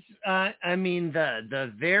is. I mean,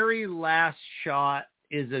 the very last shot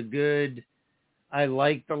is a good. I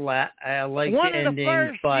like the ending. One of the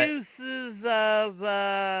first uses of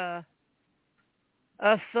a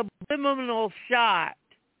subliminal shot.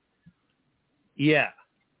 Yeah.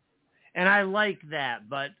 And I like that,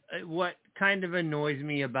 but what kind of annoys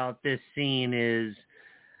me about this scene is,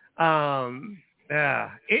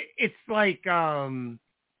 it's like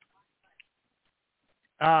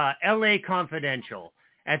L.A. Confidential.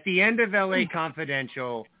 At the end of L.A.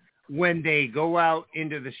 Confidential, when they go out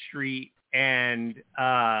into the street and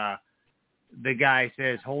the guy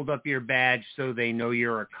says, "Hold up your badge so they know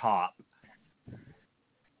you're a cop,"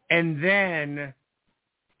 and then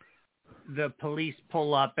the police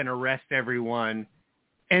pull up and arrest everyone,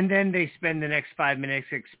 and then they spend the next 5 minutes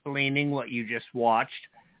explaining what you just watched.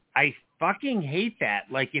 I fucking hate that.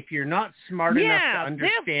 Like, if you're not smart enough to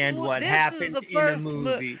understand what happened in a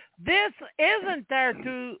movie. This isn't there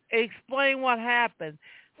to explain what happened.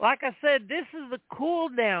 Like I said, this is the cool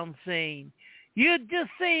down scene. You'd just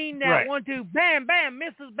seen that 1, 2, bam, bam,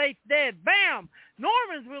 Mrs. Bates dead, bam,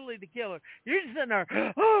 Norman's really the killer. You're just sitting there,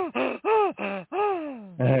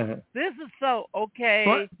 this is so,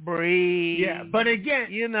 breathe. Yeah, but again,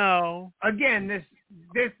 again,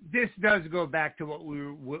 this does go back to what we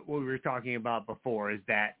were talking about before, is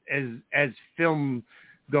that as film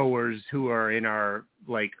goers who are in our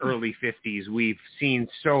like early 50s, we've seen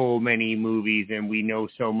so many movies and we know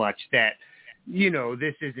so much that,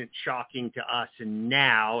 this isn't shocking to us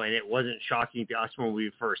now, and it wasn't shocking to us when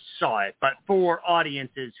we first saw it. But for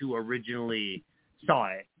audiences who originally saw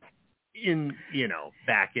it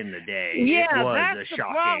back in the day, it was that's a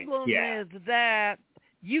shocking. The problem is that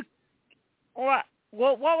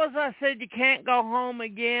what was I said? You can't go home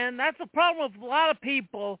again. That's a problem with a lot of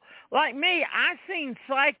people like me. I seen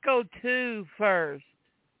Psycho 2 first.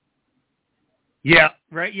 Yeah,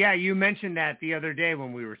 right. Yeah, you mentioned that the other day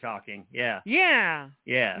when we were talking. Yeah. Yeah.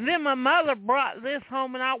 Yeah. And then my mother brought this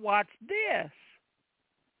home and I watched this.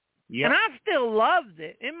 Yeah. And I still loved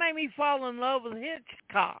it. It made me fall in love with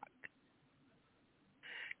Hitchcock.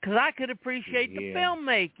 Because I could appreciate the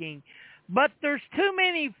filmmaking. But there's too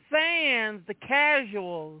many fans, the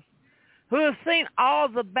casuals, who have seen all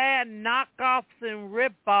the bad knockoffs and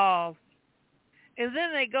rip-offs. And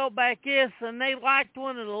then they go back and they liked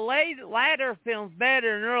one of the latter films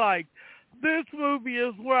better, and they're like, this movie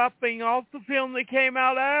is ripping off the film that came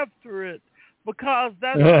out after it because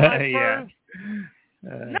that's my first.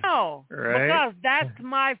 Because that's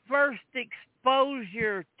my first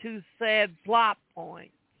exposure to said plot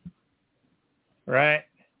points. Right.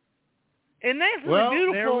 And this is a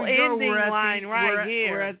beautiful ending line right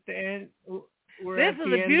here. We're at the end. This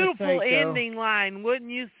is a beautiful ending line,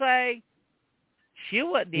 wouldn't you say? She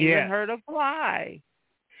wouldn't even hurt a fly.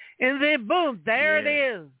 And then, boom, there it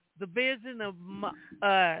is. The vision of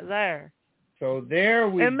there. So there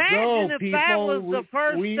we Imagine go, if people. that was the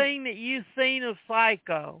first thing that you've seen of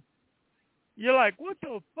Psycho. You're like, what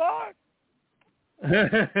the fuck?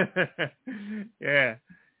 Yeah.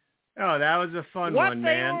 Oh, that was a fun one,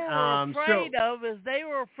 man. What they were afraid of is they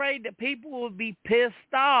were afraid that people would be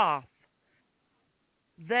pissed off.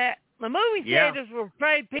 That the movie theaters were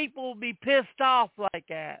afraid people would be pissed off like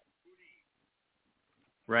that.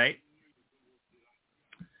 Right.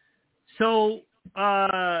 So,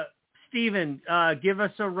 Steven, give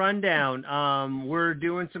us a rundown. We're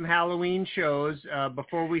doing some Halloween shows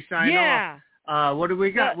before we sign off. What do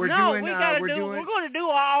we got? We're going to do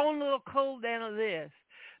our own little cool down of this.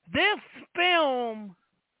 This film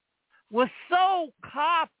was so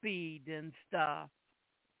copied and stuff.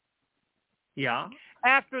 Yeah.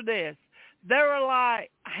 After this, they were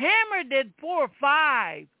like, Hammer did 4 or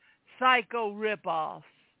 5 Psycho ripoffs.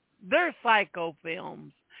 They're Psycho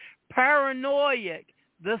films. Paranoid,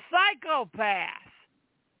 The Psychopath.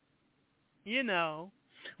 You know.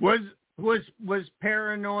 Was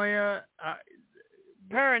Paranoia?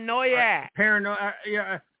 Paranoiac.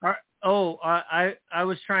 Yeah. I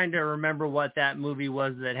was trying to remember what that movie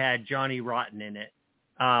was that had Johnny Rotten in it.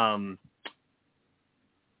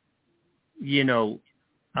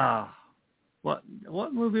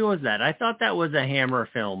 What movie was that? I thought that was a Hammer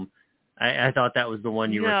film. I thought that was the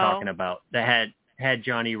one you were talking about that had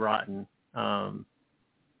Johnny Rotten.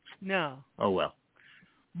 No. Oh well.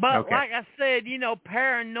 But okay. Like I said,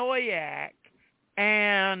 Paranoiac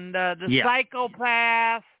and the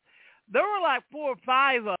Psychopath. There were like 4 or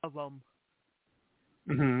 5 of them.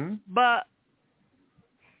 Mm-hmm. But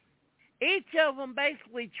each of them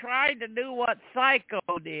basically tried to do what Psycho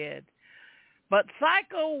did. But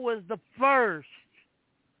Psycho was the first,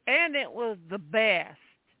 and it was the best,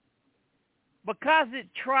 because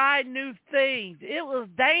it tried new things. It was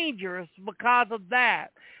dangerous because of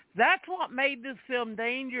that. That's what made this film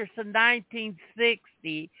dangerous in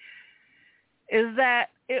 1960, is that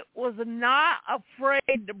it was not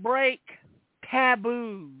afraid to break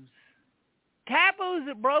taboos. Taboos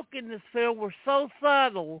that broke in this film were so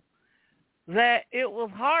subtle that it was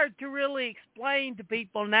hard to really explain to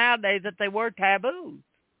people nowadays that they were taboos.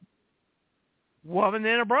 Woman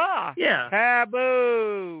in a bra. Yeah.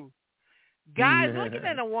 Taboo. Guys looking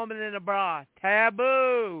at a woman in a bra.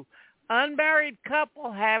 Taboo. Unmarried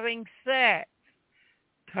couple having sex.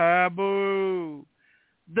 Taboo.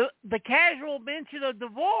 The casual mention of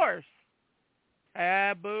divorce.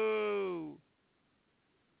 Taboo.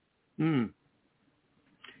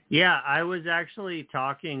 Yeah, I was actually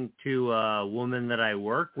talking to a woman that I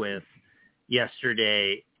work with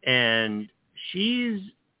yesterday, and she's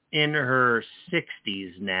in her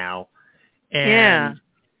 60s now. And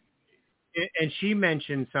she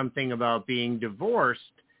mentioned something about being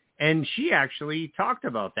divorced, and she actually talked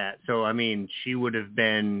about that. So, I mean, she would have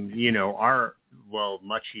been,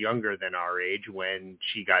 much younger than our age when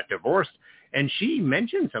she got divorced. And she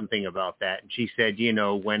mentioned something about that. And she said,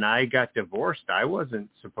 when I got divorced, I wasn't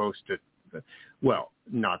supposed to, well,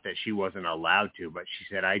 not that she wasn't allowed to, but she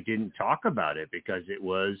said I didn't talk about it because it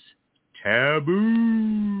was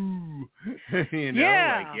taboo.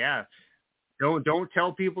 Don't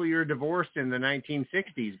tell people you're divorced in the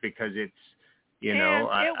 1960s because it's, it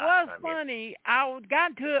was funny. I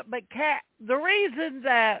got to it, but the reason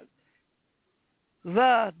that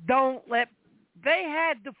they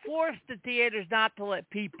had to force the theaters not to let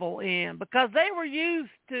people in because they were used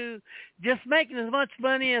to just making as much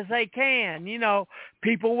money as they can.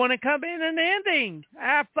 People want to come in an ending.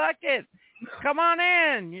 Fuck it. Come on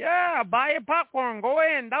in. Yeah, buy your popcorn. Go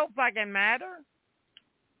in. Don't fucking matter.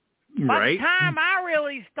 By the time I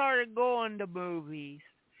really started going to movies,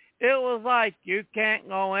 it was like, you can't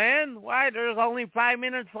go in? Why? There's only 5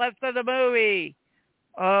 minutes left of the movie.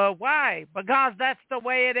 Why? Because that's the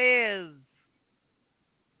way it is.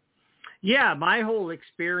 Yeah, my whole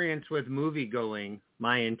experience with movie going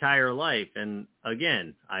my entire life, and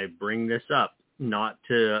again, I bring this up not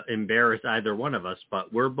to embarrass either one of us,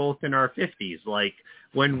 but we're both in our 50s. Like,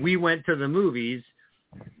 when we went to the movies,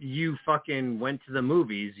 you fucking went to the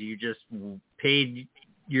movies. You just paid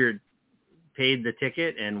the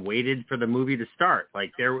ticket and waited for the movie to start.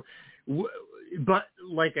 But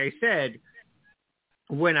like I said,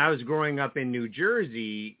 when I was growing up in New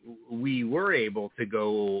Jersey, we were able to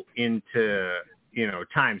go into,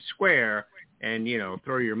 Times Square and,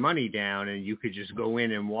 throw your money down and you could just go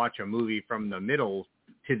in and watch a movie from the middle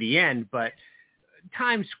to the end. But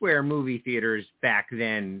Times Square movie theaters back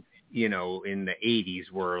then, in the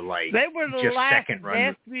 80s were like, they were the just last second run.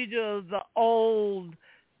 of the old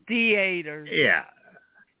theaters. Yeah.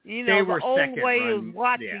 They were the old way of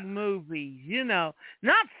watching movies, not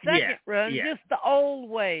second run, just the old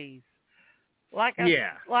ways.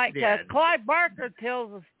 Clive Barker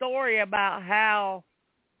tells a story about how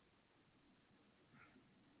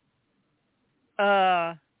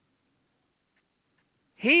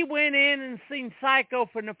he went in and seen Psycho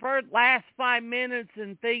for the last 5 minutes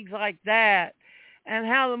and things like that, and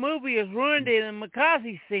how the movie is ruined in him because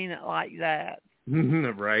he's seen it like that.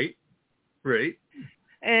 Right.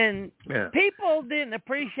 And people didn't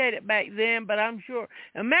appreciate it back then, but I'm sure.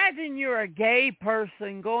 Imagine you're a gay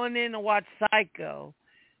person going in to watch Psycho,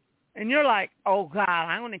 and you're like, oh, God,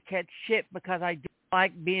 I'm going to catch shit because I do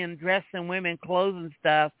like being dressed in women's clothes and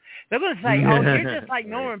stuff. They're going to say, oh, you're just like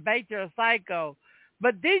Norman Bates, you're a psycho.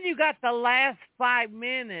 But then you got the last 5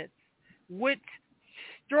 minutes, which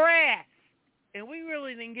stress, and we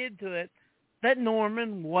really didn't get into it, that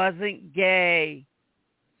Norman wasn't gay.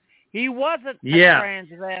 He wasn't a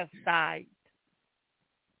transvestite.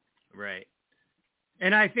 Right.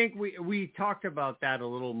 And I think we talked about that a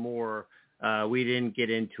little more. We didn't get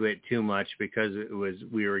into it too much because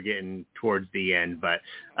we were getting towards the end. But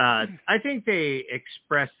I think they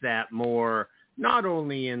expressed that more, not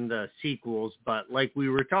only in the sequels, but like we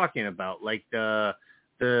were talking about, like the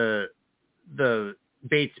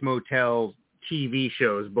Bates Motel TV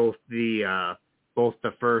shows, both the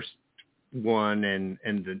first one and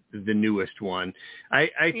the newest one. I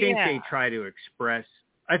think they try to express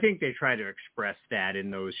that in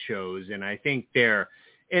those shows, and I think I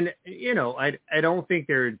don't think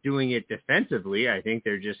they're doing it defensively. I think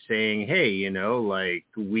they're just saying, hey, like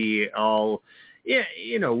we all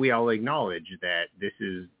acknowledge that this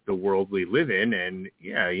is the world we live in, and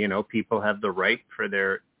people have the right for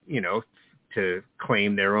their to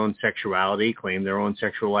claim their own sexuality, claim their own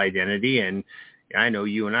sexual identity. And I know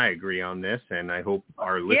you and I agree on this, and I hope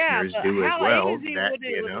our listeners do as well. How easy would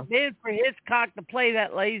it have been for Hitchcock to play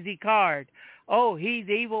that lazy card? Oh, he's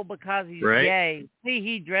evil because he's gay. See,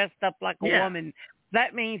 he dressed up like a woman.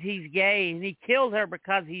 That means he's gay, and he killed her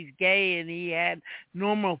because he's gay, and he had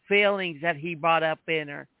normal feelings that he brought up in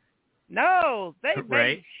her. No, they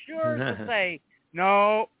made sure to say,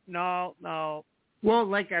 no. Well,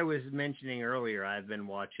 like I was mentioning earlier, I've been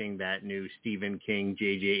watching that new Stephen King,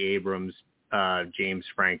 J.J. Abrams, James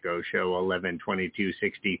Franco show,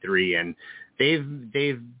 11/22/63, and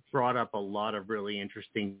they've brought up a lot of really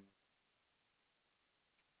interesting.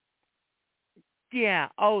 Yeah.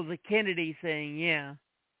 Oh, the Kennedy thing. Yeah.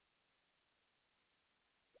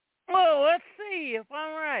 Well, let's see if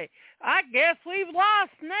I'm right. I guess we've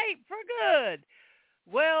lost Nate for good.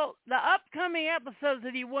 Well, the upcoming episodes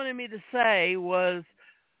that he wanted me to say was,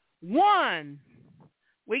 1,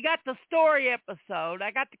 we got the story episode. I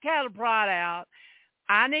got the cattle prod out.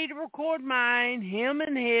 I need to record mine, him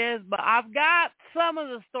and his, but I've got some of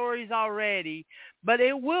the stories already, but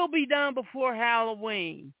it will be done before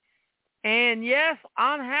Halloween. And yes,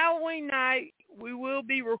 on Halloween night, we will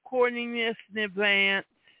be recording this in advance.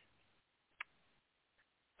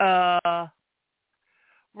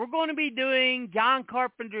 We're going to be doing John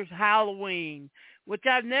Carpenter's Halloween, which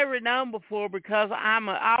I've never done before because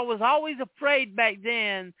I was always afraid back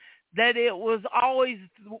then that it was always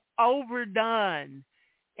overdone.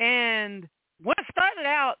 And when it started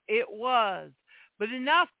out, it was. But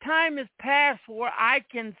enough time has passed where I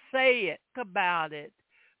can say about it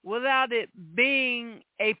without it being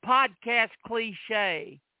a podcast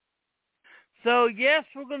cliche. So, yes,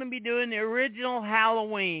 we're going to be doing the original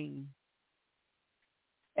Halloween.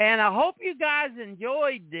 And I hope you guys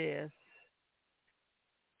enjoyed this.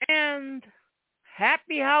 And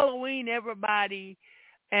happy Halloween, everybody.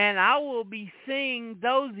 And I will be seeing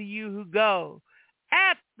those of you who go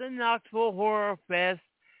at the Knoxville Horror Fest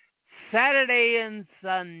Saturday and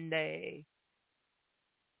Sunday.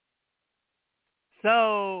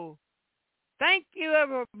 So, thank you,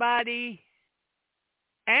 everybody.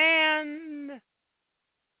 And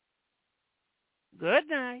good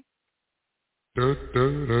night. Good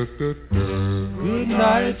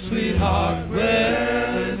night, sweetheart.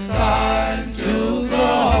 Well, it's time to go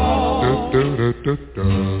home.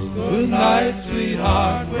 Good night,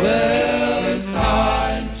 sweetheart. Well, it's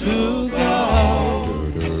time to go home.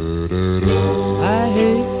 I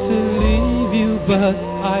hate to leave you, but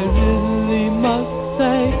I really